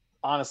I'm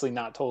honestly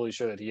not totally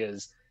sure that he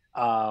is,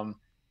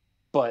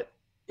 but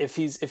if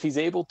he's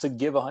able to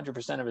give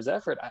 100% of his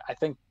effort, I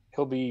think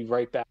he'll be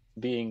right back to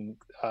being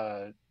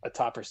a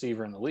top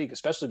receiver in the league,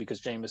 especially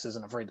because Jameis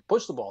isn't afraid to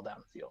push the ball down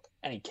the field,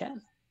 and he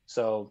can.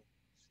 So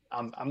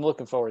I'm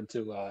looking forward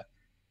to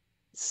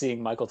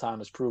seeing Michael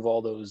Thomas prove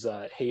all those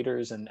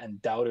haters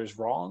and doubters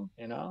wrong,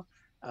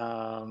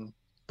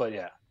 but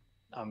yeah,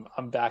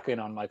 I'm back in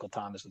on Michael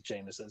Thomas with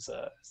Jameis as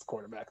the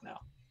quarterback now.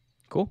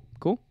 Cool.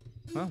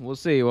 Well, we'll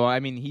see. Well, I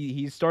mean,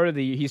 he's starting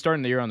the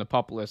year on the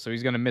PUP list, so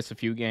he's going to miss a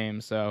few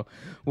games. So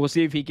we'll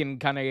see if he can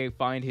kind of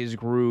find his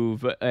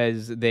groove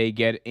as they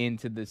get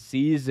into the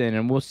season,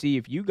 and we'll see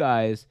if you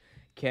guys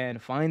can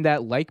find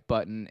that like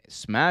button,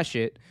 smash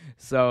it,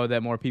 so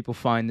that more people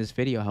find this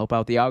video. Help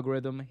out the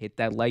algorithm. Hit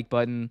that like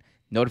button,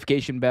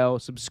 notification bell,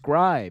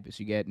 subscribe so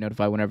you get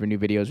notified whenever a new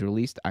video is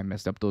released. I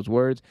messed up those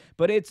words,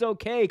 but it's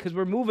okay because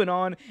we're moving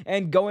on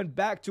and going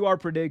back to our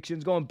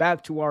predictions, going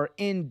back to our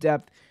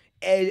in-depth,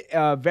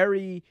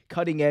 very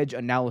cutting-edge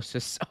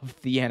analysis of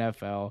the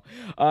NFL.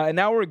 And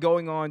now we're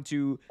going on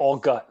to all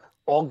gut.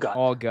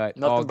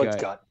 Nothing but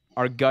gut.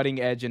 Our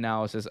gutting-edge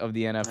analysis of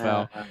the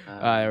NFL.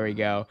 There we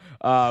go.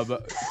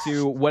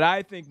 To what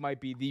I think might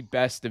be the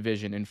best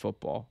division in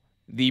football.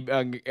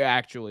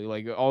 Actually,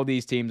 like all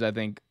these teams, I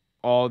think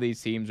all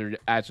these teams are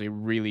actually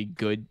really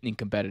good and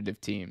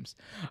competitive teams.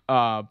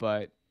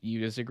 But you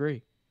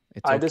disagree.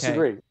 I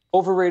disagree.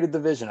 Overrated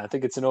division. I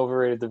think it's an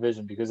overrated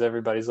division because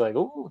everybody's like,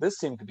 "Oh, this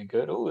team could be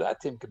good. Oh, that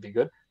team could be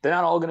good." They're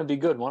not all going to be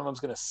good. One of them's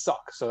going to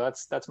suck. So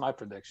that's my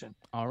prediction.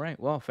 All right.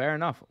 Well, fair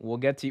enough. We'll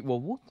get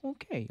to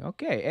okay.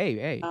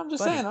 Hey. I'm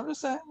just saying.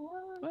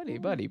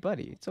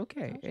 Buddy. It's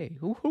okay. Hey,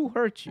 who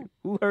hurt you?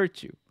 Who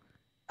hurt you?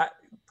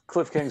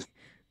 Cliff Kings.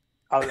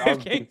 I'll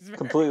be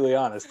completely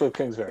honest. Cliff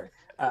Kingsbury.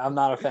 I'm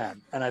not a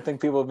fan, and I think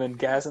people have been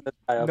gassing this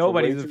guy up.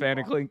 Nobody's a fan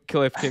of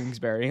Cliff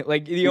Kingsbury.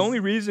 Like the only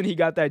reason he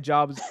got that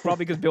job is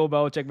probably because Bill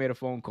Belichick made a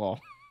phone call.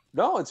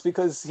 No, it's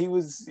because he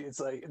was.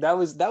 It's like that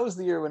was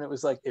the year when it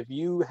was like if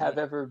you have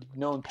ever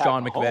known Pat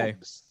Sean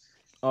Mahomes.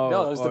 McVay.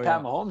 No, it was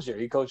Pat Mahomes year.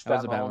 He coached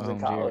Pat Mahomes in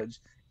college,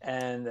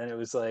 and it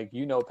was like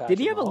Pat. Did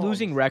he have a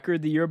losing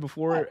record the year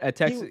before at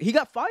Texas? He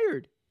got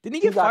fired. Didn't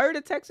he get fired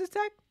at Texas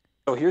Tech?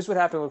 So here's what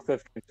happened with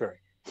Cliff Kingsbury.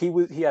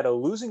 He had a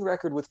losing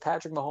record with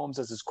Patrick Mahomes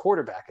as his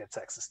quarterback at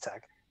Texas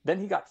Tech. Then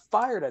he got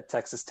fired at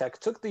Texas Tech,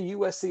 took the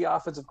USC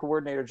offensive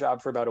coordinator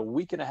job for about a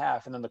week and a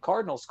half, and then the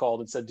Cardinals called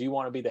and said, "Do you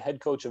want to be the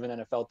head coach of an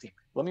NFL team?"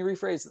 Let me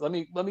rephrase it.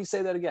 Let me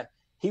say that again.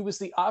 He was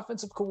the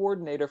offensive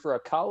coordinator for a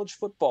college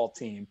football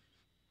team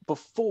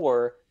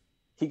before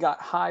he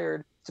got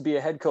hired to be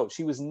a head coach.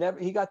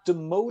 He got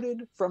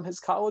demoted from his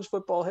college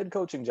football head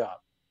coaching job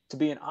to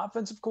be an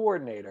offensive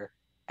coordinator,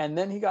 and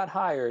then he got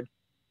hired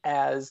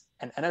as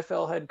an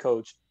NFL head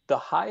coach. The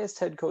highest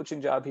head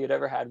coaching job he had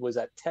ever had was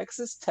at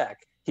Texas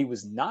Tech. He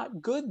was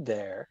not good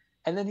there,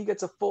 and then he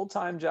gets a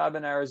full-time job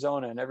in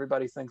Arizona, and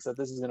everybody thinks that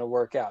this is going to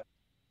work out.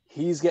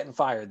 He's getting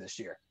fired this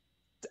year.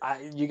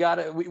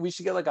 We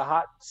should get like a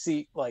hot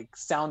seat like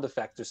sound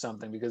effect or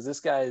something, because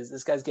this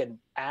guy's getting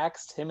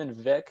axed. Him and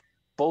Vic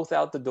both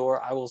out the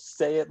door. I will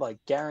say it, like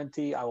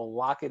guarantee. I will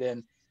lock it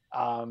in,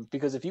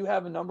 because if you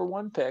have a number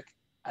one pick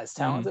as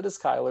talented as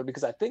Kyler,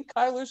 because I think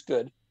Kyler's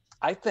good.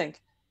 I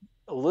think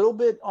a little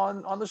bit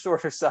on the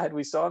shorter side.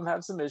 We saw him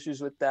have some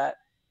issues with that,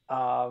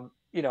 and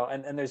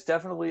there's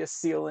definitely a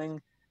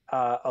ceiling,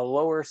 a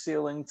lower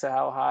ceiling to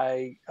how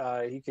high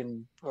he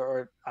can,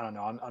 or I don't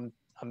know.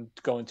 I'm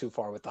going too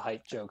far with the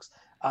height jokes.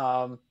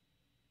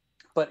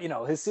 But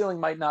his ceiling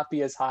might not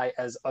be as high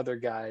as other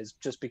guys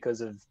just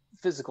because of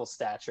physical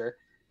stature,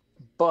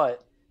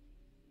 but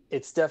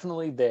it's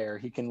definitely there.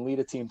 He can lead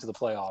a team to the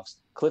playoffs.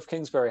 Cliff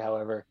Kingsbury,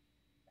 however,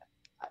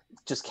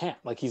 just can't.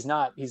 Like he's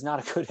not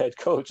a good head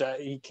coach.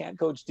 He can't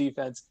coach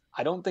defense.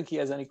 I don't think he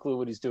has any clue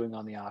what he's doing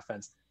on the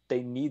offense.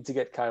 They need to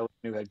get Kyler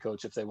a new head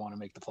coach if they want to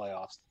make the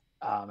playoffs.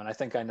 And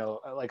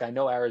I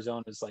know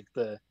Arizona is like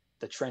the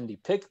trendy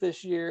pick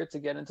this year to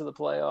get into the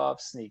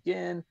playoffs, sneak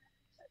in.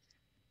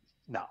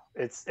 No,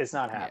 it's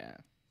not happening.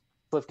 Yeah.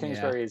 Cliff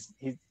Kingsbury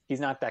he's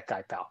not that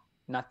guy, pal.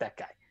 Not that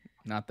guy.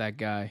 Not that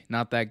guy.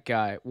 Not that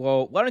guy.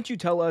 Well, why don't you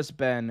tell us,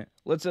 Ben?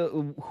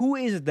 Who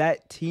is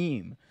that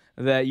team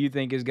that you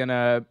think is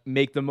gonna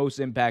make the most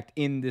impact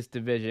in this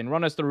division?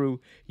 Run us through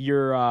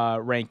your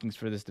rankings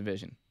for this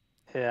division.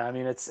 Yeah, I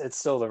mean it's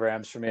still the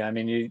Rams for me. I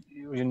mean,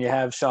 when you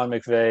have Sean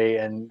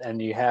McVay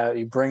and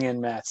you bring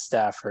in Matt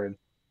Stafford,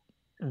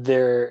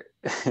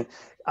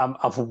 I'm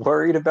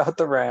worried about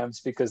the Rams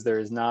because there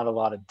is not a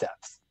lot of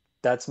depth.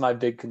 That's my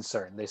big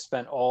concern. They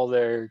spent all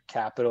their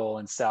capital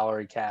and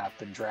salary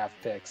cap and draft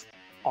picks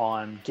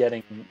on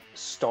getting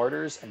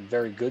starters and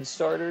very good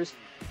starters.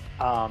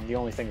 The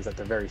only thing is that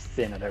they're very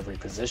thin at every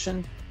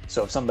position.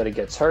 So if somebody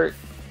gets hurt,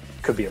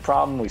 could be a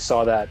problem. We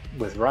saw that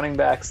with running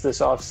backs this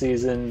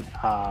offseason.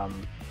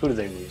 Who did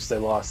they lose? They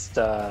lost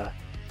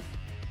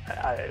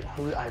I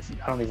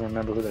don't even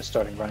remember who their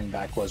starting running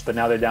back was, but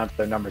now they're down to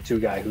their number 2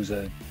 guy, who's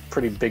a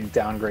pretty big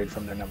downgrade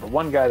from their number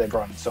 1 guy. They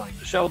brought in Sony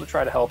Michel to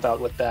try to help out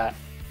with that.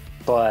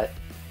 But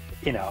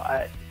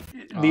Sony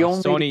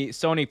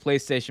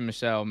PlayStation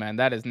Michel, man,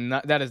 that is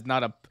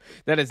not a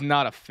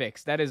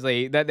fix.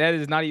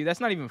 That's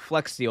not even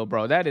Flex Seal,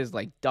 bro. That is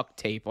like duct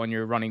tape on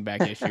your running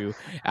back issue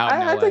out in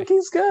LA. I think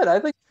he's good.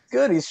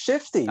 He's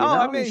shifty.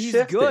 I mean,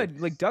 he's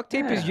good. Like duct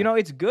tape is,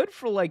 it's good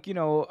for like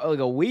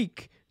a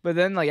week, but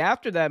then like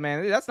after that,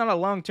 man, that's not a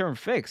long-term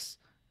fix.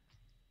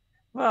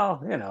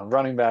 Well,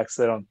 running backs,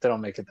 they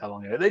don't make it that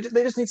long. They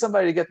just need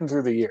somebody to get them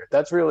through the year.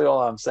 That's really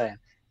all I'm saying.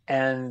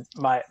 And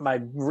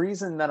my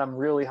reason that I'm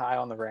really high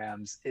on the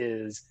Rams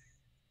is,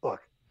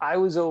 look, I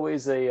was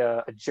always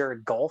a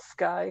Jared Goff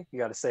guy. You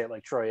got to say it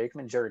like Troy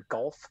Aikman, Jared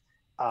Goff.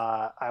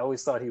 I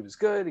always thought he was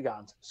good. He got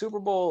into the Super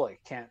Bowl.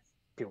 Like,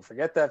 people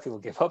forget that. People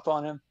give up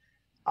on him.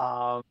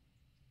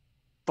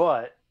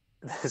 But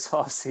this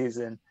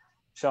offseason,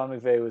 Sean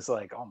McVay was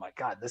like, "Oh my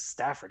God, this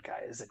Stafford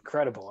guy is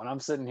incredible." And I'm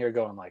sitting here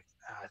going like,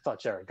 I thought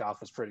Jared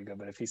Goff was pretty good,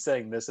 but if he's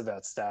saying this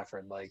about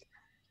Stafford, like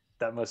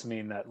that must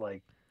mean that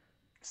like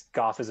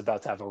Goff is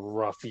about to have a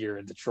rough year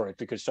in Detroit,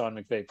 because Sean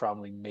McVay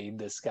probably made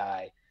this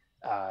guy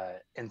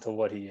into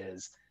what he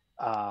is.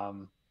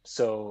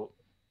 So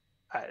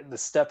the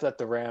step that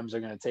the Rams are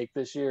going to take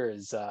this year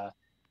is,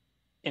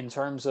 in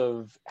terms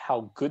of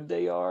how good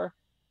they are,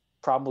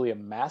 probably a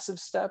massive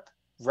step.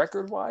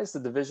 Record-wise, the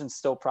division's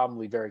still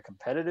probably very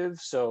competitive,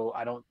 so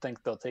I don't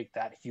think they'll take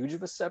that huge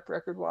of a step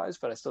record-wise,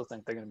 but I still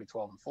think they're going to be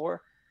 12-4.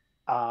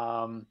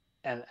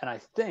 And I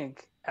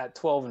think at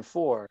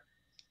 12-4,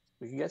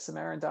 we can get some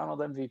Aaron Donald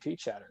MVP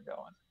chatter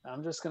going.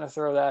 I'm just going to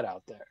throw that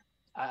out there.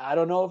 I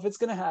don't know if it's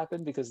going to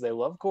happen because they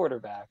love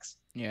quarterbacks.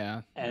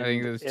 Yeah, I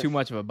think there's too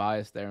much of a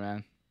bias there,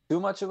 man. Too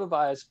much of a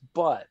bias,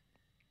 but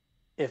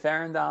if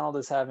Aaron Donald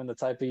is having the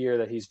type of year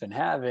that he's been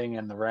having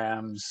and the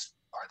Rams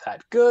are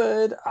that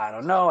good, I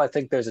don't know. I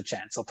think there's a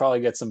chance. They'll probably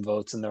get some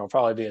votes and there will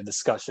probably be a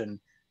discussion,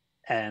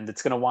 and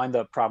it's going to wind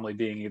up probably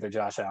being either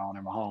Josh Allen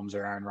or Mahomes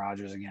or Aaron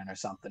Rodgers again or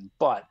something.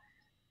 But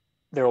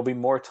there will be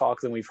more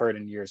talk than we've heard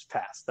in years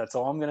past. That's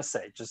all I'm going to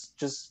say.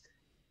 Just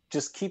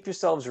keep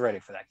yourselves ready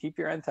for that. Keep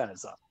your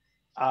antennas up.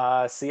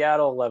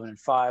 Seattle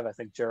 11-5. I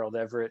think Gerald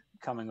Everett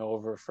coming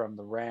over from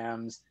the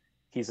Rams.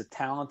 He's a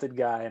talented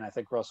guy, and I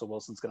think Russell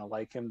Wilson's going to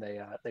like him.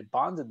 They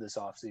bonded this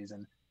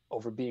offseason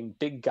over being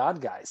big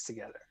God guys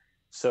together.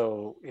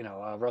 So,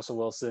 Russell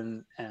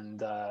Wilson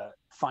and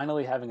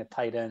finally having a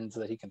tight end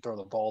that he can throw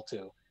the ball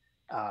to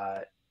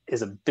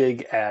is a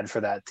big add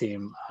for that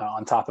team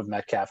on top of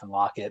Metcalf and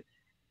Lockett.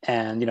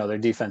 And, their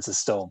defense is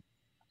still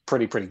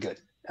pretty good.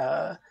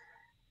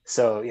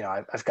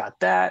 So, I've got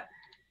that.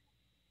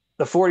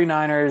 The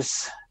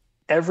 49ers,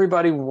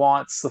 everybody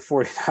wants the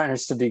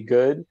 49ers to be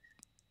good.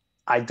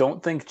 I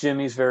don't think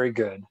Jimmy's very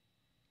good.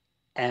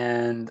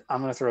 And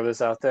I'm going to throw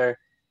this out there.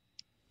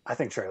 I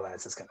think Trey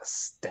Lance is going to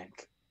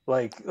stink.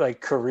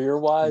 Like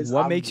career-wise,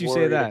 what makes you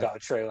say that about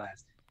Trey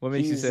Lance? What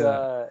makes you say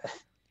that?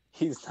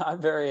 He's not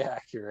very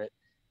accurate.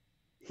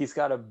 He's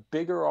got a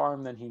bigger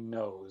arm than he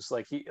knows.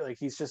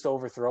 He's just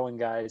overthrowing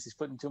guys. He's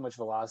putting too much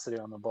velocity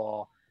on the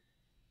ball.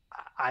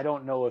 I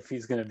don't know if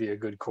he's going to be a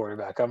good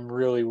quarterback. I'm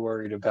really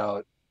worried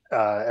about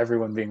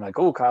everyone being like,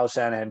 "Oh, Kyle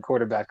Shanahan,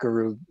 quarterback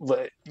guru."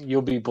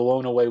 You'll be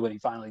blown away when he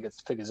finally gets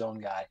to pick his own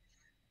guy.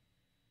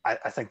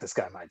 I think this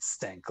guy might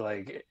stink.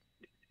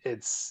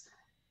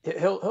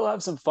 He'll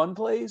have some fun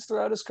plays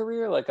throughout his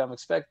career. Like I'm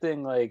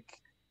expecting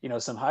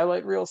some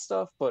highlight reel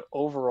stuff, but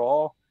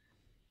overall,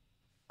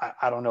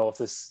 I don't know if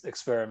this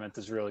experiment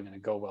is really going to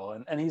go well.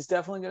 And he's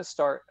definitely going to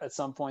start at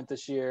some point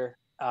this year.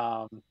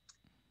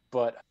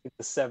 But I think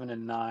the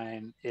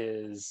 7-9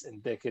 is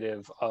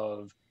indicative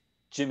of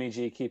Jimmy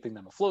G keeping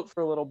them afloat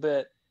for a little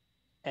bit,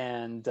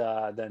 and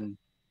then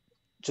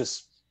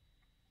just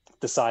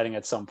deciding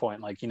at some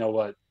point, you know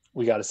what,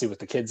 we got to see what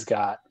the kids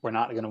got. We're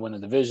not going to win the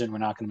division. We're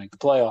not going to make the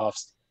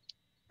playoffs.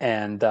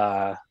 And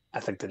I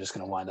think they're just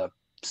going to wind up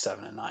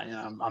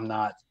 7-9. I'm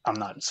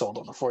not sold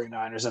on the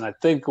 49ers. And I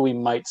think we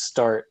might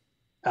start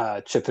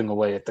chipping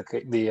away at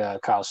the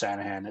Kyle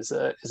Shanahan is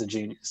a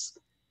genius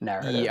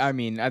narrative. Yeah,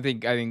 I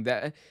think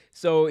that.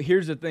 So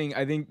here's the thing.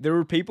 I think there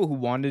were people who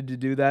wanted to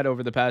do that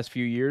over the past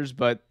few years,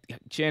 but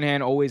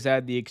Shanahan always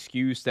had the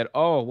excuse that,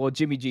 oh, well,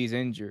 Jimmy G's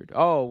injured.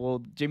 Oh,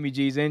 well, Jimmy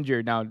G's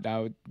injured now.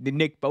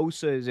 Nick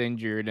Bosa is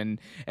injured, and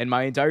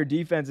my entire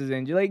defense is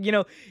injured.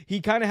 He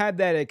kind of had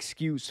that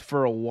excuse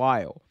for a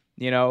while.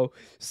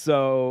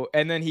 So,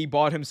 and then he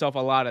bought himself a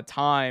lot of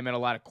time and a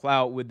lot of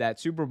clout with that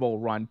Super Bowl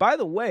run. By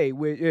the way,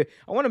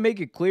 I want to make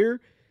it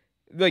clear.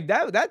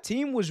 That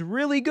team was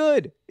really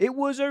good. It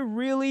was a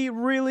really,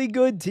 really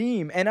good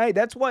team. And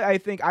that's why I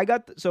think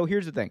so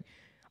here's the thing.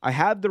 I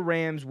have the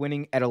Rams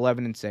winning at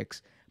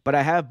 11-6, but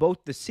I have both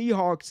the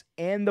Seahawks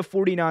and the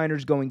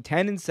 49ers going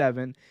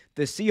 10-7.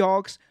 The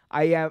Seahawks,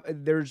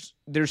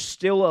 there's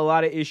still a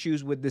lot of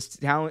issues with this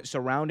talent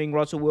surrounding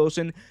Russell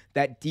Wilson.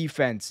 That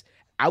defense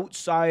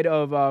outside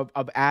of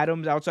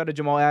Adams, outside of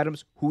Jamal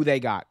Adams, who they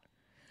got?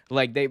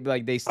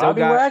 They still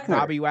got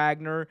Bobby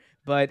Wagner.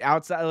 But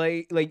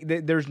outside,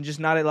 there's just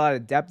not a lot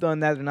of depth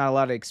on that. There's not a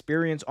lot of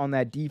experience on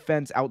that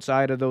defense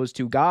outside of those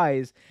two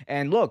guys.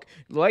 And look,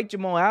 like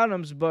Jamal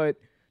Adams, but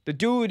the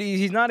dude,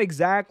 he's not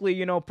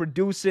exactly,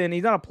 producing.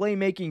 He's not a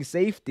playmaking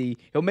safety.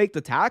 He'll make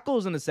the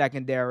tackles in the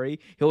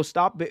secondary. He'll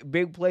stop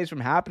big plays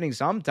from happening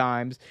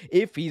sometimes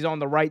if he's on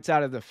the right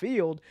side of the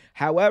field.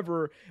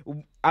 However,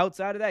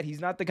 outside of that, he's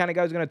not the kind of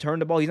guy who's going to turn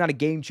the ball. He's not a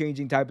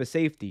game-changing type of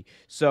safety.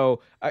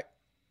 So,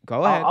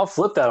 go ahead. I'll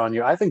flip that on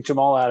you. I think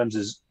Jamal Adams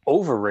is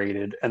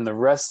overrated and the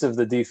rest of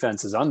the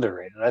defense is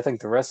underrated. I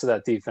think the rest of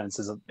that defense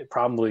is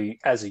probably,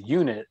 as a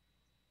unit,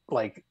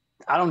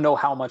 I don't know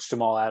how much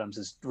Jamal Adams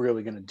is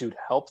really going to do to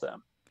help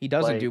them. He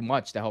doesn't do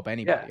much to help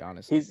anybody,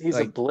 honestly. He's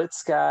a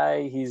blitz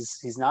guy.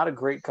 He's not a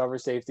great cover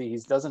safety. He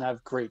doesn't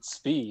have great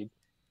speed,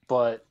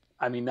 but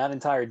that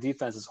entire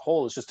defense as a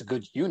whole is just a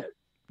good unit.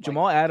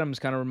 Jamal Adams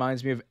kind of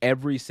reminds me of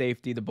every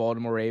safety the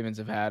Baltimore Ravens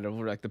have had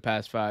over the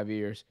past 5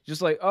 years.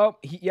 Just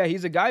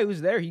he's a guy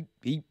who's there. He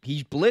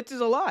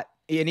blitzes a lot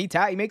and he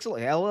makes a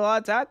hell of a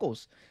lot of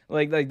tackles.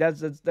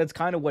 That's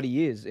kind of what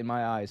he is in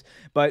my eyes.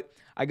 But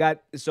I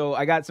got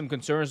some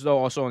concerns though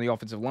also on the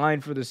offensive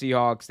line for the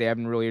Seahawks. They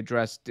haven't really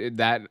addressed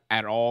that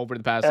at all for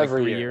the past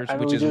 3 years,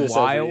 which is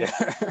wild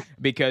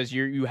because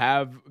you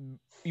have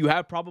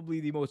probably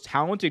the most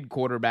talented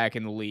quarterback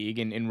in the league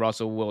in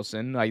Russell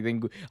Wilson. I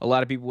think a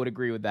lot of people would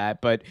agree with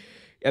that. But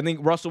I think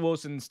Russell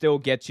Wilson still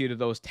gets you to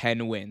those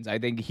 10 wins. I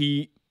think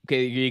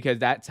because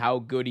that's how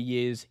good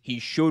he is. He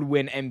should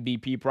win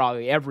MVP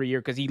probably every year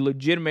because he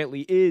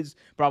legitimately is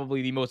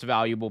probably the most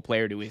valuable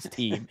player to his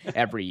team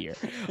every year.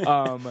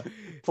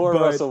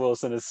 Russell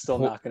Wilson is still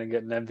not going to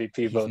get an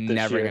MVP vote this year.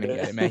 Never going to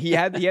get it, man. He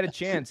had a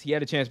chance.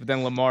 But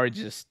then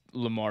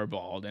Lamar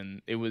balled,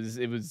 and it was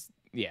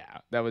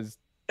that was.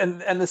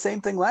 And the same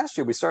thing last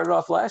year. We started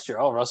off last year.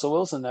 Oh, Russell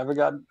Wilson never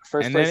got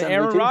first place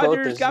MVP vote.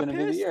 This is going to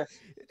be the year.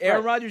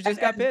 Aaron Rodgers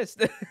just got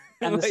pissed.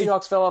 And the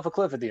Seahawks fell off a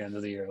cliff at the end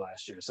of the year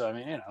last year. So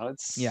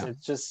it's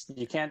just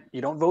you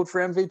don't vote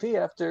for MVP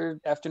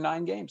after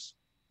 9 games.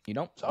 You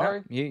don't.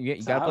 Sorry. You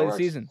got to play the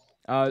season.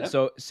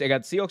 So I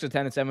got the Seahawks at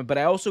 10-7, but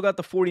I also got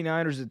the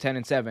 49ers at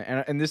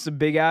 10-7. And this is a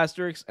big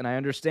asterisk, and I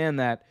understand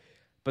that.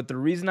 But the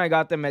reason I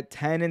got them at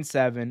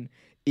 10-7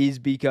 is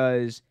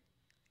because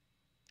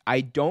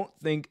I don't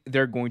think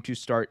they're going to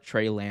start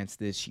Trey Lance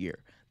this year.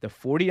 The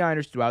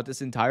 49ers throughout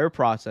this entire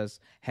process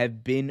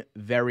have been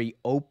very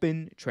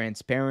open,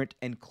 transparent,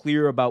 and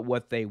clear about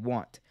what they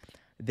want.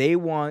 They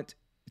want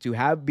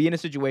to be in a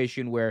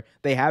situation where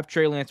they have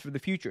Trey Lance for the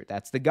future.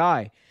 That's the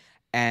guy.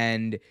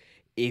 And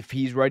if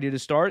he's ready to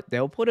start,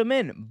 they'll put him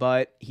in.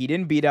 But he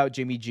didn't beat out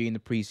Jimmy G in the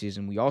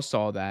preseason. We all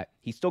saw that.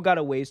 He's still got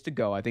a ways to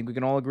go. I think we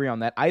can all agree on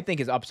that. I think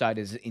his upside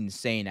is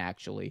insane,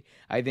 actually.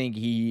 I think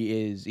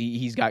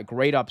he's got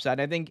great upside.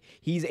 I think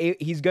he's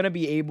going to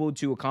be able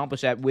to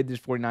accomplish that with this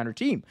 49er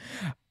team.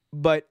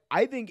 But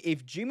I think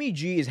if Jimmy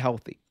G is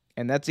healthy,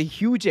 and that's a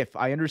huge if,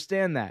 I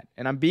understand that,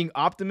 and I'm being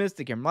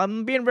optimistic here.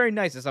 I'm being very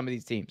nice to some of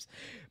these teams.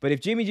 But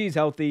if Jimmy G is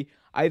healthy,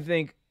 I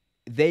think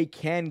they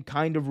can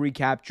kind of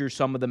recapture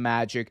some of the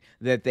magic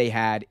that they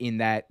had in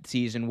that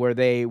season weren't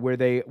they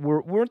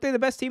the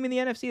best team in the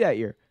NFC that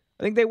year?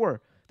 I think they were.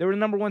 They were the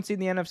number 1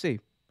 seed in the NFC.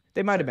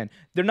 They might have been.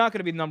 They're not going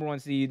to be the number 1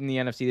 seed in the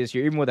NFC this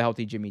year, even with a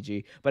healthy Jimmy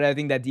G. But I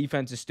think that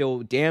defense is still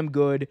damn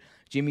good.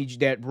 Jimmy G,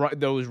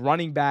 those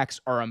running backs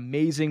are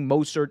amazing.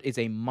 Mostert is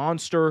a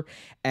monster,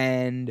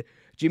 and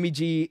Jimmy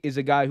G is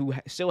a guy who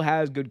still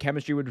has good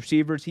chemistry with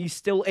receivers. He's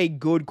still a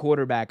good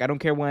quarterback. I don't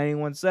care what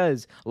anyone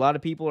says. A lot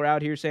of people are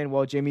out here saying,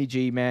 well, Jimmy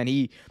G, man,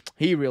 he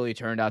really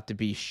turned out to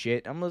be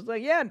shit. I'm just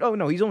like, yeah,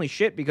 no, he's only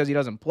shit because he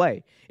doesn't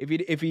play.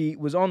 If he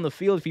was on the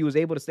field, if he was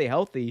able to stay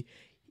healthy,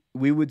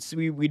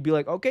 we'd be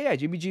like, okay, yeah,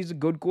 Jimmy G's a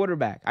good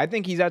quarterback. I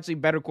think he's actually a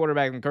better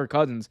quarterback than Kirk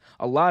Cousins.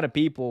 A lot of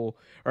people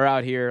are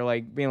out here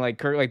like being like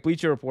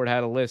Bleacher Report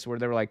had a list where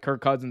they were like,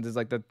 Kirk Cousins is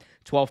like the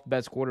 12th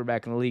best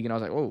quarterback in the league, and I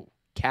was like, oh,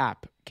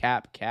 cap.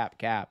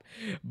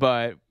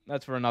 But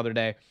that's for another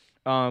day.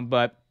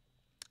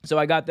 So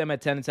I got them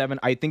at 10-7.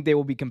 I think they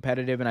will be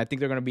competitive, and I think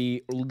they're going to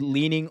be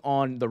leaning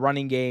on the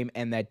running game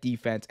and that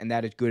defense, and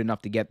that is good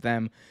enough to get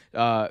them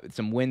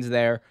some wins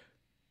there.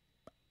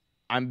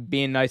 I'm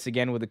being nice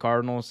again with the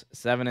Cardinals,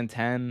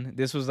 7-10.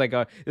 This was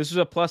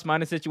a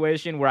plus-minus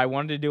situation where I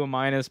wanted to do a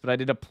minus, but I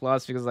did a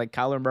plus because like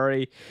Kyler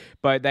Murray.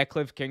 But that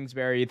Cliff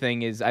Kingsbury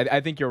thing is,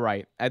 I think you're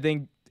right. I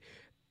think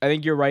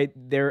you're right.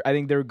 I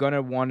think they're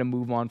gonna want to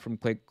move on from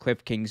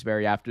Cliff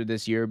Kingsbury after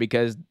this year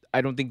because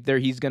I don't think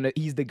he's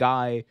the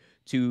guy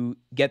to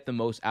get the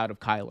most out of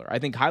Kyler. I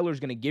think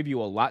Kyler's gonna give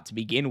you a lot to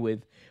begin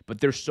with,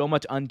 but there's so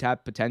much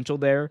untapped potential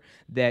there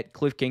that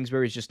Cliff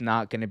Kingsbury is just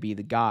not gonna be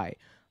the guy.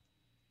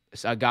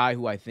 It's a guy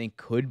who I think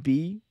could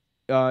be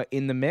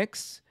in the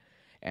mix,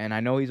 and I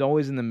know he's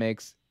always in the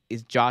mix,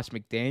 is Josh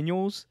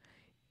McDaniels,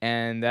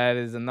 and that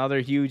is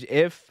another huge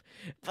if.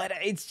 But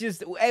it's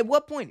just, at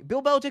what point?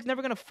 Bill Belichick's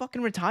never going to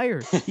fucking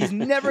retire. He's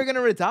never going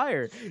to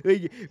retire.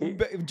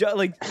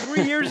 Like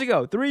 3 years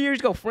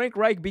ago, Frank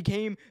Reich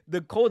became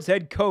the Colts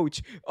head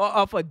coach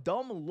off of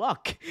dumb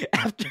luck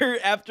after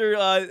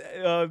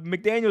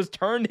McDaniels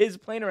turned his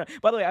plane around.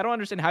 By the way, I don't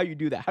understand how you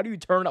do that. How do you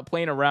turn a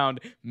plane around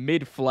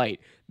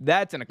mid-flight?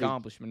 That's an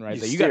accomplishment right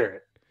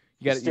there.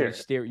 You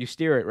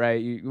steer it,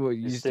 right?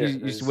 You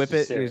just whip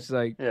it. It's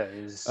like, yeah,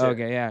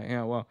 okay,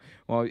 yeah. Well,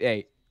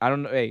 hey, I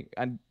don't know. Hey,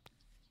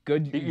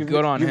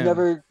 good on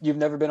him. You've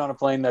never been on a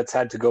plane that's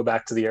had to go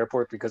back to the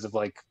airport because of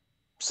like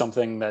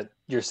something that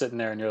you're sitting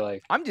there and you're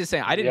like, I'm just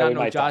saying, I did not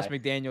know Josh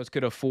McDaniels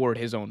could afford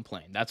his own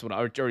plane. That's what,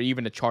 or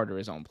even to charter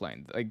his own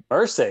plane. Like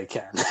Irsay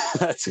can.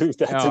 That's who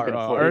can afford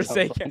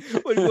Irsay can.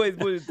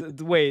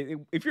 Wait,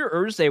 if you're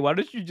Irsay, why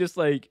don't you just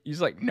like,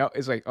 no,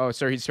 it's like, oh,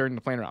 sir, he's turning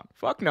the plane around.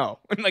 Fuck no.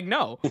 I'm like,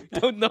 no,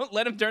 don't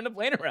let him turn the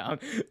plane around.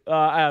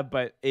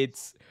 But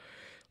it's.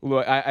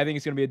 Look, I think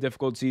it's going to be a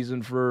difficult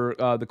season for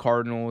the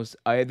Cardinals.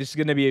 This is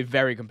going to be a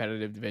very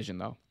competitive division,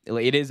 though.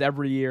 It is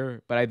every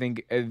year, but I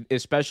think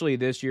especially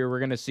this year, we're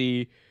going to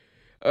see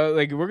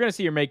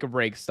your make or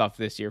break stuff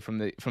this year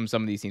from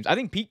some of these teams. I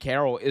think Pete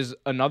Carroll is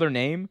another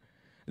name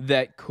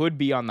that could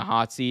be on the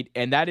hot seat,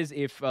 and that is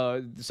if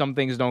some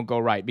things don't go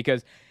right.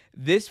 Because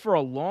this, for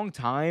a long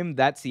time,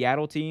 that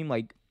Seattle team,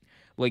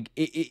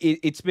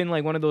 it's been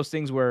like one of those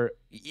things where,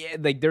 yeah,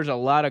 like there's a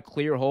lot of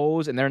clear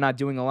holes and they're not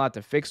doing a lot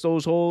to fix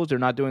those holes. They're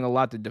not doing a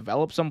lot to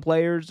develop some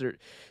players.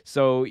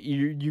 So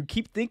you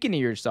keep thinking to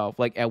yourself,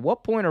 like, at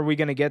what point are we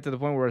going to get to the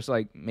point where it's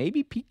like,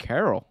 maybe Pete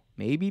Carroll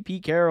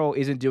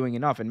isn't doing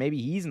enough and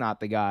maybe he's not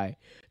the guy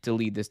to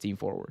lead this team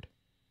forward.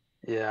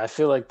 Yeah, I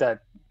feel like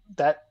that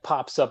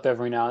pops up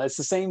every now and then. It's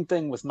the same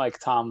thing with Mike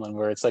Tomlin,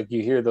 where it's like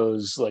you hear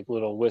those like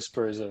little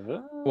whispers of,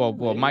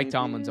 well, Mike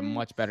Tomlin's a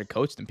much better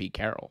coach than Pete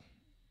Carroll.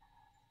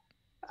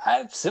 I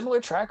have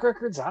similar track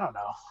records. I don't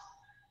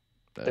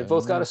know. They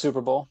both got a Super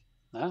Bowl.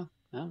 Yeah.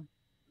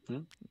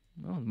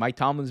 Well, Mike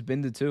Tomlin's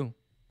been to 2.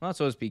 Well,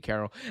 so is Pete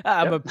Carroll.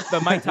 But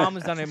Mike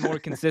Tomlin's done it more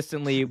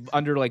consistently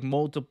under like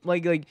multiple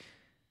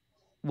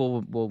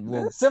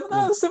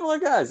similar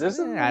guys.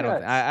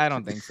 I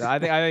don't think so. I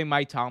think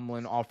Mike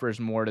Tomlin offers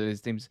more to his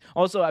teams.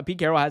 Also, Pete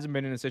Carroll hasn't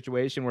been in a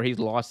situation where he's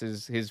lost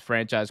his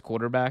franchise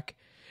quarterback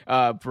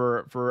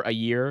for a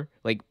year.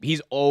 Like,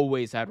 he's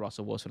always had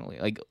Russell Wilson in the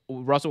league. Like,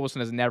 Russell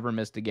Wilson has never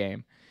missed a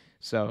game.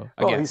 So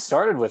again, he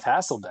started with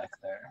Hasselbeck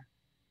there.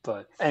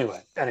 But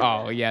anyway.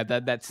 Oh yeah,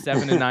 that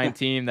 7-9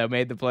 team that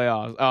made the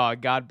playoffs. Oh,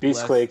 God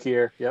bless. Beastquake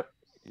here. Yep.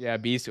 Yeah,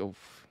 Beast.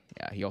 Oof.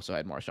 Yeah, he also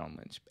had Marshawn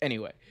Lynch.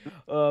 Anyway,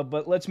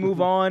 but let's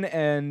move on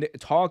and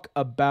talk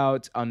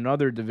about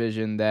another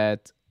division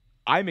that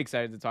I'm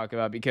excited to talk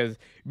about, because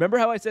remember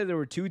how I said there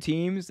were two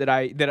teams that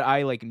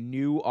I like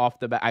knew off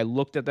the bat. I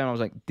looked at them, I was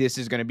like, this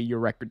is going to be your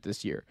record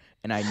this year,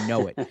 and I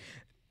know it.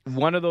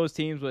 One of those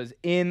teams was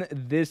in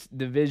this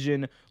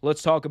division.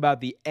 Let's talk about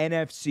the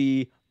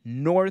NFC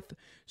North.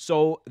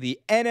 So the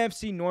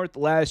NFC North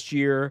last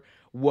year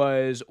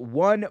was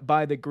won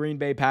by the Green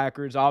Bay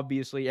Packers.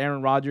 Obviously,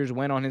 Aaron Rodgers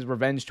went on his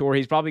revenge tour.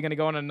 He's probably going to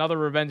go on another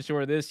revenge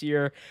tour this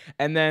year.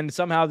 And then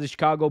somehow the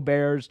Chicago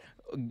Bears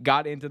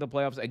got into the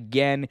playoffs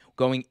again,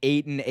 going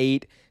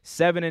 8-8,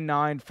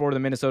 7-9 for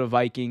the Minnesota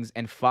Vikings,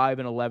 and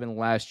 5-11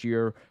 last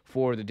year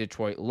for the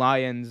Detroit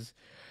Lions.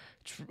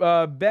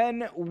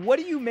 Ben, what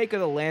do you make of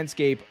the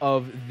landscape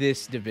of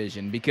this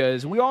division?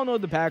 Because we all know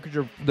the Packers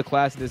are the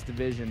class of this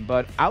division,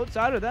 but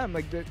outside of them,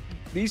 like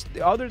these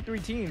other three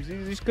teams,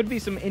 these could be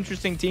some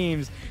interesting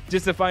teams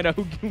just to find out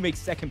who makes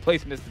second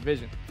place in this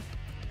division.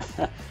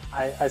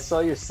 I saw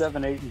you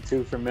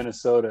 7-8-2 for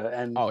Minnesota,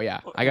 and oh yeah,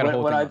 I got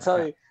when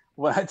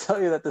I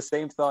tell you that the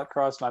same thought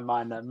crossed my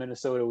mind that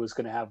Minnesota was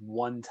going to have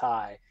one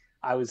tie,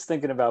 I was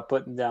thinking about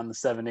putting down the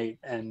 7-8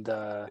 and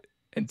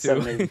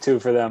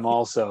 7-8-2 for them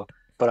also.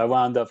 But I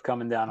wound up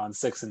coming down on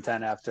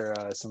 6-10 after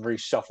some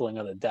reshuffling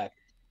of the deck.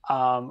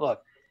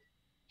 Look,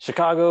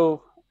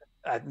 Chicago,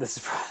 this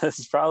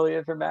is probably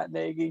it for Matt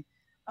Nagy.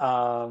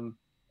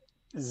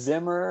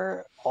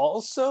 Zimmer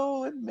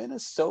also in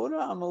Minnesota.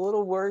 I'm a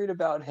little worried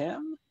about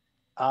him.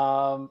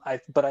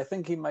 But I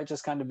think he might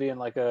just kind of be in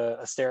like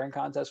a staring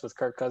contest with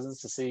Kirk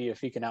Cousins to see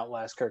if he can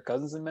outlast Kirk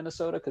Cousins in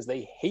Minnesota, because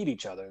they hate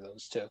each other,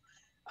 those two.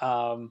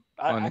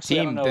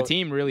 The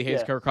team really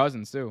hates Kirk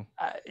Cousins too.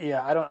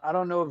 I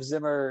don't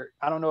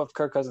know if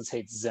Kirk Cousins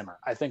hates Zimmer.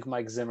 I think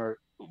Mike Zimmer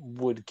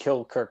would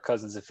kill Kirk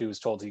Cousins if he was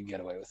told he could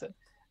get away with it.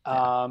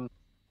 Yeah.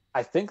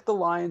 I think the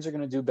Lions are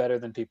going to do better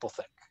than people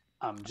think.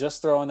 I'm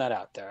just throwing that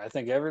out there. I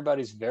think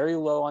everybody's very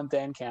low on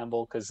Dan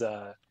Campbell because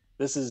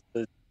this is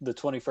the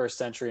 21st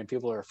century and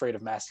people are afraid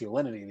of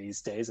masculinity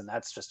these days, and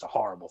that's just a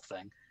horrible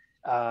thing.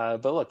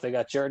 But look, they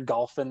got Jared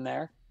Goff in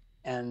there.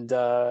 And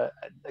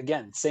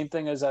again, same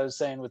thing as I was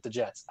saying with the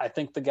Jets. I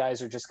think the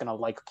guys are just going to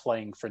like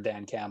playing for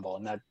Dan Campbell,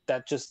 and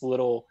that just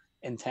little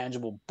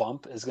intangible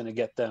bump is going to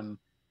get them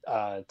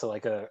to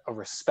like a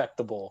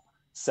respectable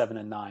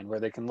 7-9, where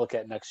they can look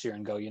at next year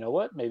and go, you know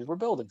what, maybe we're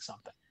building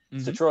something. Mm-hmm.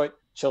 It's Detroit,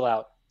 chill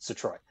out. It's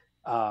Detroit.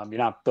 You're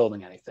not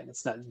building anything.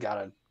 It's not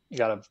you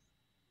gotta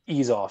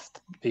ease off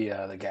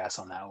the gas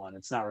on that one.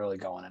 It's not really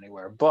going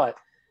anywhere, but.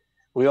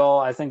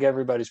 I think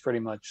everybody's pretty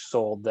much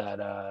sold that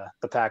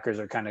the Packers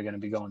are kind of going to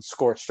be going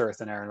scorched earth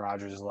in Aaron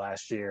Rodgers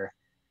last year.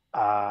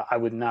 I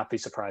would not be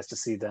surprised to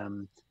see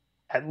them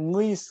at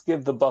least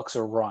give the Bucs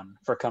a run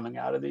for coming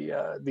out of the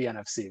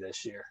NFC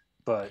this year.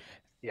 But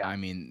yeah, I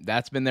mean,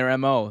 that's been their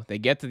MO. They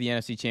get to the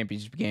NFC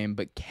Championship game,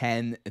 but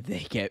can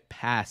they get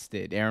past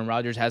it? Aaron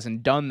Rodgers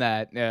hasn't done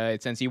that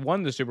since he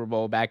won the Super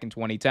Bowl back in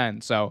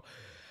 2010. So.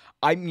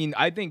 I mean,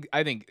 I think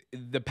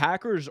the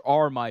Packers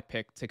are my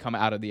pick to come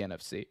out of the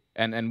NFC,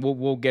 and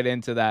we'll get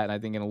into that I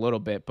think in a little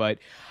bit. But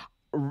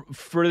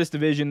for this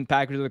division,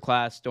 Packers are the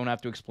class. Don't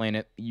have to explain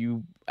it.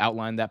 You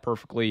outlined that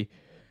perfectly.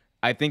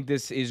 I think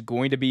this is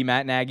going to be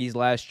Matt Nagy's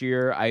last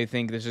year. I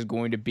think this is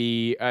going to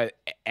be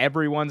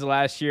everyone's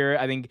last year.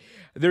 I think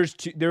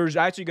there's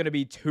actually going to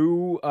be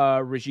two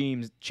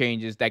regime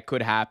changes that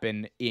could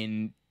happen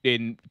in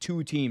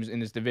two teams in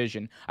this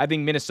division. I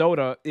think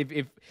Minnesota,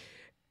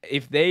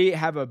 if they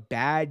have a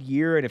bad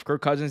year and if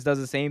Kirk Cousins does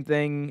the same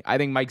thing, I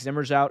think Mike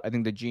Zimmer's out. I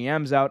think the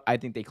GM's out. I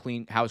think they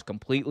clean house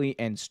completely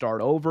and start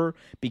over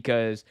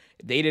because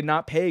they did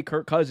not pay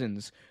Kirk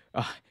Cousins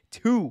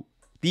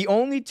the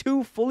only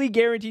two fully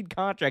guaranteed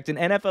contracts in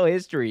NFL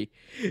history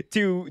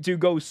to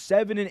go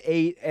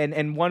 7-8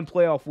 and one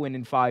playoff win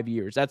in 5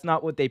 years. That's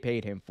not what they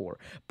paid him for.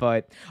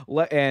 But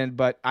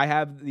I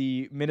have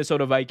the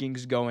Minnesota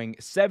Vikings going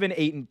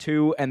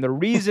 7-8-2, and the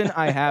reason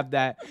I have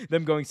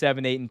them going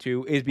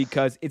 7-8-2 is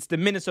because it's the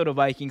Minnesota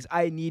Vikings.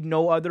 I need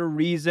no other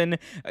reason.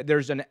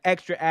 There's an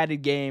extra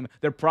added game.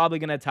 They're probably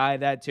going to tie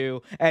that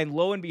too. And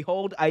lo and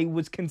behold, I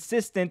was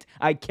consistent.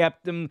 I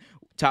kept them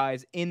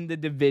ties in the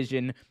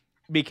division.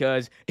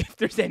 Because if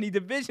there's any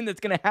division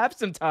that's going to have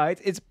some ties,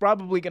 it's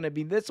probably going to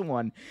be this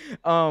one.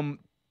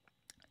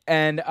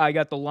 And I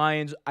got the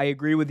Lions. I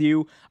agree with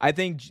you. I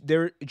think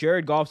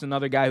Jared Goff's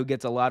another guy who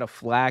gets a lot of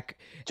flack.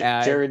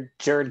 Jared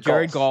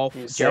Goff.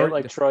 You say it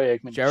like Troy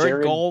Aikman.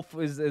 Jared Goff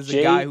is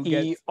a guy who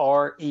gets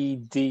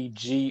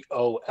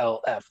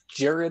Jeredgolf.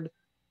 Jared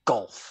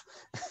Goff.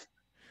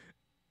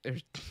 There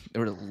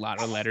were a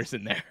lot of letters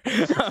in there.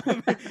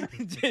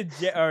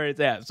 All right,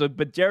 yeah.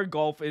 But Jared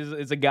Goff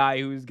is a guy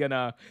who's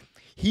gonna.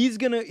 He's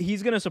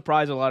gonna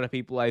surprise a lot of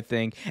people, I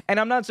think. And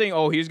I'm not saying,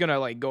 he's gonna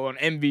like go on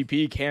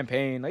MVP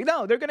campaign. Like,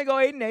 no, they're gonna go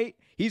 8-8.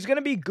 He's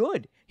gonna be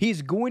good.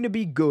 He's going to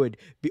be good.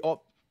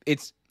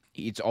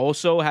 It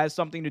also has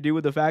something to do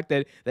with the fact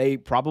that they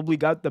probably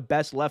got the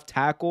best left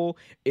tackle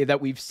that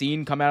we've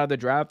seen come out of the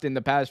draft in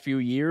the past few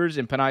years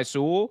in Penei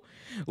Sewell.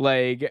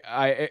 Like,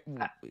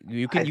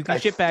 you can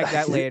ship back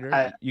that later.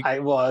 I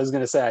was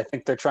gonna say I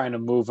think they're trying to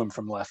move him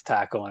from left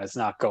tackle and it's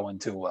not going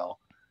too well.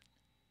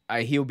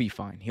 He'll be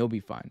fine. He'll be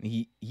fine.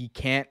 He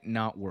can't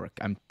not work.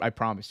 I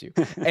promise you.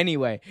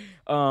 Anyway,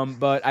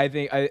 but I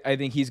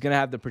think he's gonna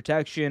have the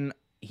protection.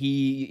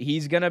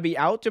 He's gonna be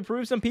out to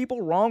prove some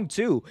people wrong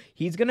too.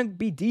 He's gonna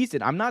be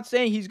decent. I'm not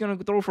saying he's gonna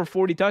throw for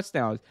 40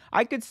 touchdowns.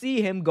 I could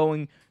see him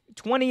going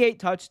 28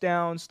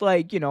 touchdowns,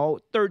 13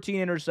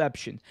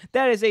 interceptions.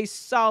 That is a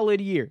solid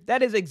year.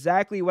 That is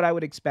exactly what I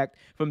would expect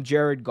from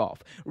Jared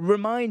Goff.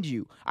 Remind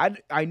you,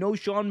 I know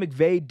Sean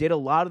McVay did a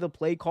lot of the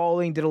play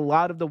calling, did a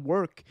lot of the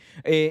work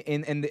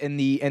in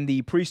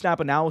the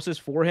pre-snap analysis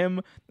for him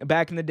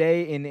back in the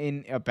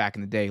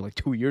day, like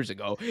 2 years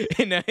ago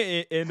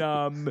in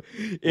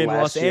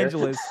Los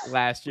Angeles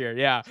last year.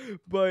 Yeah,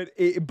 but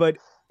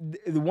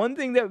the one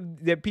thing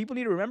that people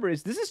need to remember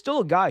is this is still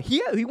a guy.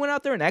 He went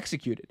out there and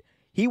executed.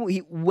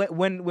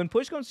 When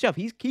push comes to shove,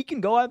 he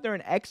can go out there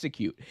and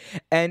execute,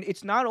 and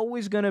it's not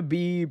always gonna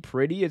be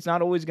pretty. It's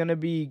not always gonna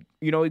be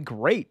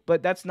great,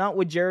 but that's not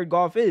what Jared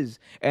Goff is.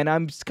 And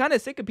I'm kind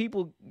of sick of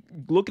people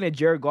looking at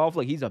Jared Goff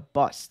like he's a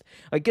bust,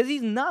 because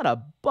he's not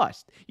a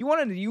bust. You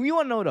want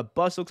to know what a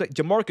bust looks like?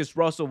 Jamarcus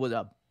Russell was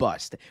a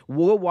bust.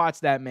 We'll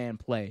watch that man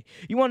play.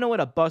 You want to know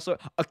what a bust?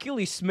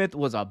 Achilles Smith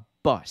was a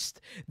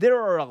bust.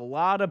 There are a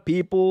lot of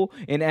people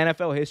in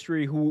NFL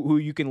history who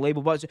you can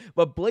label bust,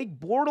 but Blake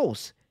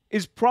Bortles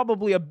is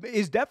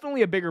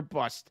definitely a bigger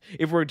bust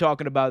if we're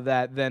talking about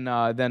that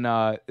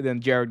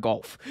than Jared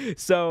Goff.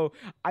 So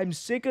I'm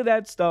sick of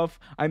that stuff.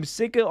 I'm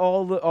sick of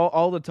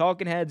all the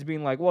talking heads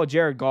being like, well,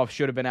 Jared Goff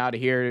should have been out of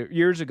here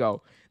years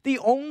ago. The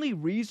only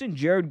reason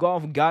Jared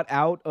Goff got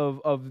out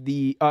of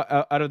the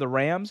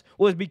Rams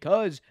was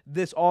because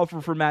this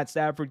offer for Matt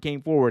Stafford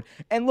came forward.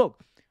 And look,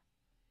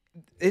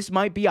 this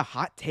might be a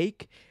hot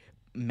take.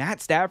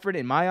 Matt Stafford,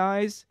 in my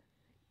eyes,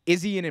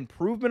 is he an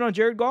improvement on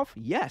Jared Goff?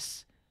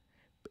 Yes.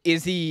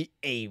 Is he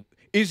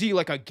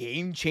like a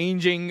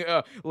game-changing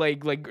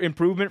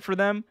improvement for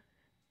them?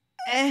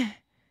 I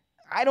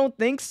don't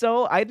think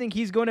so. I think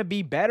he's going to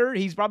be better.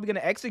 He's probably going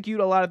to execute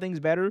a lot of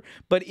things better.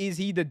 But is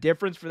he the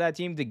difference for that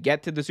team to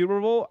get to the Super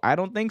Bowl? I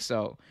don't think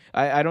so.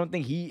 I don't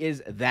think he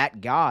is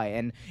that guy.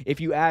 And if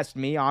you ask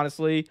me,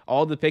 honestly,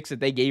 all the picks that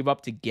they gave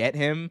up to get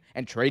him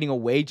and trading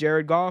away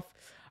Jared Goff,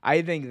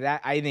 I think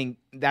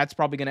that's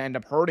probably going to end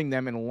up hurting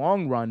them in the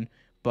long run.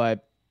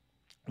 But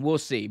we'll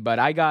see. But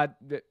I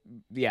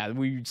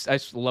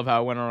just love how I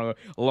went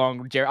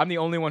along Jared. I'm the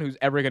only one who's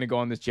ever going to go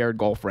on this Jared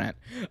Goff rant.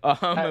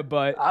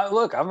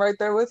 Look, I'm right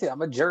there with you.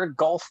 I'm a Jared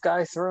Goff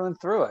guy through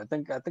and through. I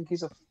think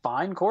he's a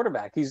fine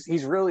quarterback.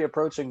 He's really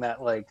approaching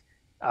that, you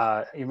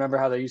remember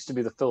how there used to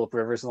be the Phillip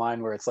Rivers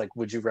line where it's like,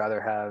 would you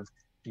rather have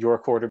your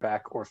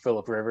quarterback or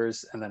Phillip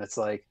Rivers? And then it's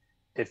like,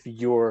 if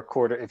you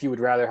would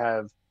rather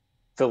have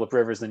Phillip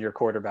Rivers than your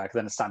quarterback,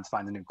 then it's time to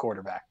find a new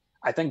quarterback.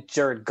 I think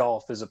Jared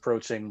Goff is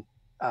approaching.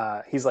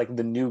 He's like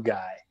the new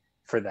guy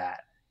for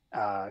that,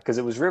 because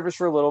it was Rivers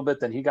for a little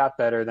bit, then he got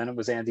better, then it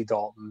was Andy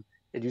Dalton.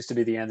 It used to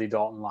be the Andy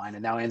Dalton line,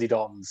 and now Andy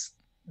Dalton's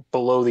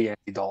below the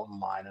Andy Dalton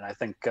line, and I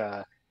think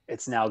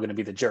it's now going to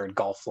be the Jared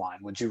Goff line.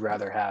 Would you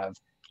rather have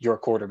your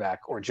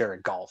quarterback or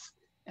Jared Goff?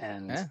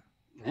 And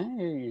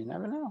you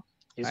never know.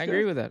 I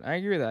agree with that.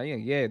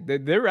 Yeah.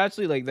 They're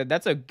actually like that.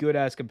 That's a good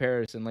ass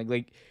comparison.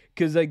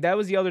 Because that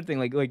was the other thing.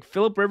 Like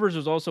Phillip Rivers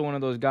was also one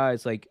of those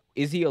guys. Like,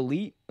 is he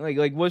elite?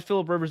 Like was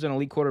Phillip Rivers an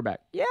elite quarterback?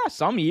 Yeah,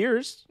 some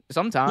years,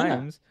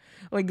 sometimes.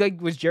 Yeah.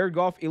 Like was Jared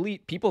Goff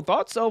elite? People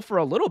thought so for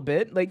a little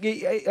bit.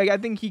 I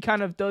think he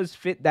kind of does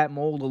fit that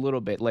mold a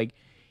little bit.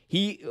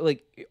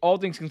 All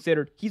things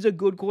considered, he's a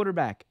good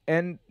quarterback,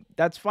 and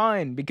that's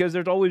fine because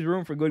there's always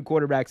room for good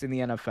quarterbacks in the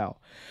NFL.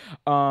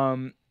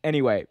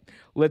 Anyway,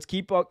 let's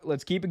keep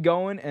it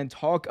going and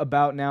talk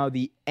about now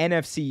the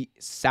NFC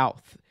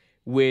South,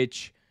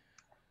 which,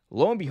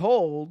 lo and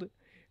behold,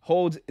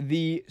 holds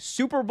the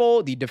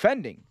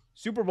defending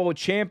Super Bowl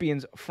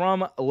champions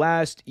from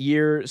last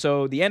year.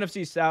 So the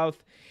NFC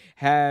South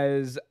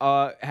has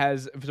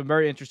some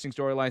very interesting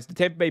storylines. The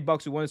Tampa Bay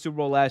Bucks, who won the Super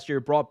Bowl last year,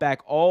 brought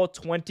back all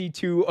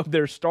 22 of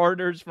their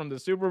starters from the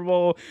Super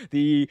Bowl.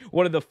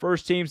 One of the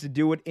first teams to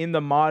do it in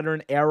the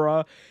modern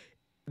era.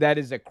 That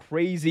is a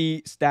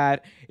crazy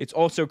stat. It's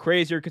also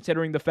crazier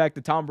considering the fact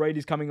that Tom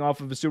Brady's coming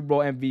off of a Super Bowl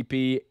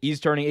MVP. He's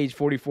turning age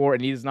 44,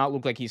 and he does not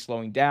look like he's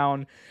slowing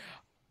down.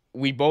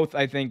 We both,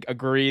 I think,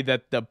 agree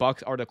that the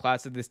Bucks are the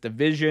class of this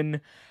division.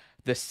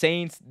 The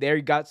Saints,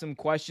 they got some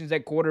questions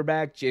at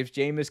quarterback. If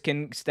Jameis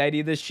can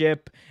steady the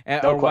ship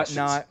or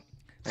whatnot.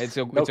 It's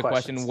a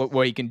question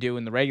what he can do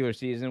in the regular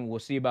season. We'll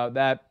see about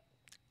that.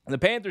 The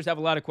Panthers have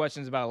a lot of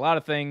questions about a lot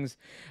of things.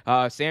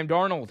 Sam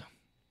Darnold,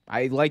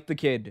 I like the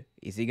kid.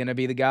 Is he going to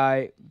be the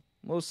guy?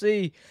 We'll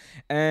see.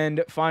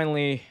 And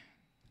finally,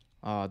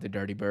 the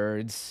Dirty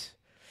Birds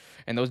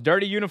and those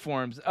dirty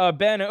uniforms.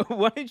 Ben,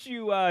 why don't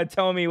you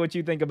tell me what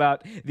you think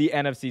about the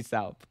NFC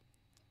South?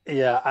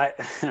 Yeah,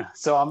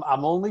 so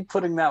I'm only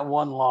putting that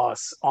one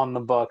loss on the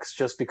Bucks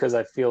just because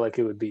I feel like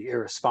it would be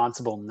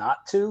irresponsible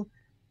not to.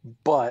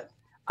 But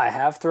I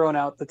have thrown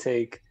out the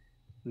take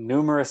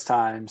numerous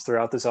times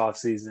throughout this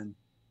offseason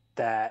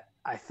that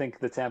I think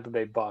the Tampa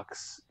Bay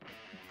Bucks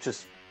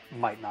just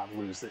might not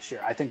lose this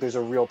year. I think there's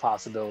a real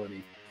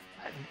possibility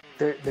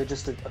they're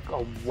just a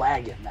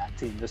wagon, that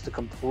team, just a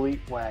complete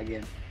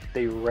wagon.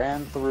 They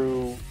ran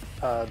through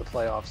the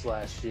playoffs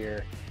last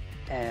year.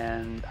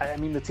 And I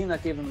mean, the team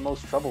that gave them the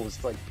most trouble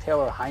was like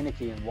Taylor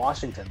Heineke in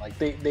Washington. Like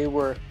they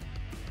were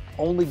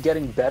only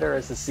getting better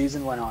as the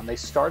season went on. They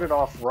started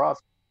off rough,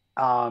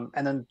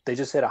 and then they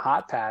just hit a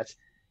hot patch.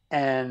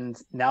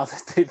 And now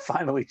that they've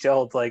finally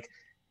gelled, like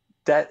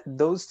that,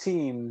 those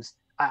teams,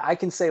 I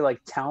can say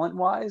like talent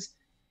wise,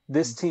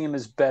 this team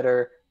is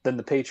better than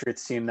the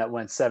Patriots team that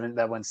went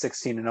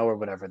 16-0 or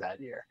whatever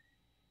that year.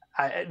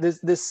 I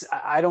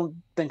don't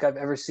think I've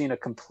ever seen a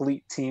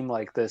complete team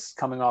like this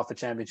coming off a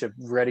championship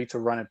ready to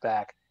run it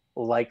back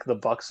like the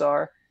Bucks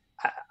are.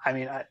 I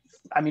mean,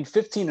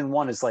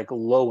 15-1 is like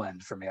low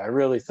end for me. I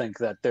really think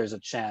that there's a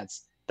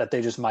chance that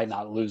they just might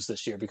not lose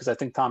this year because I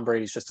think Tom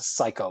Brady's just a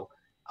psycho,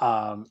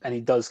 and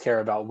he does care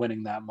about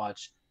winning that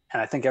much.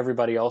 And I think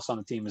everybody else on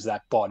the team is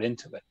that bought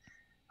into it.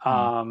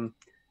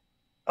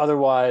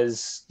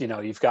 Otherwise,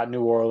 you've got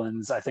New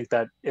Orleans. I think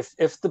that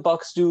if the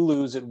Bucks do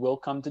lose, it will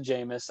come to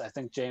Jameis. I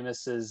think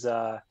Jameis is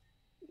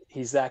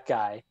he's that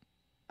guy.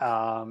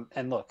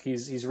 And look,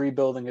 he's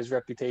rebuilding his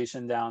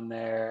reputation down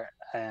there.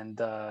 And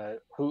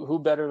who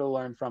better to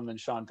learn from than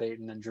Sean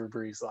Payton and Drew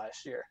Brees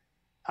last year?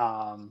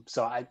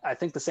 So I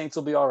think the Saints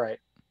will be all right.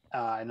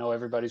 I know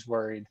everybody's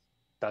worried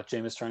about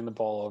Jameis turning the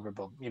ball over,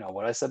 but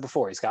what I said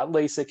before, he's got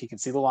LASIK. He can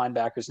see the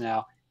linebackers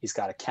now. He's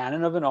got a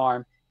cannon of an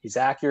arm. He's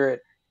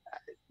accurate.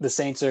 The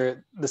Saints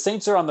are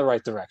on the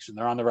right direction.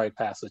 They're on the right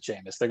path with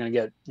Jameis. They're going to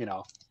get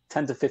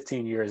 10 to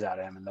 15 years out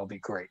of him, and they'll be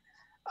great.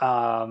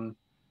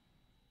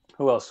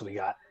 Who else do we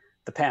got?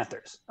 The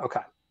Panthers.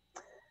 Okay,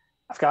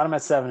 I've got them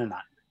at 7-9.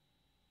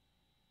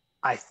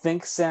 I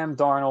think Sam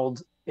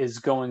Darnold is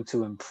going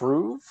to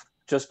improve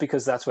just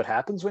because that's what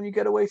happens when you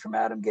get away from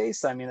Adam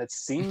Gase. I mean, it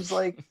seems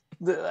like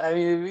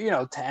Tannehill.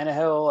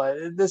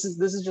 This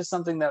is just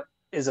something that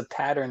is a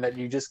pattern that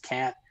you just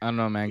can't. I don't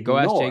know, man.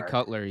 Ignore. Go ask Jay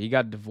Cutler. He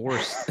got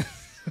divorced.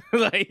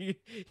 Like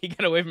he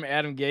got away from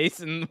Adam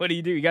Gase, and what do?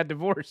 He got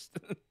divorced.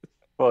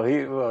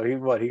 He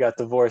got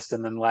divorced,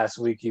 and then last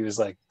week he was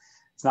like,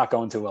 "It's not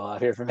going too well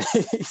out here for me."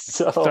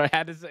 So I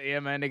had to say, yeah,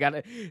 man, they got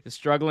a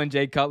struggling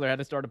Jay Cutler had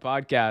to start a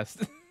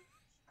podcast.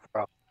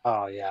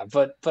 Oh yeah,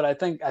 but I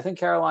think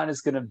Carolina is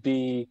going to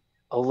be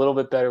a little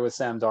bit better with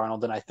Sam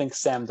Darnold, and I think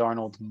Sam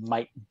Darnold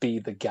might be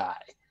the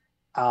guy.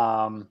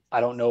 I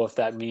don't know if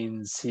that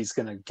means he's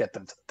going to get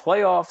them to the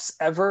playoffs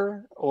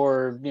ever,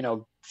 or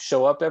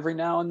show up every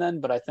now and then,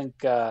 but I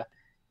think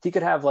he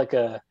could have like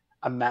a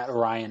Matt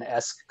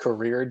Ryan-esque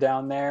career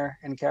down there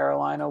in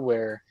Carolina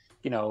where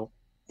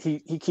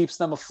he keeps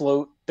them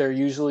afloat. They're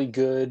usually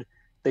good.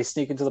 They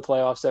sneak into the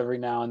playoffs every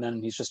now and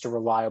then. He's just a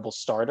reliable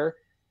starter.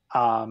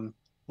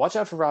 Watch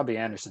out for Robbie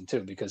Anderson too,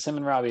 because him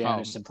and Robbie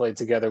Anderson played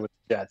together with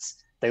the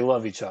Jets. They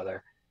love each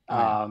other.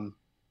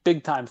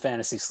 Big time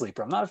fantasy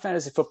sleeper. I'm not a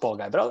fantasy football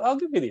guy, but I'll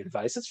give you the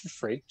advice. It's for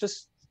free.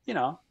 Just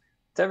to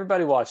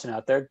everybody watching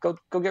out there,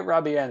 go get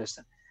Robbie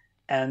Anderson.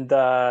 And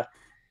the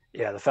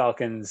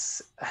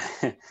Falcons,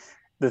 the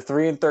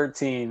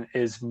 3-13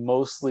 is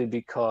mostly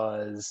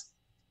because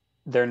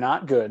they're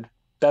not good.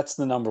 That's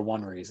the number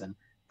one reason.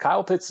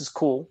 Kyle Pitts is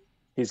cool.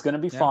 He's going to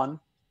be fun.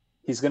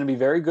 He's going to be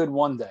very good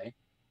one day.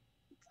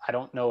 I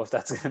don't know if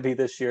that's going to be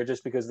this year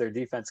just because their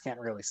defense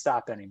can't really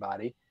stop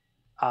anybody.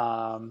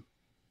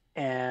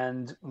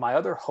 And my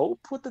other hope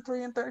with the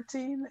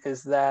 3-13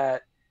 is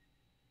that,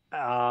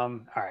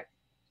 all right,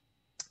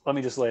 let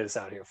me just lay this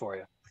out here for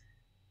you.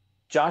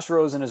 Josh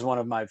Rosen is one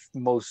of my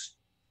most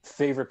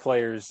favorite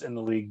players in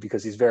the league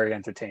because he's very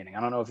entertaining. I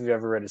don't know if you've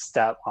ever read his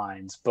stat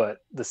lines, but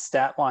the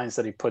stat lines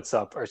that he puts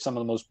up are some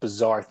of the most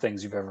bizarre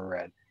things you've ever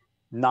read.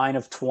 9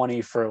 of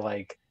 20 for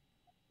like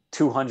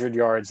 200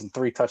 yards and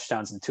 3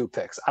 touchdowns and 2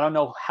 picks. I don't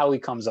know how he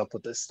comes up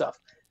with this stuff.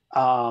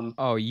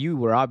 You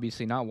were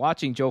obviously not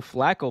watching Joe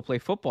Flacco play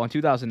football in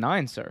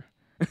 2009, sir.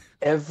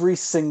 Every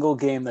single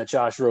game that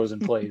Josh Rosen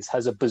plays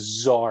has a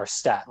bizarre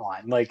stat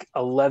line, like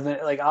 11.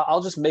 Like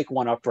I'll just make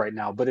one up right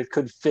now, but it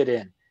could fit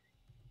in.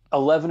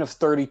 11 of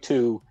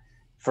 32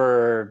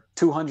 for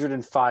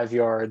 205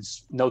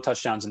 yards, no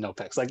touchdowns and no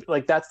picks.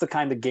 Like that's the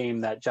kind of game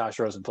that Josh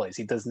Rosen plays.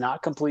 He does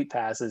not complete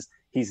passes.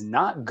 He's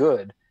not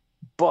good,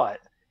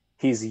 but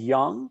he's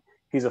young.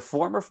 He's a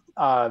former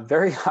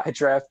very high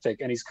draft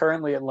pick, and he's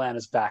currently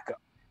Atlanta's backup.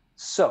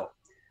 So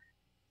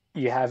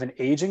you have an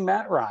aging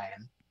Matt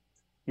Ryan.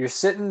 You're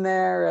sitting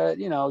there at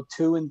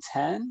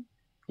 2-10.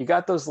 You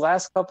got those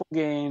last couple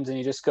games, and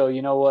you just go,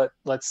 you know what?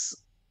 Let's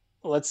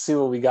see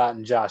what we got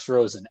in Josh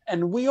Rosen.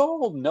 And we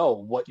all know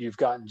what you've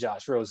got in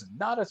Josh Rosen.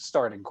 Not a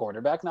starting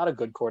quarterback, not a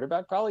good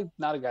quarterback, probably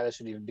not a guy that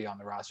should even be on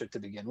the roster to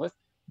begin with.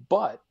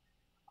 But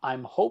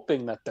I'm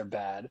hoping that they're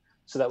bad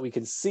so that we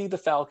can see the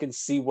Falcons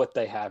see what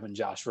they have in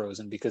Josh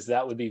Rosen, because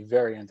that would be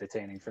very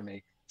entertaining for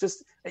me.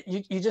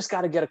 You just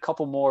got to get a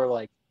couple more,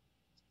 like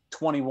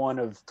 21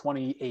 of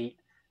 28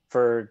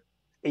 for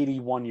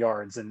 81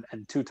 yards and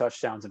 2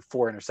 touchdowns and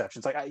 4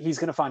 interceptions. Like he's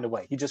going to find a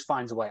way. He just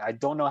finds a way. I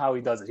don't know how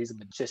he does it. He's a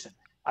magician.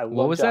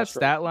 What was that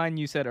stat line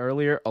you said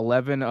earlier?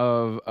 11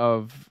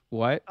 of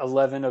what?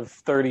 11 of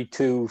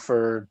 32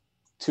 for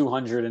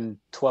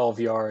 212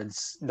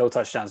 yards, no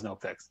touchdowns, no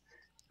picks.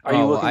 Are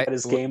you looking at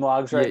his game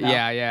logs right now?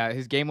 Yeah.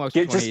 His game logs.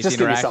 Just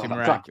give me some of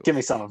them. Give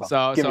me some of them.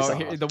 So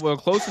the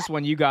closest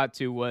one you got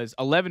to was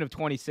 11 of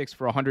 26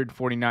 for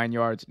 149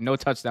 yards, no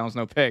touchdowns,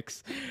 no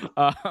picks.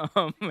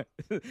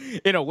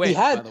 In a win,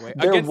 by the way,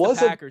 against the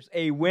Packers,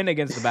 a win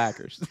against the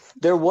Packers.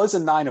 There was a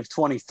 9 of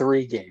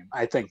 23 game,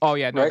 I think. Oh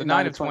yeah, no, right? The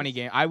 9 of 20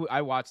 game.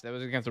 I watched that. It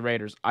was against the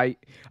Raiders. I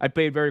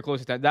paid very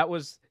close attention. That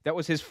was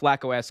his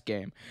Flacco-esque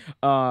game.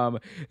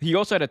 He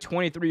also had a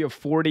 23 of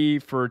 40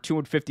 for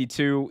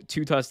 252,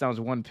 2 touchdowns,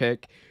 1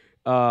 pick.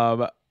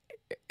 That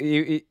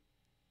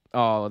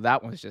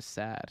one's just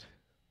sad.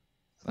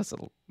 That's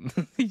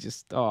he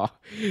just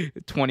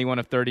 21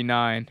 of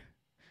 39,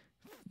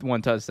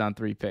 1 touchdown,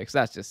 3 picks.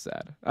 That's just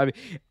sad. I mean,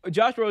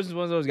 Josh Rosen's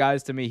one of those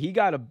guys to me. He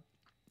got a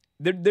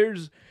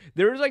there's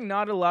like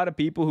not a lot of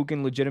people who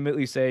can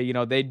legitimately say, you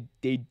know, they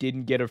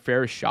didn't get a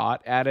fair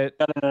shot at it.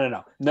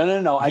 No.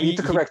 I need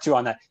to correct you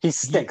on that. He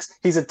stinks.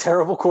 He's a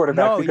terrible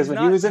quarterback because when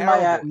he was in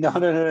Miami, no.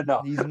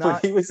 He's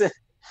not.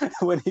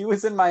 When he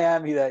was in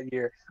Miami that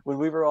year, when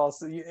we were all,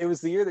 it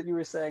was the year that you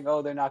were saying,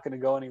 oh, they're not going to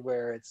go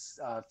anywhere. It's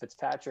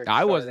Fitzpatrick.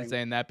 I wasn't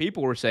saying that.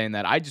 People were saying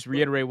that. I just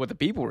reiterated what the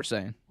people were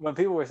saying. When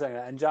people were saying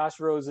that, and Josh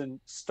Rosen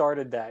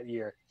started that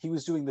year, he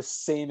was doing the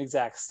same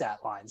exact stat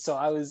line. So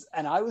I was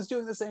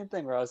doing the same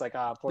thing where I was like,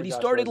 poor but he Josh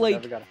started Rosen like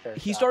never got a fair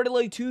he shot. started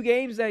like 2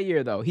 games that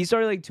year though. He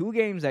started like 2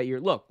 games that year.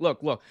 Look.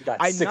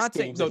 I'm not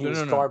saying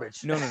no.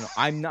 Garbage. No.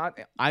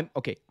 I'm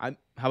okay. How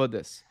about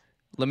this?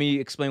 Let me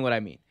explain what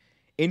I mean.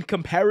 In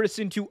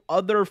comparison to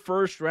other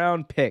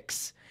first-round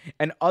picks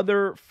and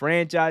other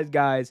franchise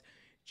guys,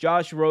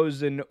 Josh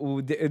Rosen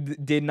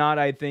did not,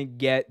 I think,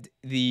 get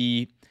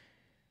the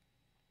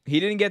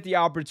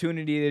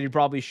opportunity that he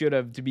probably should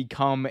have to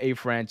become a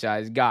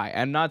franchise guy.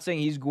 I'm not saying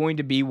he's going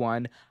to be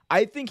one.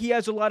 I think he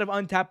has a lot of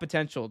untapped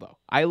potential, though.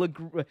 I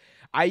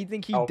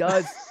think he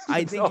does.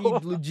 I think he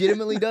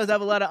legitimately does have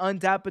a lot of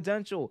untapped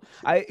potential.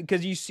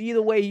 Because you see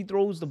the way he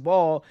throws the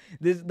ball.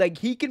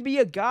 He can be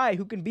a guy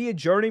who can be a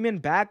journeyman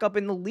backup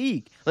in the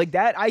league. Like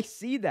that, I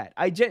see that.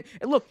 And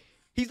look.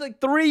 He's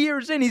like 3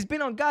 years in. He's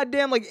been on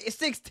goddamn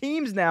 6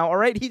 teams now, all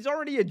right? He's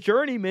already a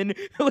journeyman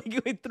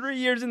with 3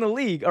 years in the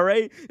league, all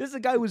right? This is a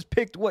guy who was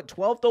picked,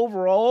 12th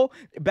overall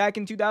back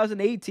in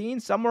 2018,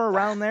 somewhere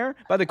around there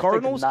by the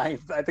Cardinals? I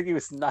think he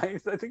was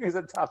 9th. I think he was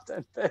a top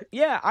 10 pick.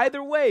 Yeah,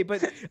 either way,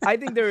 but I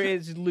think there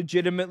is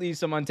legitimately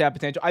some untapped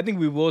potential. I think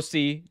we will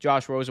see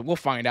Josh Rosen. We'll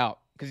find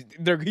out because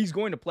he's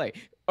going to play.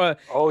 I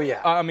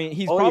mean,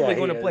 he's probably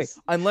going to play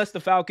unless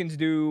the Falcons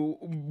do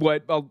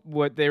what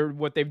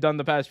they've done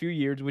the past few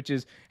years, which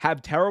is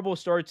have terrible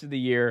starts to the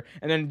year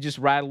and then just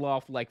rattle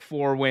off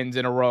 4 wins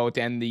in a row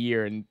to end the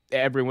year, and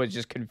everyone's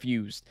just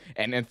confused,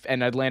 and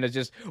Atlanta's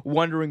just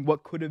wondering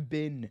what could have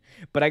been.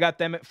 But I got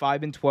them at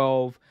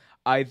 5-12.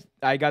 I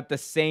got the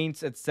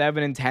Saints at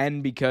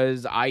 7-10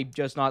 because I'm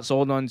just not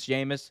sold on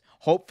Jameis.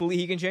 Hopefully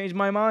he can change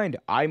my mind.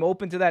 I'm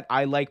open to that.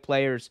 I like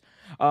players.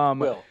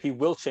 He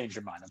will change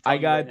your mind. I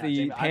got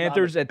the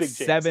Panthers at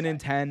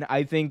 7-10.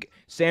 I think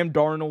Sam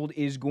Darnold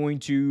is going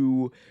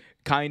to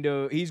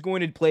he's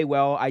going to play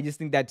well. I just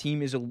think that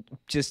team is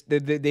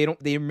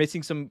they're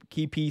missing some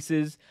key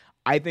pieces.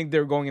 I think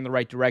they're going in the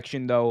right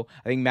direction though.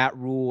 I think Matt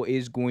Rule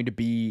is going to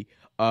be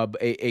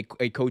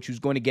a coach who's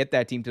going to get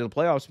that team to the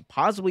playoffs,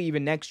 possibly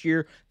even next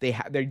year. They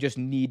just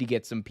need to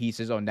get some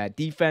pieces on that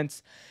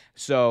defense.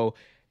 So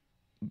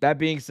that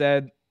being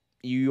said,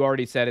 you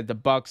already said it. The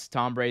Bucs,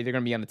 Tom Brady, they're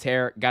going to be on the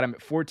tear. Got him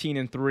at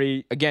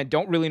 14-3. Again,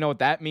 don't really know what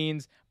that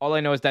means. All I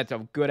know is that's a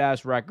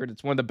good-ass record.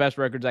 It's one of the best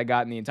records I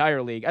got in the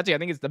entire league. Actually, I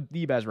think it's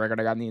the best record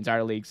I got in the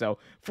entire league. So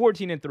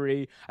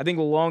 14-3. I think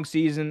the long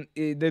season,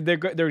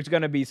 there's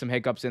going to be some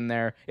hiccups in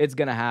there. It's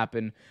going to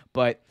happen.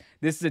 But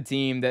this is a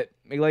team that,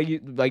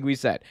 like we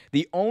said,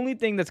 the only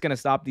thing that's going to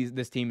stop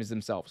this team is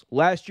themselves.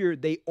 Last year,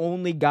 they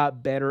only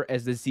got better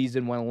as the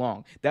season went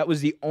along. That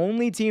was the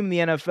only team in the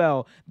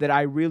NFL that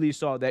I really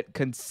saw that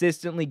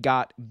consistently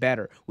got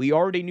better. We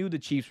already knew the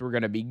Chiefs were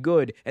going to be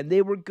good, and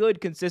they were good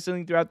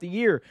consistently throughout the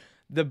year.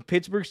 The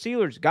Pittsburgh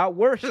Steelers got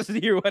worse as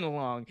the year went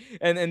along,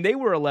 and they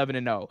were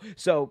 11-0.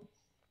 So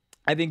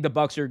I think the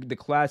Bucs are the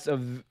class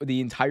of the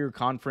entire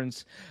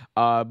conference.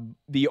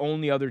 The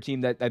only other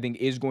team that I think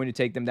is going to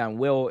take them down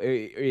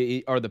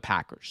are the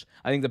Packers.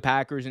 I think the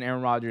Packers and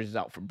Aaron Rodgers is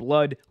out for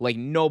blood like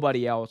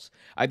nobody else.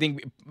 I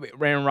think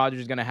Aaron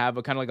Rodgers is going to have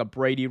a kind of like a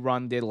Brady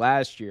run did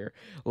last year.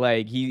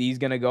 Like he's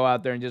going to go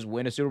out there and just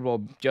win a Super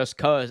Bowl just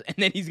cuz, and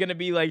then he's going to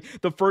be like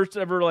the first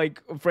ever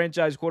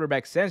franchise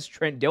quarterback since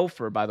Trent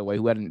Dilfer, by the way,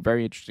 who had a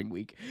very interesting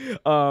week,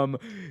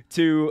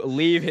 to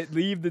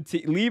leave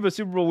a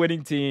Super Bowl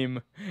winning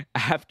team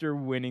after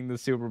winning the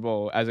Super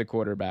Bowl as a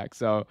quarterback.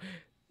 So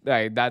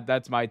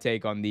that's my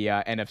take on the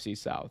NFC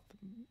South.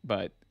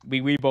 But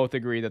we both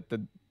agree that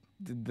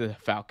the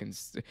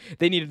Falcons,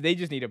 they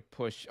just need to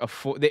push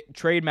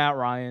trade Matt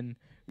Ryan,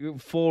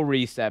 full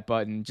reset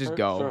button, just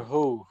go. For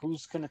who?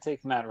 Who's going to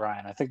take Matt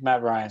Ryan? I think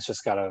Matt Ryan's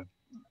just got to.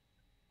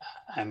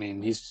 I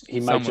mean, he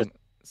might just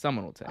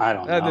Someone will take I him.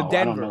 don't The know. I don't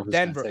Denver, know who's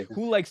gonna Denver. take him.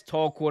 Who likes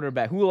tall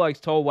quarterback? Who likes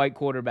tall white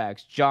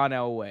quarterbacks? John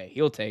Elway.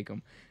 He'll take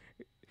him.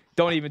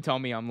 Don't even tell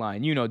me I'm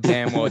lying. You know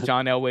damn well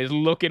John Elway is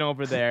looking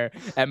over there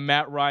at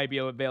Matt Ryan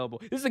being available.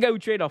 This is the guy who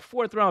traded a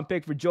 4th-round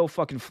pick for Joe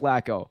fucking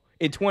Flacco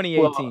in Well,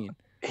 2018.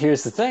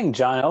 here's the thing: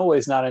 John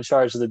Elway's not in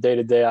charge of the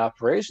day-to-day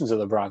operations of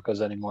the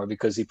Broncos anymore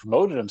because he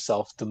promoted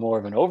himself to more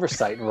of an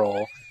oversight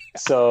role.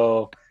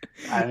 So,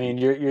 I mean,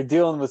 you're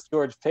dealing with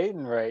George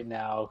Payton right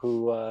now,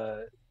 who's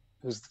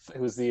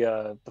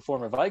the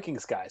former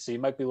Vikings guy. So you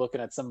might be looking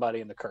at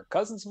somebody in the Kirk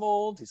Cousins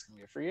mold. He's going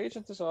to be a free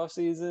agent this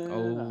offseason.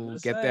 I'm Oh,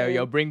 just get there.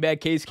 Yo, saying. bring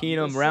back Case I'm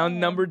Keenum. just Round saying.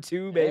 number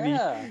 2, baby.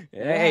 Yeah,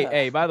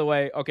 Hey, yeah. by the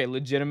way, okay,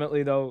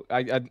 legitimately, though,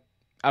 I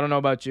don't know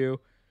about you.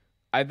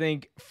 I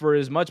think for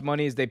as much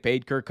money as they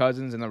paid Kirk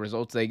Cousins and the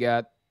results they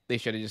got, they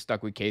should have just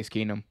stuck with Case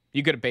Keenum.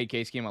 You could have paid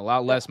Case Keenum a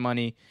lot less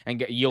money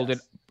and yielded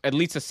Yes. at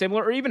least a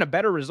similar or even a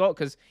better result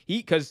because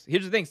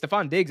here's the thing,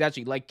 Stephon Diggs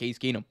actually liked Case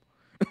Keenum.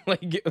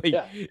 like,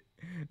 Yeah.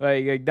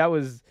 like that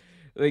was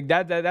like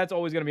that's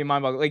always gonna be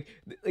mind boggling.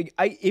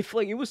 If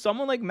it was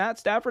someone like Matt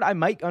Stafford, I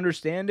might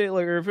understand it.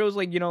 Like, or if it was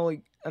like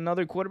like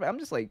another quarterback, I'm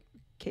just like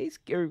Case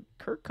or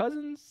Kirk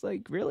Cousins.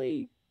 Like,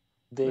 really?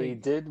 They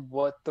did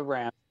what the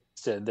Rams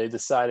did. They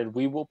decided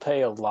we will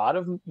pay a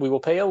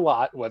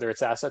lot, whether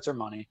it's assets or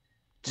money,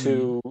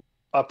 to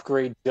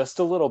upgrade just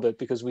a little bit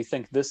because we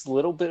think this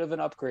little bit of an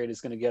upgrade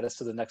is going to get us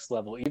to the next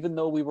level, even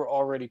though we were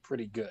already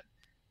pretty good.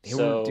 They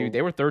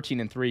were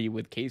 13-3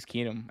 with Case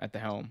Keenum at the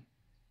helm.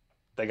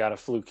 They got a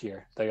fluke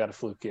here.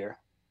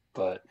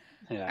 But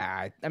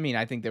yeah. I mean,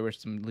 I think there was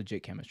some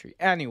legit chemistry.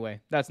 Anyway,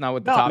 that's not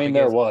what the No, topic I mean is.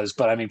 there was,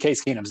 but I mean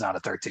Case Keenum's not a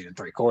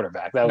 13-3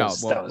 quarterback. That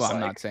was I'm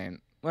not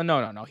saying. Well,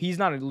 no. He's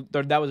not.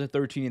 That was a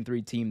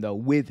 13-3 team though.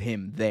 With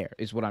him there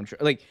is what I'm sure.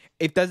 Like,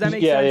 if does that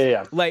make sense?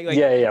 Yeah. Like,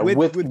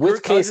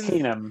 With Case Cousins,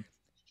 Keenum.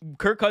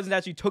 Kirk Cousins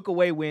actually took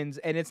away wins,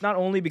 and it's not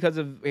only because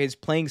of his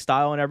playing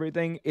style and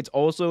everything. It's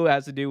also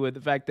has to do with the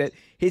fact that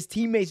his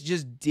teammates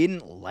just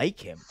didn't like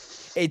him.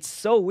 It's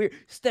so weird.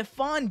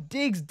 Stephon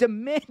Diggs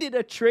demanded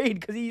a trade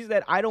because he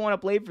said, "I don't want to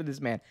play for this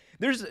man."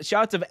 There's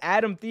shots of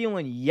Adam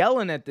Thielen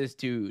yelling at this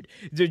dude.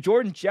 There's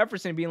Jordan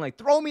Jefferson being like,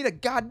 "Throw me the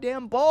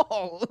goddamn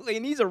ball,"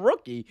 and he's a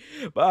rookie,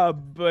 or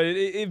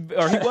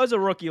he was a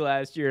rookie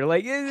last year.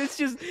 Like, it's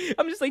just,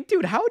 I'm just like,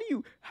 dude, how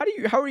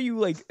are you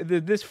like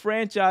this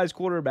franchise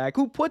quarterback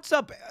who puts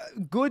up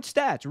good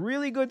stats,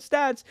 really good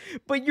stats,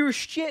 but you're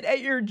shit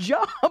at your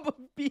job of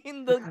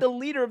being the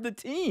leader of the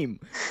team.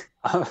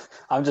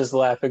 I'm just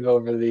laughing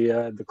over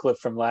the clip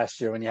from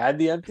last year when you had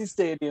the empty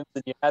stadiums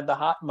and you had the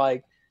hot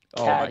mic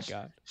catch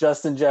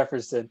Justin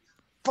Jefferson.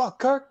 Fuck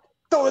Kirk,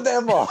 throw the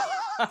damn ball.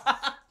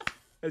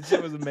 That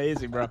shit was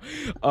amazing, bro.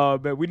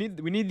 But we need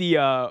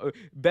the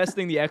best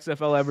thing the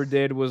XFL ever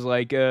did was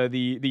like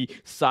the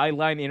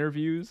sideline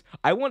interviews.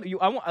 I want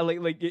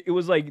like it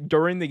was like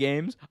during the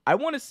games. I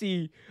want to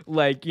see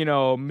like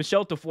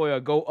Michelle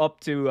Tafoya go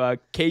up to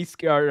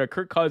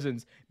Kirk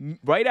Cousins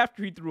right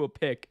after he threw a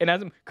pick and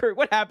ask him, "Kurt,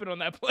 what happened on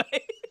that play?"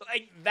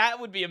 Like, that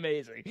would be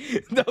amazing.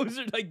 Those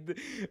are like,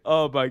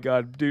 oh my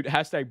god, dude!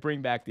 Hashtag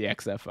bring back the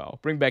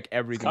XFL. Bring back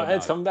everything.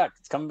 It's coming back.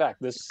 It's coming back.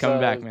 Coming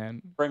back,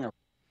 man. Bring her.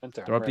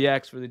 Throw up the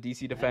X for the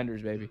DC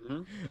Defenders, baby.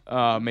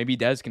 Mm-hmm. Maybe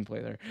Dez can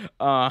play there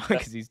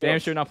because he's damn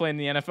sure not playing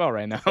in the NFL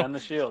right now. Send the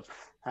shield.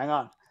 Hang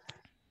on.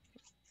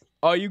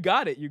 Oh, you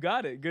got it.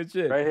 Good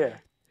shit. Right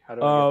here. How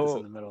do I get this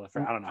in the middle of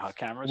the I don't know how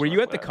cameras Were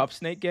you at the Cup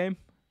Snake game?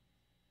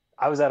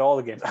 I was at all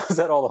the games. I was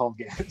at all the home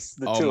games.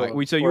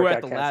 So you were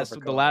at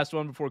the last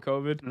one before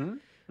COVID?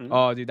 Mm-hmm. Mm-hmm.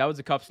 Oh, dude, that was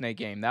a Cup Snake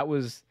game. That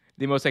was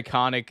the most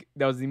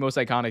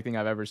iconic thing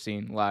I've ever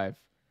seen live.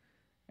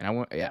 And I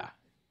went, yeah.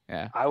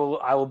 I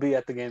will be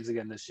at the games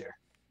again this year.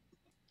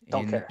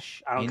 Don't care.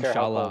 I don't care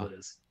how cold it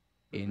is.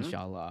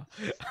 Inshallah.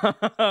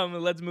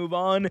 Let's move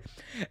on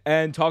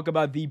and talk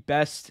about the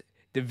best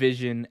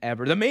division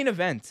ever. The main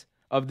event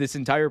of this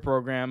entire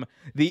program,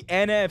 the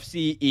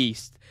NFC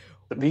East.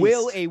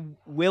 Will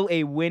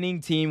a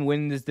winning team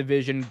win this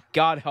division?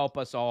 God help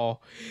us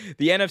all.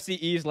 The NFC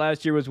East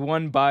last year was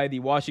won by the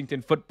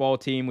Washington Football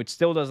Team, which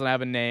still doesn't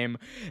have a name.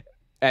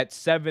 At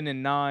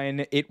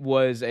 7-9, it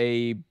was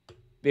a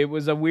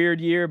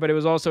weird year, but it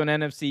was also an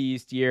NFC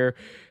East year.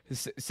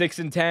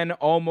 6-10,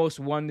 almost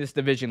won this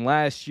division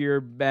last year.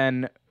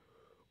 Ben,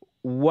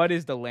 what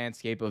is the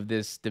landscape of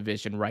this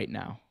division right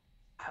now?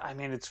 I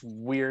mean, it's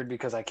weird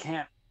because I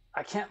can't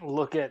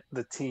look at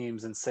the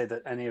teams and say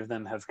that any of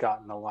them have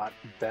gotten a lot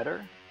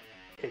better.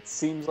 It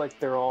seems like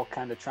they're all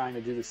kind of trying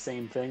to do the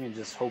same thing and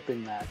just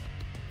hoping that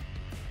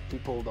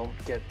people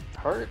don't get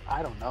hurt.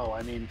 I don't know.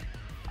 I mean,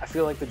 I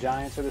feel like the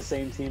Giants are the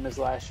same team as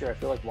last year. I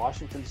feel like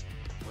Washington's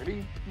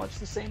pretty much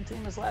the same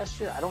team as last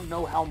year. I don't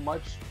know how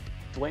much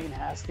Dwayne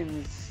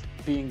Haskins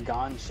being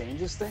gone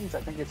changes things.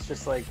 I think it's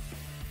just like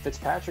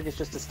Fitzpatrick is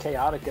just as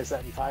chaotic as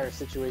that entire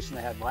situation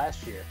they had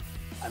last year.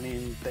 I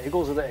mean, the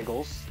Eagles are the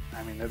Eagles.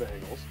 I mean, they're the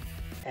Eagles.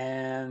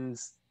 And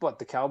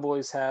the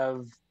Cowboys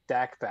have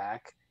Dak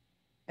back,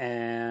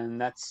 and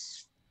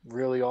that's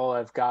really all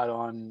I've got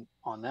on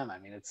them. I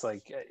mean, it's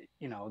like,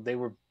 they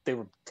were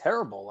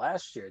terrible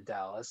last year,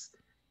 Dallas.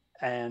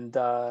 And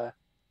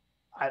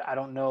I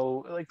don't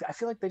know. Like, I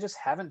feel like they just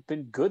haven't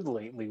been good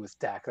lately with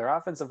Dak. Their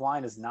offensive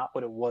line is not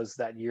what it was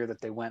that year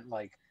that they went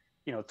like,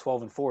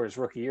 12-4 his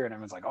rookie year, and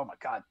everyone's like, oh my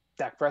god,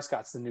 Dak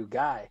Prescott's the new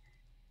guy.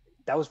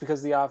 That was because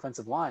of the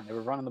offensive line. They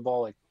were running the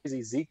ball like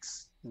crazy.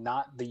 Zeke's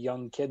not the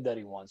young kid that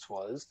he once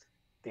was.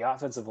 The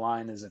offensive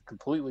line is a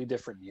completely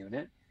different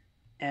unit,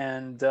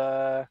 and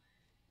their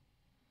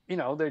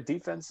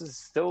defense is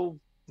still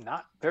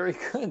not very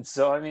good.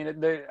 So I mean,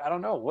 I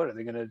don't know, what are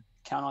they going to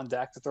count on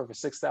Dak to throw for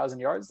 6,000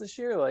 yards this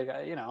year? Like,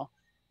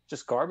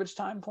 just garbage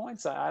time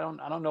points. I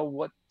don't know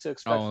what to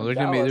expect Oh, from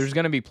Dallas. there's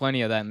gonna be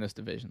plenty of that in this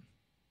division.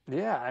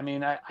 Yeah, I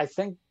mean, I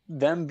think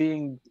them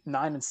being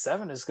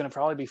 9-7 is going to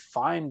probably be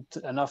fine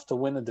enough to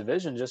win the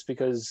division, just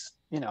because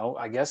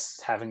I guess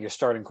having your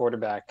starting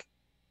quarterback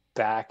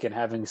back and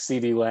having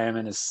CeeDee Lamb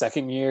in his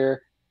second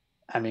year.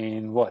 I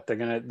mean, what they're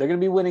gonna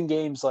be winning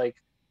games like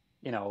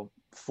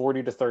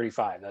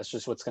 40-35. That's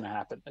just what's going to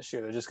happen this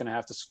year. They're just going to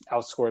have to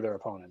outscore their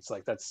opponents.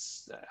 Like,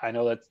 I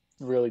know that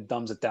really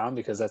dumbs it down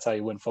because that's how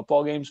you win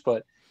football games,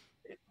 but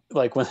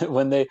like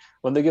when they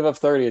give up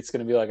 30, it's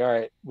going to be like, all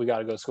right, we got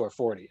to go score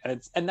 40.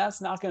 And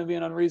that's not going to be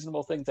an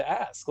unreasonable thing to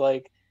ask.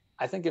 Like,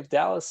 I think if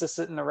Dallas is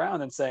sitting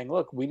around and saying,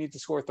 look, we need to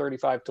score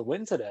 35 to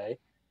win today,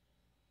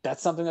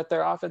 that's something that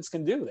their offense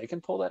can do. They can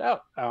pull that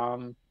out.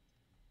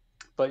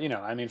 But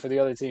I mean, for the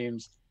other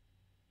teams,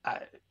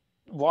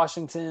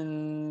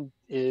 Washington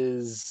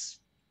is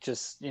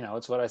just,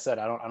 it's what I said.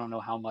 I don't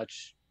know how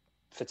much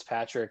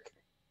Fitzpatrick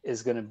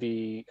is going to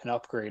be an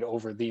upgrade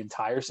over the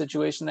entire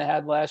situation they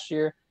had last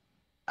year.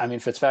 I mean,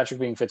 Fitzpatrick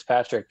being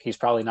Fitzpatrick, he's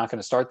probably not going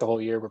to start the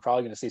whole year. We're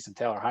probably going to see some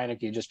Taylor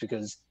Heineke just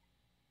because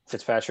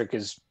Fitzpatrick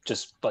is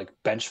just like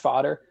bench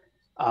fodder.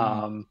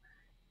 The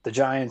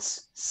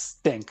Giants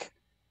stink,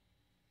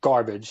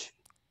 garbage.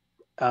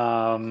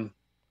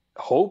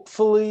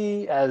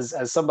 Hopefully, as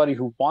somebody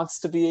who wants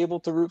to be able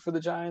to root for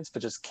the Giants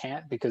but just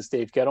can't because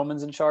Dave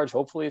Gettleman's in charge,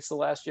 hopefully it's the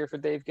last year for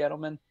Dave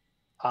Gettleman.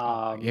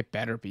 It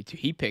better be too.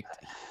 He picked.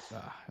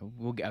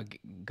 We'll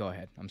go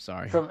ahead. I'm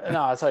sorry.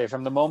 I'll tell you.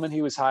 From the moment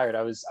he was hired,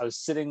 I was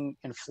sitting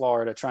in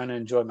Florida trying to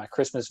enjoy my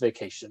Christmas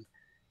vacation,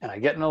 and I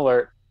get an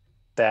alert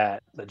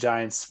that the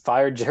Giants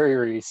fired Jerry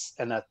Reese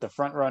and that the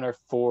front runner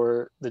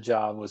for the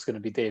job was going to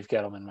be Dave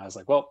Gettleman. And I was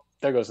like, well,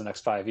 there goes the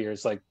next 5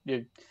 years. Like,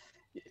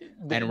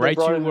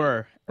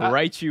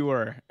 right you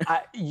were.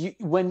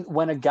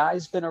 When a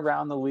guy's been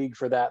around the league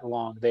for that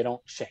long, they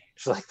don't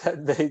change like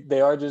that.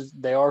 They are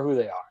who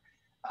they are.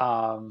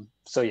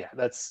 So yeah,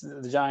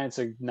 the Giants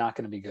are not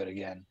going to be good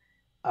again.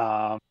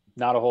 Not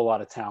a whole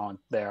lot of talent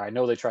there. I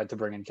know they tried to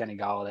bring in Kenny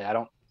Golladay. I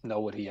don't know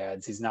what he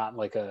adds. He's not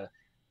like a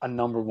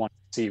number one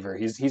receiver.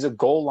 He's a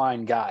goal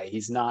line guy.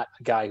 He's not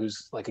a guy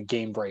who's like a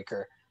game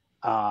breaker.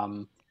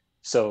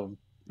 So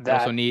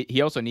that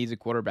he also needs a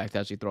quarterback to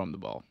actually throw him the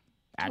ball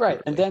accurately.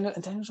 Right. And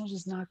Daniel Jones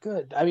is not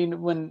good. I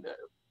mean, when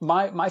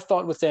my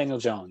thought with Daniel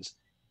Jones,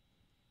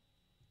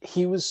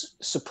 he was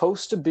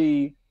supposed to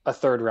be a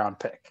 3rd round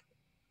pick.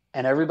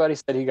 And everybody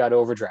said he got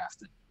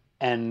overdrafted.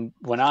 And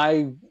when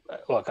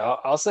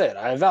I'll say it,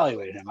 I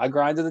evaluated him. I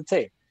grinded the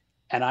tape.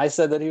 And I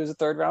said that he was a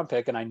 3rd round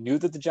pick. And I knew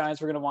that the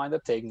Giants were going to wind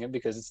up taking him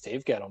because it's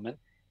Dave Gettleman.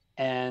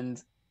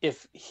 And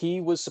if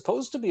he was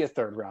supposed to be a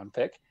 3rd round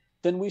pick,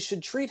 then we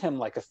should treat him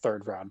like a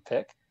 3rd round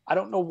pick. I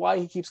don't know why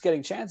he keeps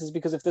getting chances,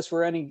 because if this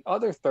were any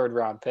other 3rd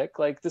round pick,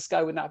 like, this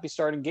guy would not be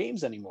starting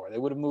games anymore. They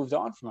would have moved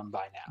on from him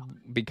by now.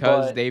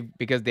 Because Dave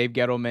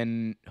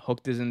Gettleman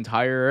hooked his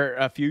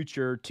entire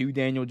future to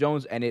Daniel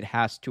Jones, and it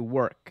has to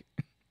work.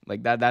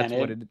 Like that's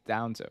what it's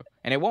down to.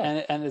 And it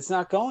won't. And it's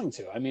not going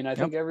to. I mean, I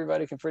think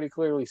everybody can pretty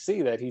clearly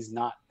see that he's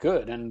not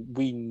good, and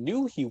we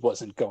knew he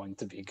wasn't going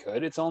to be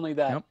good. It's only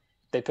that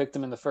they picked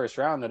him in the 1st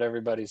round that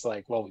everybody's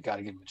like, well, we got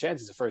to give him a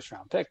chance. He's a 1st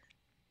round pick.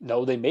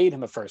 No, they made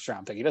him a 1st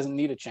round pick. He doesn't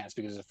need a chance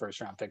because he's a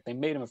 1st round pick. They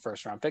made him a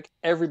 1st round pick.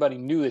 Everybody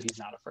knew that he's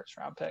not a 1st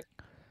round pick.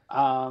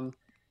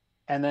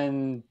 And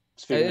then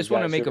I just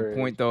want to make a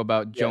point though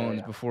about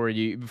Jones before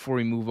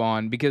we move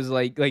on, because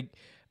like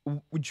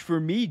for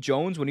me,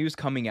 Jones, when he was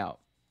coming out,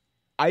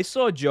 I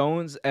saw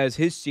Jones as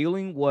his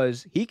ceiling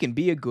was he can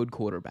be a good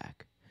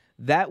quarterback.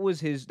 That's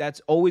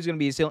always going to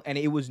be his ceiling, and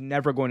it was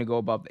never going to go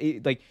above.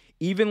 I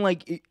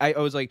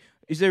was like,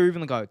 is there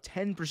even like a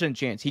 10%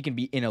 chance he can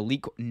be in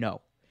elite?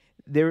 No.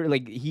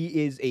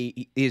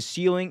 His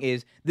ceiling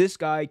is this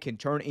guy can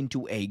turn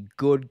into a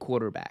good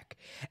quarterback.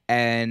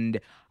 And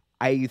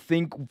I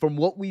think from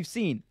what we've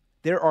seen,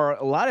 there are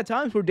a lot of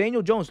times where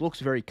Daniel Jones looks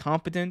very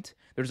competent.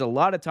 There's a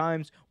lot of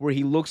times where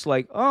he looks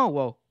like, oh,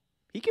 well,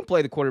 he can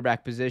play the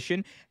quarterback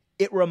position.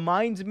 It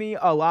reminds me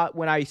a lot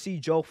when I see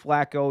Joe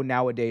Flacco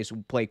nowadays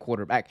play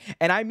quarterback.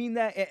 And I mean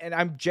that, and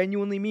I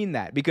genuinely mean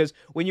that, because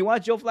when you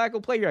watch Joe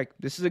Flacco play, you're like,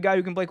 this is a guy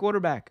who can play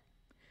quarterback.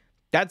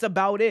 That's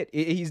about it.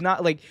 He's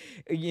not like,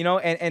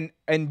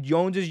 and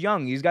Jones is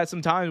young. He's got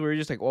some times where you're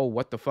just like, oh,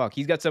 what the fuck?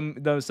 He's got some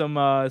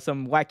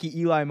wacky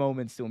Eli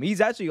moments to him. He's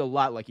actually a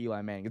lot like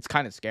Eli Manning. It's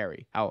kind of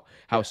scary how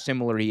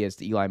similar he is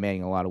to Eli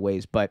Manning in a lot of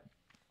ways. But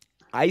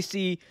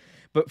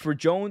for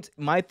Jones,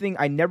 my thing,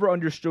 I never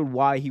understood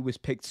why he was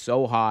picked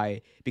so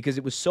high, because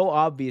it was so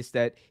obvious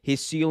that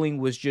his ceiling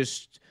was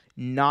just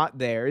not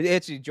there.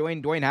 It's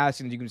Dwayne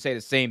Haskins. You can say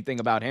the same thing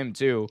about him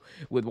too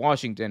with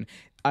Washington.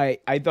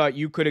 I thought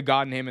you could have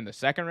gotten him in the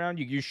second round.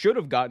 You should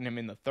have gotten him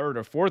in the third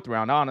or fourth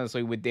round,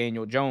 honestly, with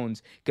Daniel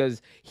Jones,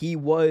 because he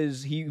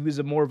was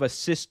a more of a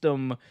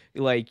system.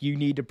 Like, you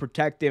need to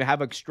protect him,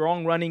 have a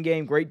strong running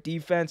game, great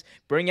defense,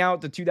 bring out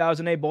the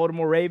 2008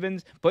 Baltimore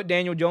Ravens, put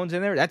Daniel Jones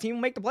in there. That team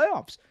will make the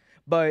playoffs.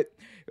 But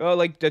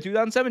like the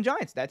 2007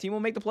 Giants, that team will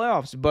make the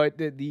playoffs. But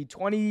the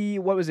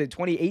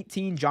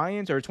 2018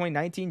 Giants or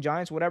 2019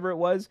 Giants, whatever it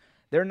was,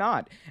 they're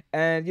not.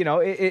 And,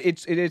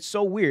 it's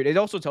so weird. It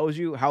also tells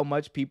you how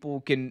much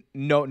people can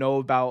know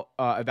about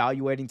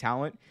evaluating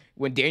talent.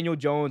 When Daniel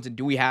Jones and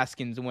Dewey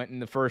Haskins went in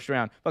the first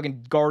round,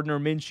 fucking Gardner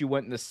Minshew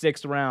went in the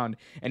sixth round,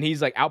 and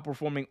he's like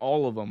outperforming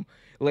all of them.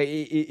 Like,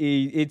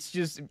 it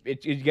just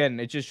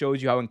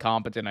shows you how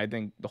incompetent I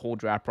think the whole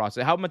draft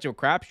process, how much of a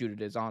crapshoot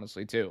it is,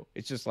 honestly, too.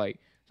 It's just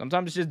like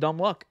sometimes it's just dumb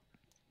luck.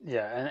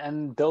 Yeah,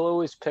 and they'll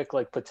always pick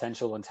like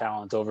potential and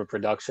talent over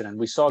production, and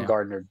we saw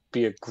Gardner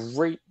be a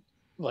great.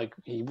 Like,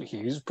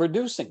 he's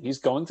producing. He's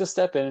going to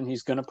step in and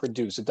he's going to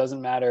produce. It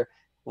doesn't matter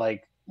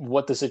like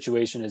what the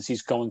situation is.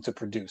 He's going to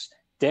produce.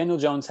 Daniel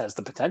Jones has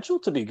the potential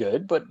to be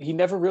good, but he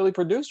never really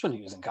produced when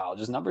he was in college.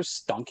 His numbers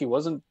stunk. He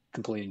wasn't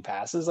completing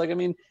passes. Like, I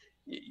mean,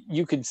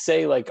 you could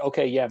say like,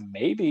 okay, yeah,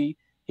 maybe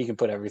he can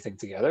put everything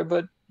together,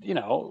 but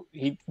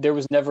there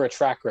was never a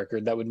track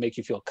record that would make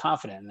you feel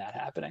confident in that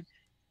happening.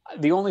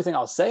 The only thing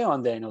I'll say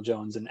on Daniel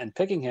Jones and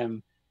picking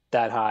him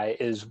that high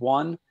is,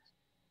 one,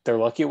 they're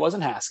lucky it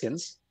wasn't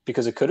Haskins,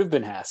 because it could have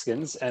been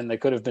Haskins and they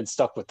could have been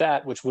stuck with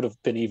that, which would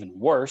have been even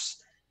worse.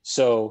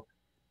 So,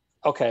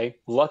 okay,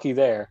 lucky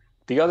there.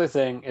 The other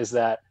thing is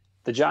that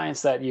the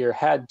Giants that year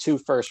had 2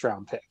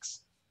 first-round picks.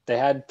 They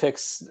had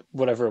picks,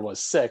 whatever it was,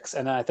 6,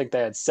 and then I think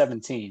they had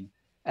 17,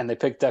 and they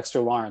picked Dexter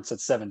Lawrence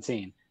at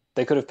 17.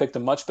 They could have picked a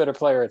much better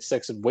player at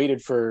 6 and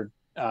waited for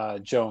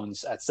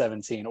Jones at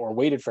 17, or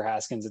waited for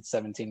Haskins at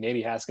 17.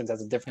 Maybe Haskins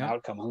has a different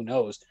outcome. Who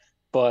knows?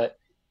 But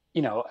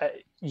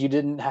you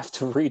didn't have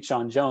to reach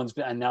on Jones,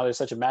 and now there's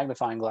such a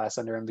magnifying glass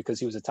under him because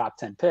he was a top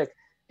 10 pick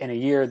in a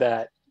year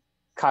that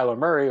Kyler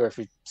Murray, or if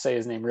you say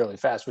his name really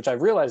fast, which I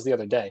realized the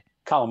other day,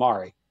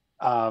 Calamari,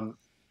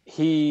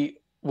 he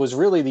was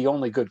really the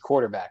only good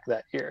quarterback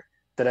that year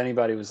that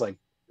anybody was like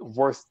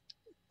worth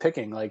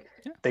picking. Like,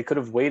 they could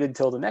have waited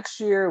till the next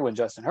year when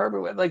Justin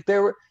Herbert went. Like,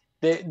 there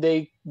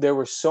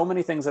were so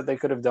many things that they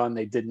could have done.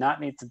 They did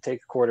not need to take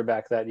a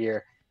quarterback that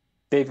year.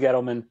 Dave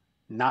Gettleman,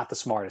 not the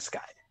smartest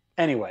guy.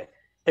 Anyway,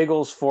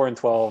 Eagles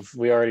 4-12.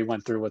 We already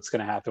went through what's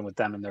going to happen with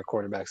them and their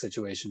quarterback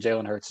situation.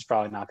 Jalen Hurts is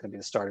probably not going to be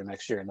the starter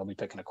next year, and they'll be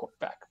picking a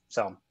quarterback.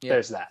 So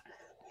there's that.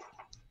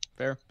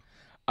 Fair.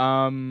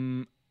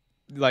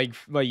 Like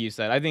you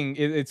said, I think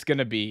it's going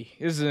to be.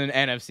 This is an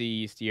NFC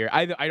East year.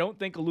 I don't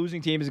think a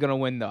losing team is going to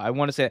win, though. I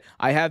want to say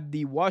I have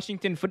the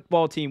Washington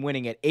football team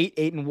winning at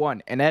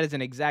 8-1, and that is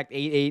an exact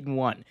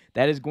 8-1.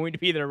 That is going to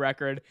be their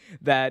record.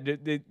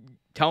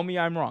 Tell me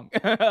I'm wrong.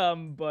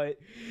 But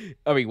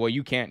I mean, well,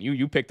 you can't.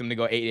 You picked them to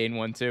go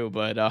 8-1 too.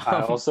 But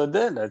I also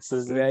did. That's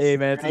an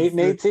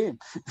 8-8 team.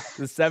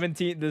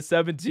 The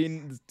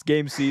 17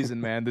 game season,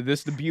 man.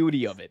 This is the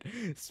beauty of it.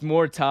 It's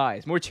more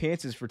ties, more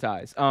chances for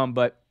ties.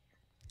 But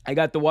I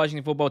got the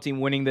Washington football team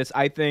winning this.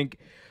 I think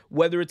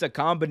whether it's a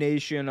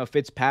combination of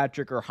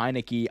Fitzpatrick or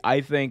Heineke,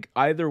 I think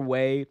either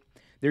way,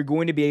 they're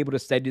going to be able to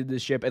steady the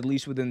ship, at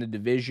least within the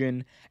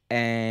division,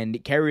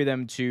 and carry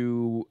them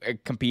to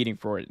competing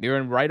for it.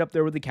 They're right up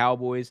there with the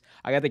Cowboys.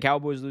 I got the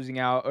Cowboys losing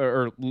out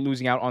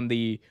on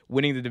the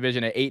winning the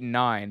division at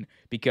 8-9,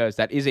 because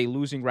that is a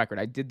losing record.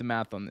 I did the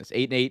math on this.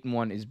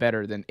 8-1 is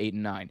better than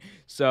 8-9.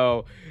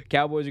 So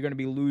Cowboys are going to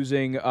be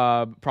losing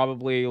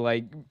probably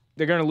like.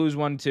 They're going to lose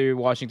one to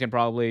Washington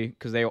probably,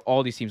 because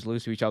all these teams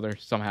lose to each other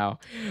somehow.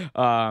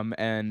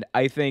 And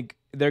I think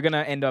they're going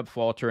to end up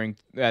faltering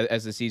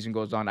as the season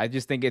goes on. I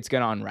just think it's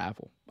going to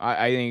unravel.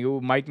 I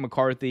think Mike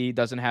McCarthy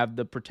doesn't have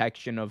the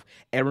protection of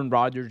Aaron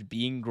Rodgers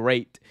being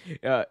great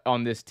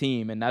on this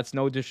team. And that's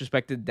no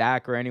disrespect to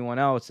Dak or anyone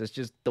else. It's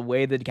just the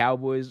way that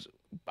Cowboys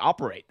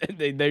operate.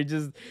 They're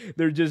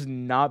just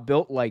not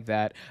built like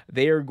that.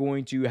 They're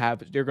going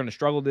to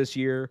struggle this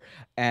year,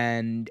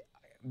 and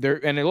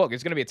look,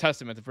 it's going to be a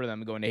testament for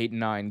them going to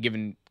 8-9,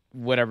 given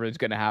whatever is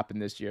going to happen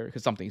this year,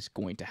 because something's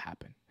going to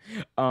happen.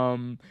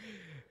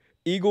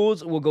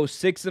 Eagles will go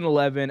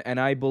 6-11, and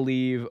I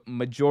believe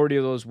majority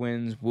of those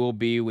wins will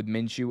be with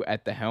Minshew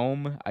at the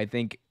helm. I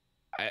think,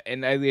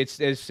 and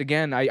it's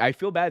again, I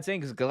feel bad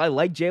saying because I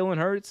like Jalen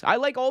Hurts. I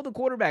like all the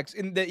quarterbacks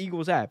the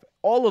Eagles have.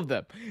 All of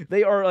them.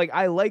 They are like,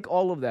 I like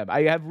all of them.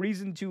 I have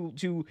reason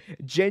to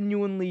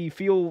genuinely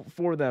feel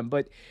for them.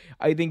 But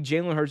I think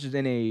Jalen Hurts is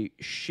in a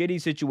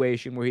shitty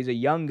situation where he's a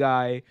young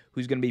guy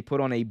who's going to be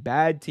put on a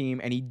bad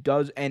team, and he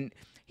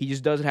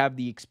just doesn't have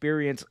the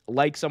experience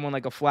like someone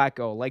like a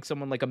Flacco, like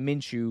someone like a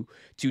Minshew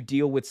to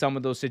deal with some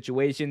of those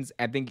situations.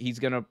 I think there's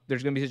going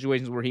to be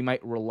situations where he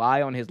might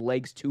rely on his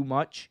legs too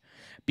much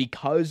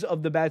because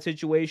of the bad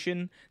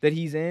situation that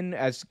he's in,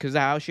 because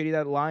of how shitty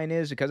that line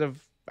is, because of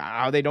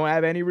how they don't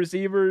have any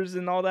receivers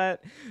and all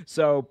that.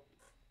 So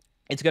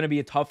it's going to be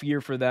a tough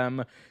year for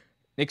them.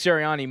 Nick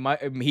Sirianni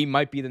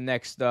might be the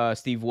next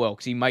Steve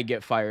Wilkes. He might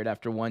get fired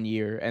after 1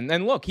 year, and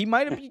then look, he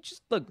might have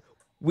just look.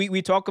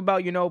 We talk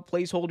about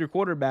placeholder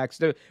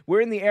quarterbacks.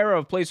 We're in the era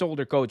of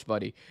placeholder coach,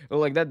 buddy.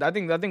 Like that, I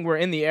think we're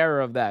in the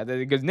era of that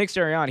because Nick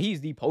Sirianni,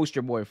 he's the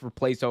poster boy for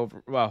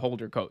placeholder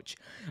holder coach.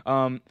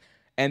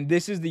 And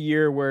this is the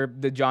year where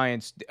the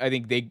Giants, I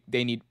think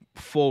they need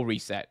full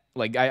reset.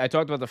 Like I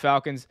talked about the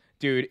Falcons,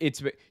 dude.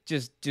 It's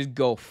just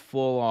go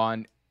full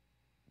on,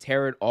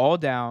 tear it all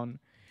down,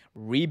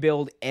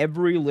 rebuild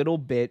every little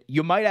bit.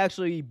 You might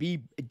actually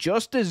be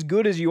just as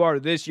good as you are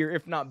this year,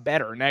 if not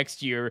better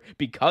next year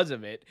because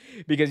of it,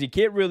 because you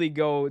can't really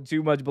go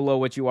too much below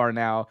what you are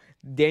now.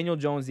 Daniel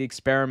Jones, the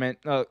experiment.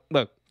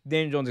 Look,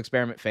 Daniel Jones'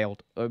 experiment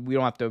failed. We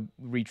don't have to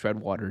retread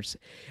waters.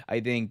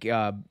 I think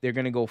they're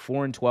going to go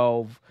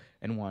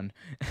 4-12-1,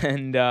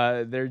 and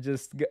they're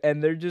just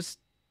going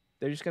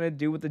to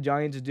do what the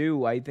Giants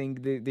do. I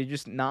think they're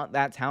just not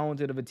that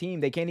talented of a team.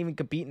 They can't even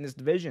compete in this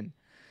division.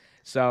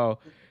 So,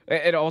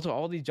 and also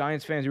all these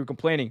Giants fans who were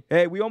complaining,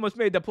 hey, we almost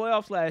made the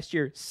playoffs last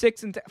year.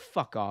 6-10,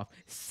 fuck off.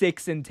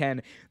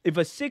 6-10. If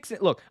a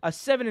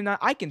 7-9,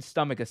 I can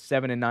stomach a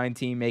 7-9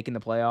 team making the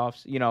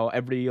playoffs.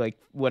 Every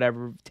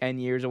 10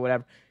 years or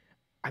whatever.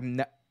 I'm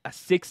not a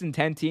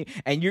 6-10 team,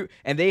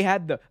 and they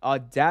had the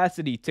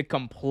audacity to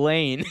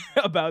complain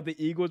about the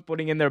Eagles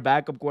putting in their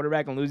backup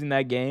quarterback and losing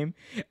that game,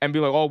 and be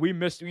like, "Oh, we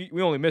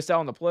only missed out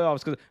on the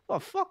playoffs because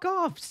fuck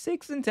off,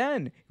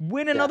 6-10,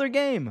 win another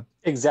game."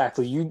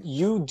 Exactly.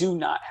 You do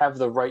not have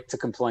the right to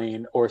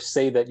complain or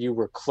say that you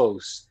were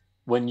close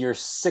when you're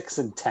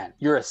 6-10.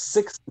 You're a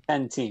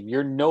 6-10 team.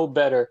 You're no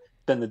better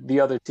than the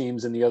other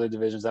teams in the other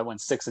divisions that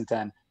went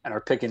 6-10 and are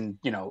picking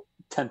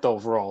 10th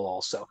overall.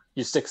 Also,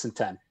 you're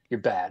 6-10. You're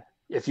bad.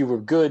 If you were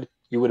good,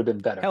 you would have been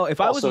better. Hell,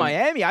 if I was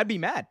Miami, I'd be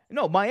mad.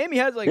 No, Miami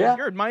has if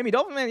you're a Miami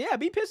Dolphin man,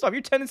 be pissed off.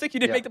 You're 10-6. You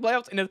didn't make the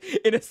playoffs in a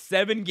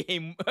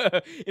 7-game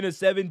in a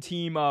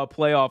 7-team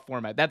playoff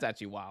format. That's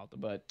actually wild.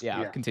 But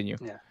continue.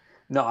 Yeah.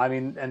 No, I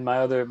mean, and my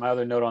other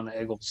note on the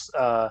Eagles,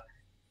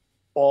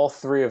 all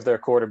three of their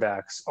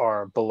quarterbacks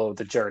are below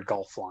the Jared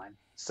Goff line.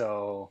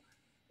 So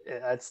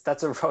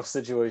that's a rough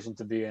situation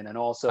to be in. And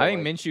also, I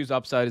think Minshew's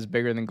upside is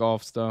bigger than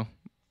Goff's though.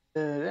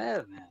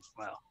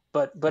 Well.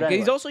 But anyway.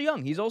 He's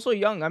also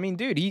young. I mean,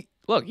 dude,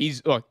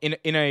 he's in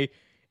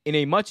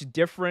a much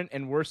different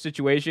and worse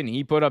situation.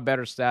 He put up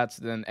better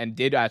stats and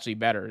did actually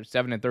better,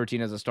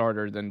 7-13 as a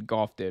starter than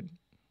Goff did.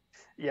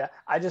 Yeah,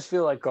 I just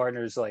feel like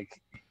Gardner's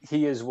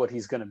he is what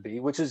he's gonna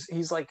be, which is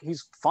he's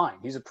fine.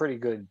 He's a pretty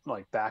good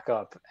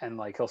backup, and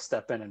he'll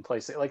step in and play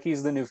it.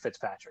 He's the new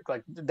Fitzpatrick.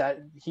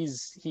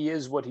 He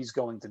is what he's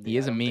going to be. He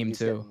is a meme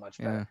too. Much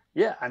better.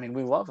 Yeah, I mean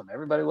we love him.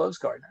 Everybody loves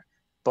Gardner,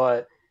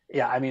 but.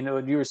 Yeah, I mean,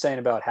 what you were saying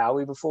about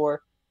Howie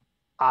before,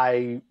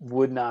 I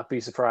would not be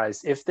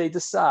surprised if they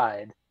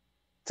decide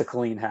to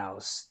clean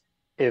house,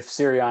 if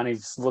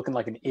Sirianni's looking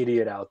like an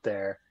idiot out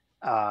there,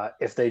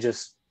 if they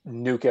just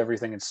nuke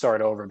everything and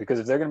start over. Because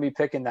if they're going to be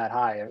picking that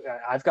high,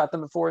 I've got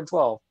them at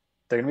 4-12.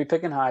 They're going to be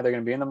picking high. They're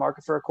going to be in the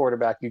market for a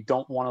quarterback. You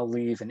don't want to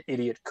leave an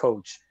idiot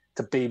coach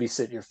to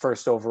babysit your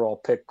first overall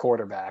pick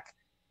quarterback.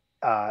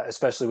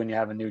 Especially when you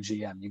have a new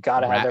GM, you got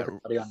to have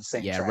everybody on the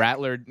same track. Yeah,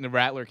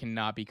 Rattler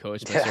cannot be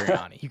coached by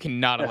Sirianni. You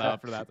cannot allow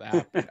for that to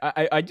happen.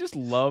 I just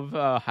love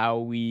how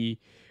we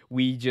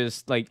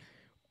just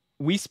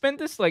we spent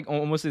this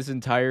almost this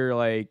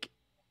entire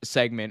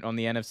segment on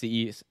the NFC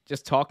East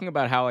just talking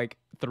about how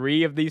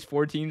 3 of these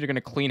 4 teams are gonna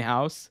clean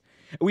house.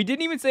 We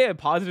didn't even say a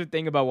positive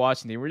thing about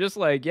Washington. We're just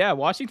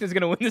Washington's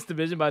going to win this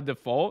division by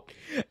default.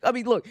 I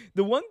mean, look,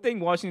 the one thing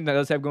Washington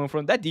does have going for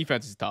them, that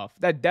defense is tough.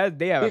 They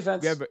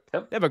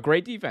have a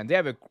great defense. They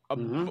have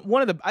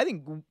one of the, I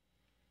think,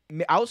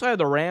 outside of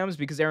the Rams,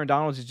 because Aaron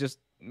Donald is just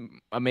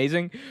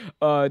amazing,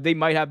 they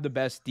might have the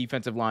best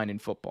defensive line in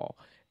football.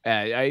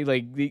 They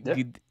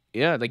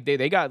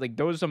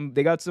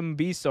got some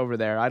beasts over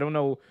there. I don't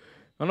know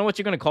what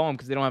you're going to call them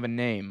because they don't have a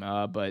name.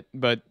 But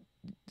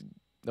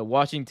the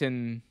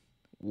Washington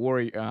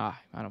Warrior, I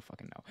don't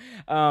fucking know.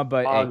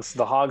 But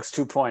the Hogs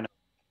 2.0.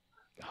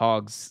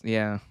 Hogs,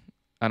 yeah.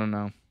 I don't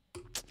know.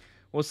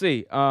 We'll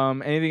see.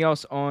 Anything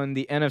else on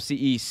the NFC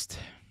East?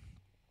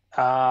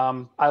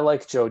 I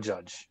like Joe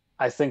Judge.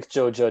 I think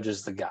Joe Judge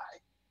is the guy.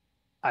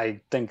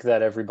 I think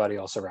that everybody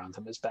else around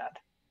him is bad.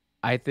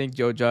 I think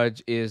Joe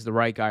Judge is the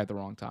right guy at the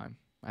wrong time.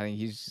 I think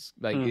he's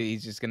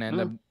he's just gonna end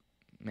up.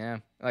 Yeah,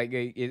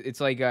 it's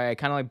kind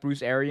of like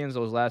Bruce Arians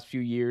those last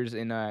few years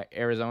in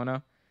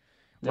Arizona.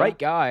 Yeah. Right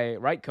guy,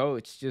 right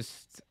coach,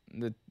 just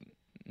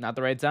not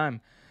the right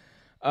time.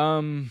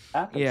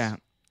 Yeah,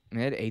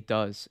 it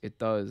does. It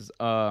does.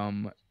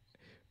 Well,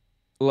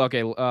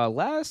 okay.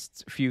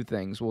 Last few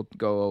things we'll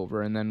go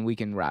over, and then we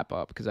can wrap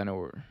up because I know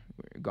we're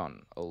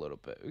gone a little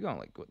bit. We're gone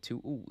we got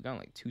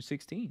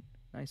 2:16.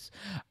 Nice.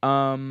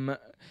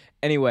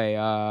 Anyway,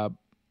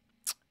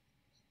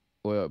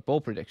 bowl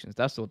predictions.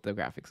 That's what the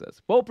graphic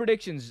says. Bowl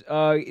predictions.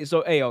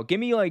 So Ayo, give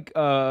me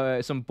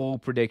some bowl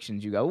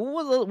predictions you got.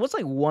 What's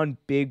one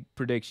big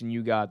prediction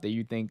you got that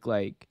you think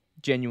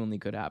genuinely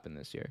could happen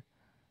this year?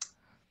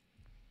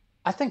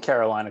 I think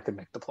Carolina could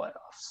make the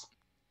playoffs.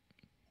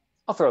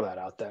 I'll throw that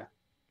out there.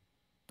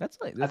 That's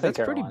like I think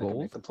that's pretty Carolina can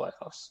bold. make the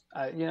playoffs.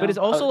 But it's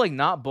also like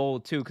not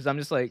bold too, because I'm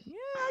just like, yeah,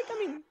 I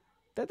mean,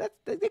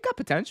 they got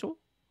potential.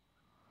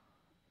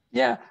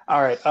 Yeah.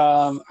 All right.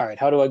 All right.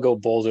 How do I go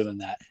bolder than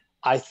that?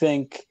 I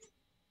think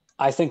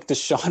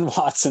Deshaun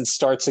Watson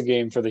starts a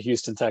game for the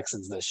Houston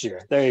Texans this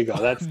year. There you go.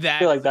 I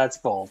feel like that's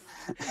bold.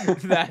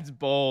 That's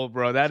bold,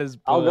 bro. That is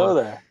bold. I'll go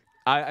there.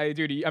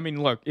 Dude. I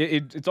mean, look,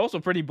 it's also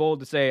pretty bold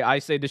to say I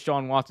say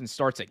Deshaun Watson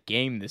starts a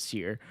game this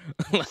year.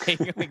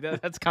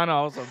 That's kind of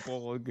also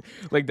bold.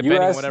 Like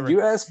depending on whatever.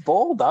 You asked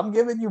bold. I'm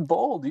giving you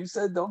bold. You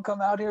said don't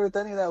come out here with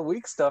any of that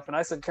weak stuff, and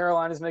I said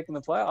Carolina's making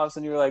the playoffs,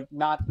 and you were like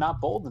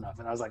not bold enough,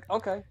 and I was like,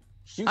 okay,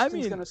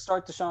 Houston's going to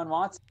start Deshaun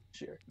Watson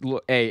this year.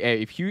 Look,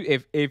 hey,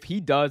 if he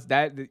does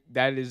that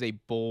is a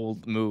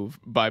bold move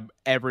by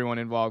everyone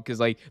involved, because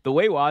like the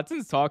way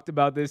Watson's talked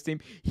about this team,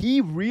 he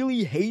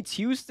really hates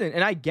Houston,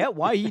 and I get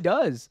why he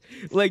does.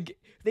 Like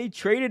they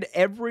traded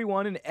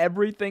everyone and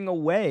everything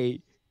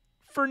away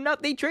for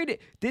nothing. They traded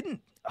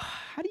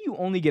how do you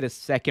only get a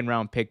second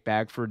round pick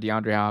back for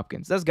DeAndre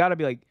Hopkins? That's got to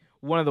be like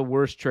one of the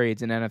worst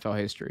trades in NFL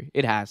history.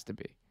 It has to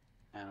be.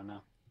 I don't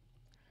know.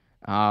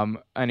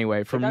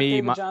 Anyway, for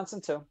me, David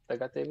Johnson too. They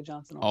got David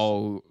Johnson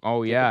also.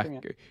 Oh yeah.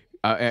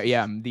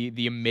 Yeah,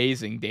 the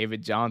amazing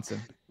David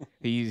Johnson.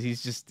 He's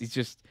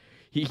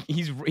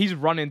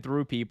running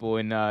through people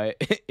in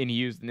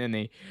Houston, isn't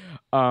he?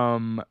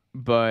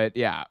 But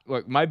yeah,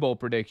 look, my bold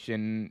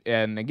prediction,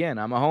 and again,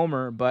 I'm a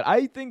homer, but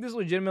I think this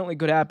legitimately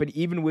could happen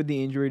even with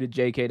the injury to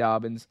J.K.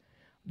 Dobbins.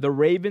 The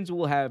Ravens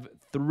will have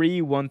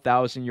 3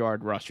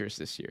 1,000-yard rushers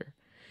this year.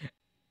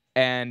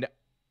 And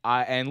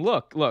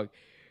look,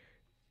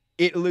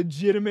 it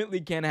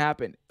legitimately can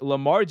happen.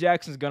 Lamar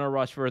Jackson's gonna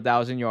rush for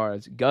 1,000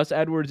 yards. Gus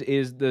Edwards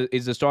is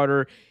the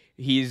starter.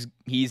 He's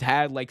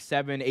had like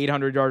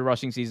 700-800-yard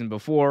rushing season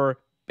before,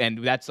 and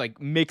that's like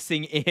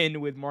mixing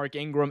in with Mark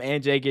Ingram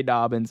and J.K.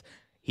 Dobbins.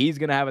 He's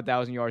gonna have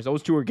 1,000 yards.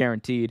 Those two are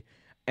guaranteed.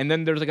 And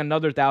then there's like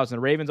another 1,000. The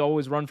Ravens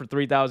always run for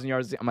 3,000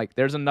 yards. I'm like,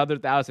 there's another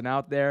 1,000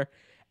 out there.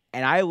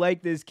 And I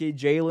like this kid,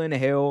 Jalen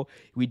Hill.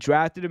 We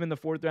drafted him in the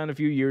 4th round a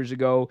few years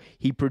ago.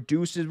 He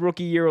produced his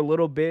rookie year a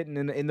little bit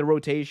in the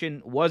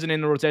rotation. Wasn't in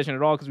the rotation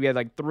at all because we had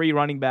like 3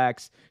 running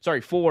backs. Sorry,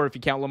 4 if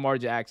you count Lamar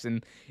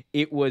Jackson.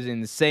 It was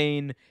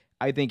insane.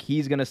 I think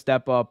he's going to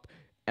step up.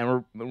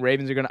 And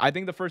Ravens are going to... I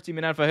think the first team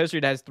in NFL history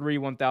that has 3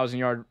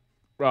 1,000-yard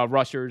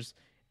rushers.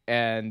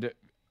 And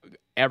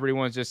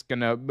everyone's just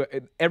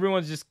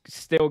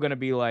still going to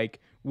be like,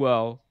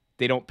 well,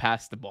 they don't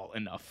pass the ball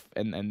enough.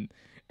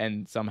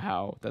 And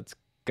somehow that's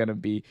gonna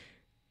be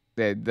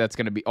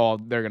all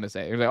they're gonna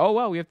say. They're like, oh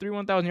wow, we have 3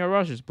 1,000-yard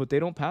rushers, but they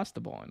don't pass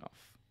the ball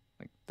enough.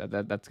 Like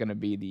that's gonna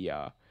be the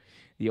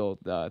old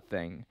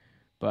thing.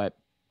 But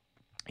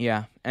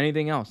yeah,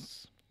 anything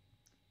else?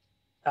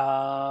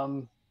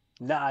 No,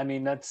 I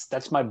mean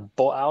that's my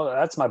bold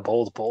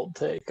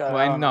take.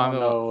 I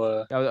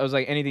was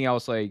like, anything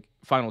else, like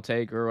final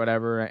take or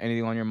whatever,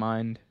 anything on your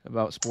mind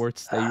about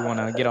sports that you want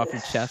to get off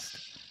your chest?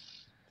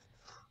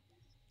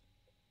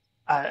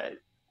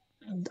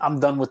 I'm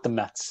done with the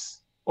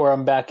Mets, or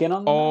I'm back in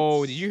on the Mets.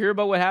 Oh, did you hear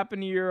about what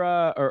happened to your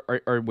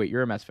or wait,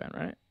 you're a Mets fan,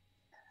 right?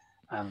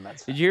 I'm a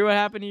Mets fan. Did you hear what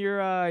happened to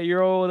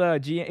your old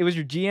GM? It was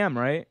your GM,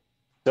 right?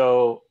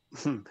 So,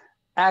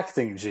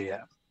 acting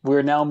GM.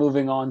 We're now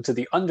moving on to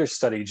the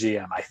understudy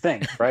GM, I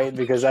think, right?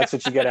 Because that's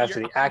what you get after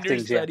the acting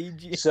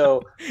GM.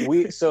 So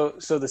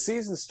the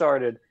season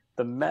started.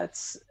 The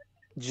Mets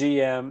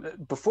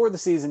GM before the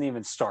season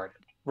even started,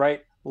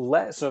 right? All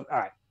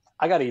right.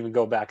 I got to even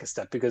go back a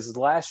step because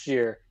last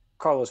year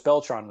Carlos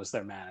Beltran was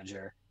their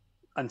manager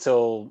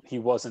until he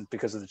wasn't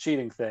because of the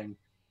cheating thing,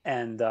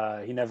 and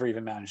he never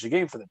even managed a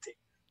game for the team.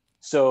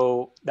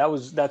 So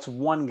that's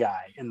one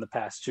guy in the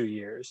past 2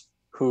 years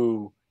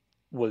who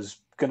was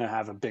going to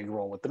have a big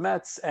role with the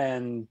Mets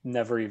and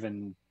never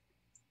even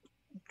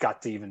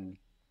got to even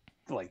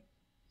like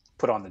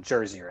put on the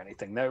jersey or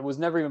anything. That was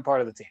never even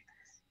part of the team.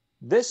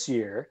 This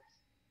year,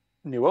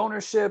 new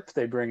ownership,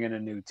 they bring in a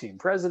new team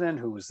president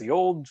who was the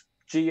old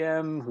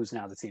GM, who's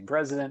now the team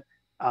president.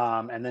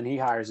 And then he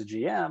hires a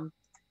GM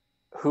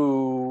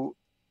who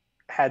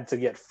had to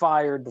get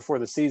fired before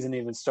the season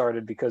even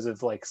started because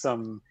of like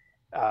some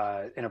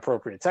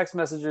inappropriate text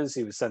messages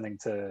he was sending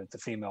to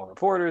female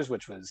reporters,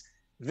 which was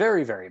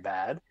very, very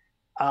bad.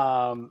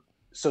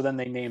 So then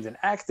they named an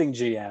acting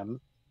GM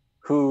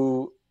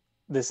who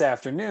this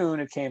afternoon,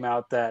 it came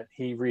out that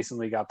he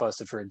recently got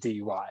busted for a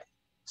DUI.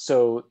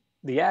 So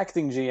the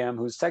acting GM,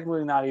 who's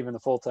technically not even the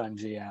full-time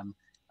GM,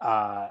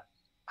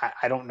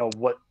 I don't know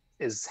what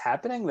is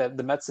happening. That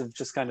the Mets have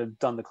just kind of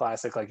done the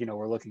classic, like,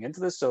 we're looking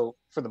into this. So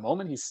for the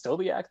moment, he's still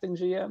the acting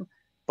GM.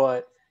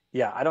 But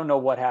yeah, I don't know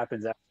what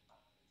happens after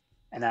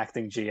an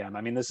acting GM.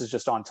 I mean, this is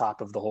just on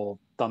top of the whole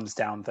thumbs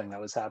down thing that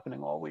was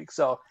happening all week.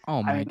 So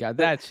oh my god,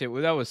 that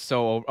was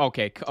so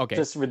okay.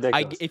 Just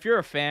ridiculous. If you're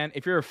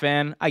a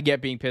fan, I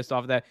get being pissed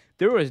off that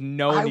there was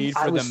no need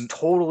for them. I was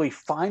totally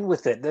fine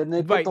with it. Then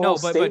they put the whole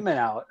statement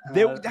out.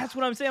 That's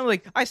what I'm saying.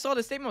 Like, I saw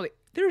the statement. I was like,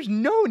 there's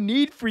no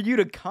need for you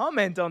to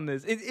comment on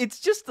this. It's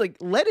just like,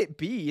 let it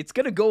be. It's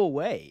gonna go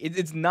away.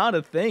 It's not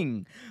a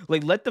thing.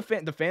 Like, let the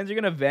fans are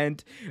gonna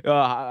vent.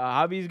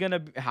 Javi's gonna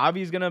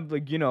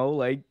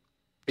like,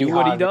 do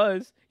what he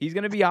does. He's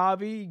gonna be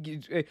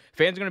Javi.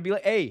 Fans are gonna be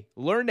like, "Hey,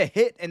 learn to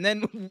hit, and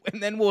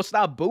then we'll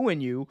stop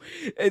booing you."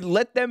 And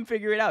let them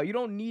figure it out. You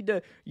don't need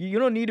to. You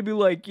don't need to be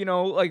like,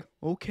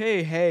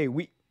 okay, hey,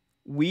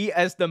 we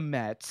as the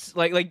Mets,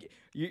 like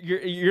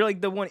you're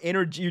like the one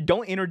energy. You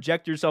don't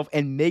interject yourself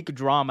and make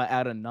drama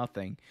out of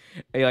nothing.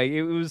 Like,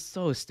 it was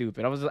so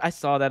stupid. I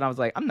saw that and I was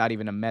like, I'm not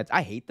even a Mets.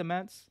 I hate the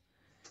Mets.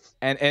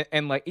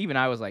 And like, even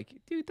I was like,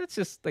 dude, that's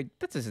just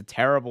a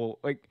terrible,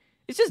 like,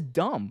 it's just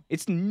dumb.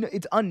 It's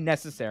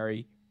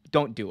unnecessary.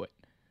 Don't do it.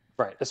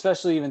 Right.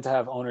 Especially even to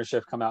have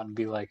ownership come out and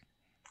be like,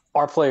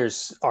 our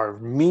players are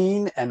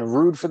mean and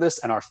rude for this,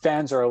 and our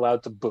fans are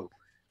allowed to boo.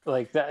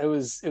 Like, that, it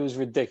was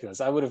ridiculous.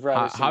 I would have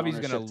rather seen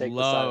ownership take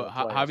the side of the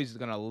players. Javi's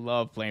gonna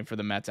love playing for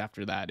the Mets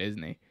after that,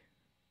 isn't he?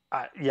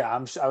 I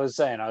was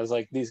saying, I was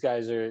like, these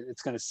guys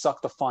it's going to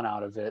suck the fun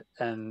out of it,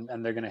 and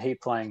they're going to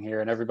hate playing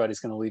here, and everybody's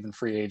going to leave in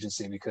free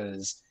agency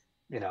because,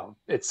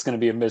 it's going to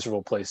be a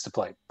miserable place to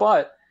play.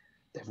 But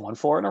they've won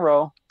 4 in a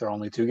row. They're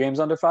only 2 games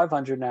under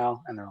 500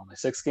 now, and they're only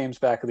 6 games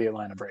back of the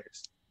Atlanta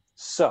Braves.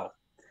 So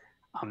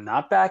I'm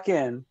not back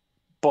in,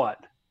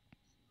 but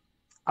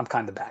I'm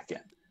kind of back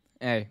in.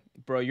 Hey,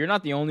 bro, you're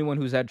not the only one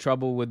who's had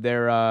trouble with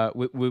their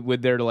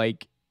with their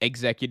like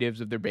executives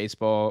of their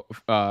baseball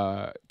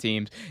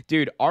teams.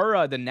 Dude,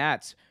 the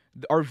Nats,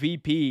 our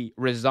VP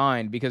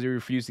resigned because he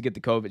refused to get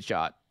the COVID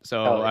shot.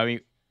 So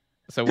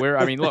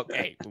look,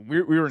 hey,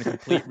 we were in a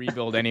complete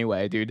rebuild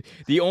anyway, dude.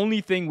 The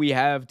only thing we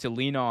have to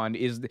lean on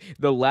is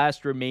the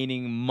last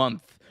remaining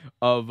month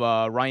of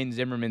Ryan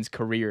Zimmerman's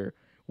career,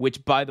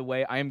 which, by the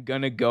way, I am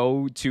gonna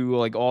go to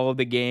like all of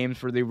the games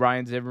for the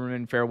Ryan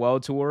Zimmerman farewell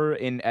tour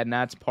at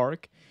Nats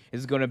Park.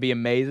 It's gonna be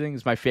amazing.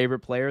 He's my favorite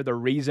player. The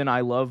reason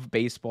I love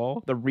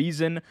baseball. The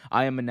reason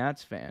I am a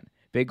Nats fan.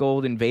 Big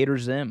old Invader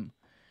Zim.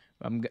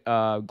 I'm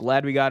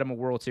glad we got him a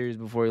World Series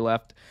before he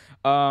left.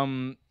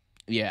 Mets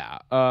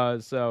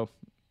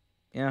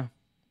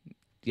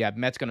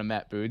gonna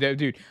Met, boo.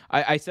 Dude,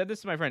 I said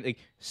this to my friend. Like,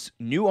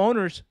 new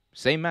owners,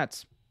 same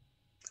Mets.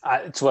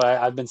 It's what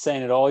I've been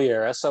saying it all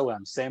year.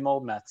 SOM, same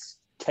old Mets.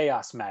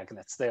 Chaos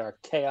magnets. They are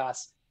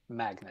chaos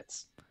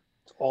magnets.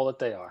 It's all that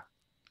they are.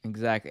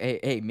 Exactly.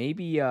 Hey,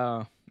 maybe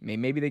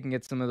they can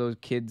get some of those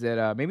kids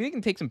that maybe they can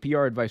take some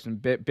PR advice from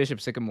Bishop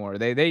Sycamore.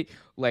 They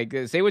like,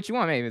 say what you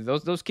want. Maybe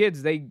those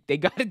kids they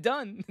got it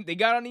done. They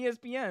got on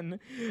ESPN.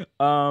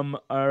 All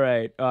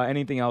right.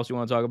 Anything else you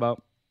want to talk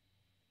about?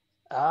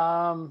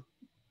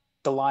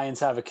 The Lions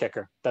have a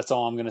kicker. That's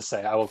all I'm going to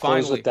say. I will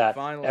close with that.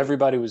 Finally.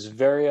 Everybody was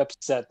very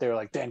upset. They were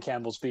like, Dan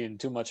Campbell's being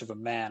too much of a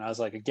man. I was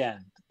like,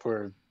 again,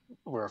 we're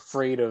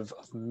afraid of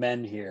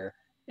men here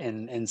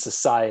in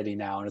society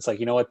now. And it's like,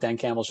 you know what? Dan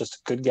Campbell's just a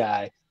good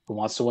guy who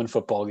wants to win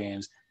football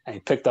games. And he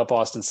picked up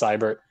Austin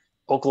Seibert,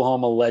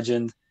 Oklahoma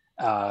legend,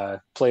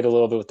 played a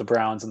little bit with the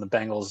Browns and the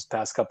Bengals the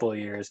past couple of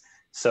years.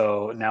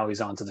 So now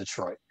he's on to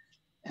Detroit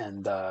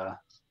and got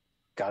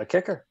a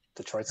kicker.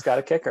 Detroit's got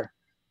a kicker.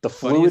 The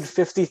fluid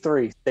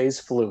 53 stays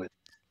fluid.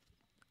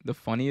 The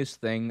funniest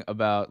thing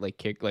about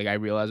I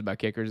realized about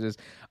kickers is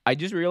I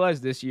just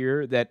realized this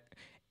year that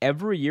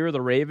every year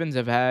the Ravens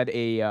have had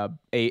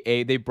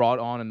they brought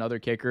on another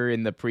kicker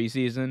in the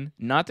preseason,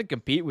 not to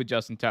compete with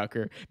Justin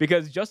Tucker,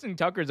 because Justin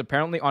Tucker is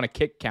apparently on a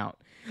kick count.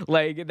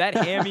 Like, that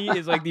hammy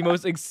is like the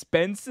most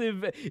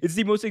expensive. It's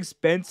the most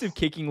expensive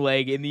kicking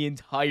leg in the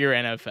entire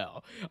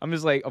NFL. I'm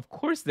just like, of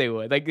course they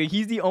would. Like,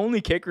 he's the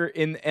only kicker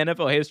in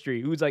NFL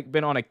history who's like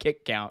been on a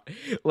kick count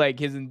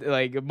like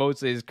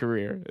most of his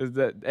career.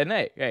 And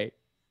hey,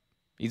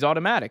 he's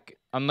automatic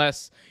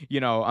unless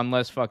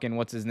fucking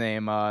what's his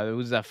name?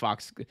 Who's that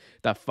Fox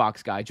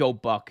guy? Joe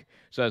Buck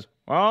says,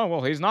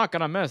 well, he's not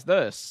gonna miss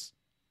this.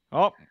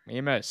 Oh, he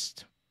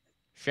missed.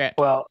 Shit.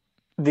 Well,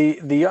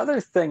 the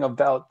other thing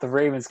about the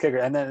Ravens kicker,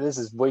 and then this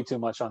is way too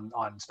much on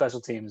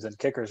special teams and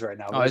kickers right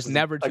now. Oh, it's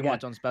never too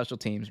much on special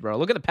teams, bro.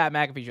 Look at the Pat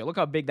McAfee show. Look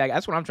how big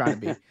that's what I'm trying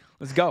to be.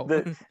 Let's go.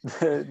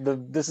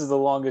 This is the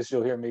longest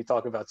you'll hear me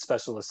talk about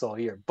specialists all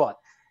year. But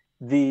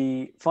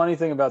the funny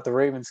thing about the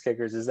Ravens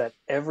kickers is that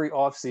every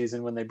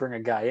offseason when they bring a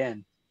guy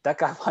in, that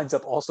guy winds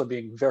up also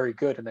being very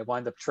good, and they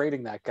wind up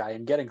trading that guy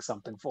and getting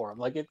something for him.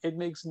 Like, it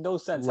makes no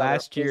sense.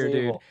 Last year,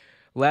 dude.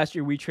 Last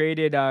year we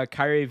traded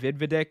Kyrie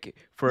Vidvidek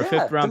for a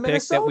 5th-round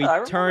pick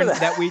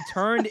that we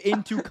turned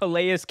into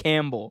Calais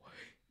Campbell.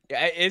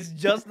 It's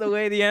just the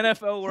way the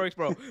NFL works,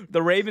 bro.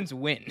 The Ravens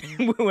win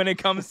when it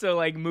comes to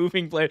like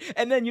moving players.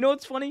 And then you know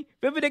what's funny?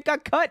 Vidvidek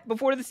got cut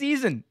before the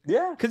season.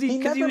 Yeah, because he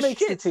never was makes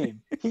shit. the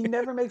team. He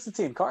never makes the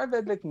team. Kyrie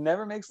Vidvidek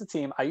never makes the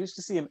team. I used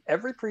to see him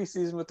every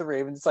preseason with the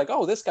Ravens. It's like,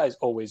 oh, this guy's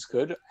always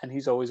good, and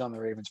he's always on the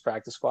Ravens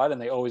practice squad, and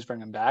they always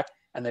bring him back.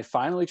 And they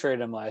finally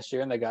traded him last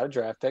year, and they got a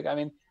draft pick. I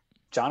mean,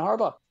 John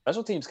Harbaugh,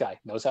 special teams guy,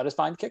 knows how to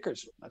find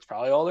kickers. That's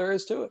probably all there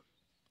is to it.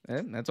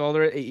 And that's all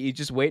there. He's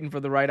just waiting for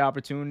the right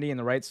opportunity and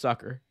the right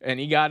sucker, and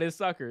he got his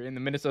sucker in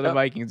the Minnesota Yep.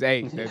 Vikings.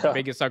 Hey, the Yeah.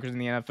 biggest suckers in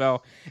the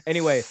NFL.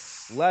 Anyway,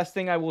 last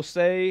thing I will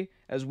say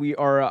as we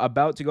are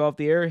about to go off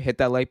the air, hit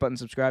that like button,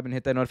 subscribe, and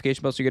hit that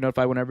notification bell so you get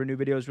notified whenever a new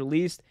video is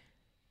released.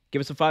 Give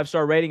us a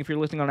 5-star rating if you're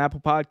listening on Apple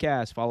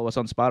Podcasts. Follow us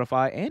on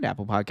Spotify and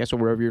Apple Podcasts or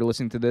wherever you're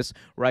listening to this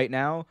right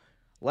now.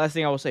 Last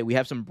thing I will say, we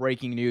have some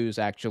breaking news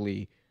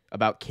actually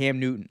about Cam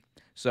Newton.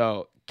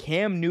 So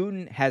Cam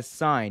Newton has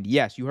signed.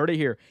 Yes, you heard it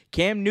here.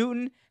 Cam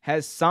Newton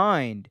has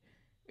signed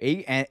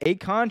a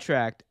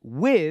contract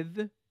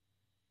with,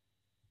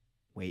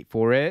 wait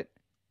for it,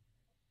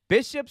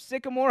 Bishop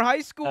Sycamore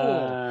High School.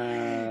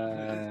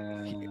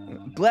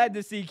 Glad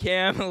to see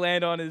Cam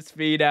land on his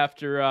feet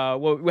after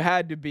what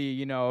had to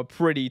be, a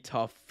pretty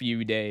tough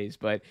few days.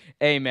 But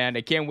hey, man,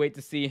 I can't wait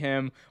to see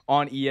him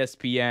on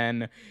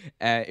ESPN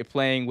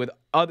playing with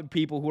other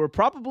people who are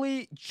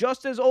probably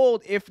just as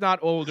old, if not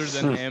older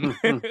than him,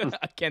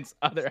 against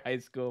other high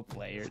school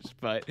players.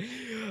 But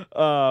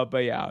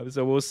yeah,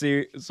 so we'll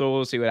see.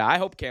 I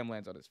hope Cam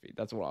lands on his feet.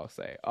 That's what I'll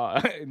say.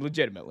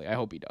 Legitimately, I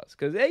hope he does,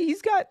 because hey,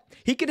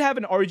 he could have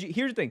an RG.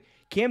 Here's the thing.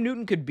 Cam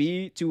Newton could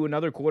be to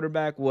another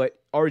quarterback what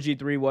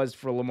RG3 was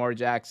for Lamar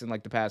Jackson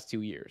like the past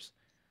 2 years.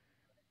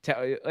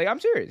 Like, I'm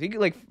serious. He could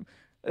like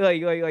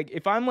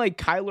if I'm like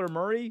Kyler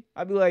Murray,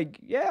 I'd be like,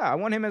 yeah, I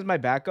want him as my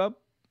backup.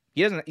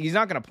 He's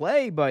not gonna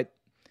play, but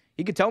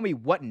he could tell me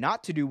what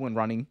not to do when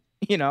running.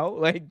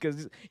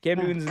 Because Cam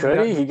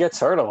Newton's he gets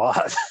hurt a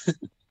lot.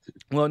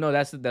 Well, no,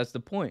 that's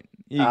the point.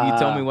 You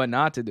tell me what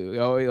not to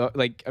do.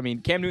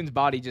 Cam Newton's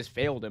body just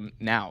failed him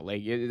now.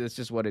 Like, that's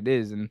just what it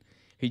is, and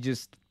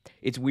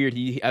it's weird.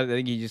 I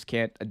think he just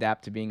can't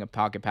adapt to being a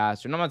pocket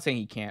passer. And I'm not saying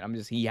he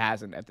can't. He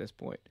hasn't at this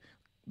point.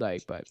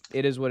 But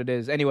it is what it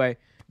is. Anyway,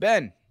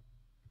 Ben,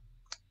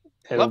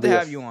 love to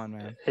have you on,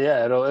 man.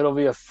 Yeah, it'll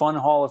be a fun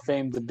Hall of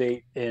Fame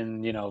debate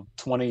in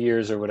 20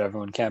 years or whatever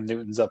when Cam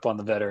Newton's up on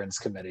the Veterans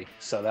Committee.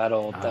 So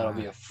that'll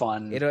be a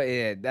fun.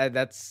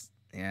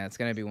 It's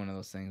gonna be one of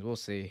those things. We'll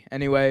see.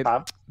 Anyway,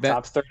 top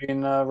 30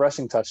 in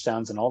rushing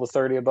touchdowns, and all the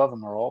 30 above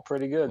them are all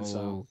pretty good.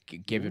 So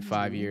give it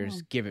 5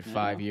 years. Give it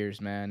 5 years,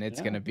 man.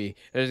 There's gonna be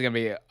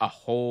a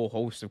whole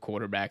host of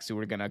quarterbacks who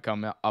are gonna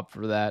come up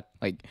for that.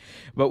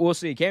 But we'll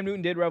see. Cam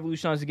Newton did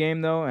revolutionize the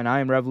game though, and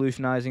I'm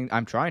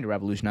trying to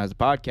revolutionize the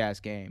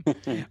podcast game.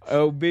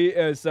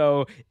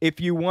 So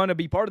if you want to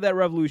be part of that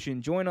revolution,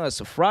 join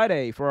us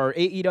Friday for our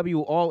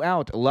AEW All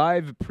Out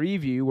live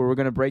preview, where we're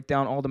gonna break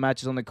down all the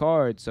matches on the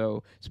card.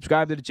 So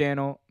subscribe to the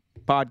channel,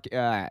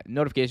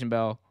 notification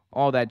bell,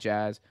 all that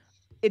jazz.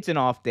 It's an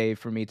off day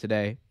for me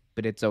today,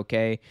 but it's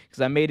okay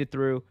because I made it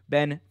through.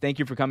 Ben, thank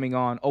you for coming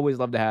on. Always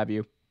love to have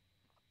you.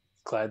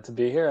 Glad to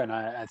be here, and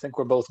I think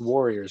we're both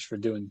warriors for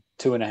doing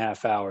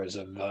 2.5 hours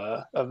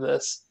of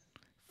this.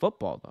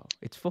 Football though,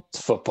 it's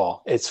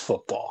football. It's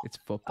football.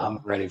 I'm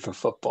ready for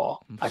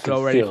football. I'm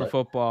so ready for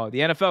football. The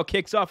NFL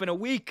kicks off in a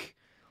week,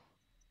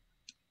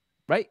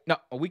 right? No,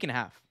 a week and a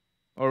half,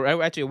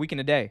 or actually a week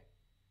and a day.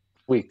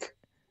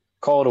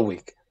 Call it a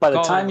week. By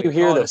the time you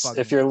hear this,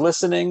 if you're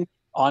listening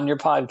on your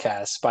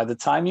podcast, by the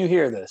time you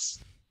hear this,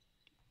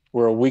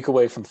 we're a week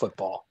away from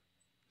football.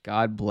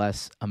 God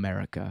bless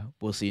America.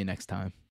 We'll see you next time.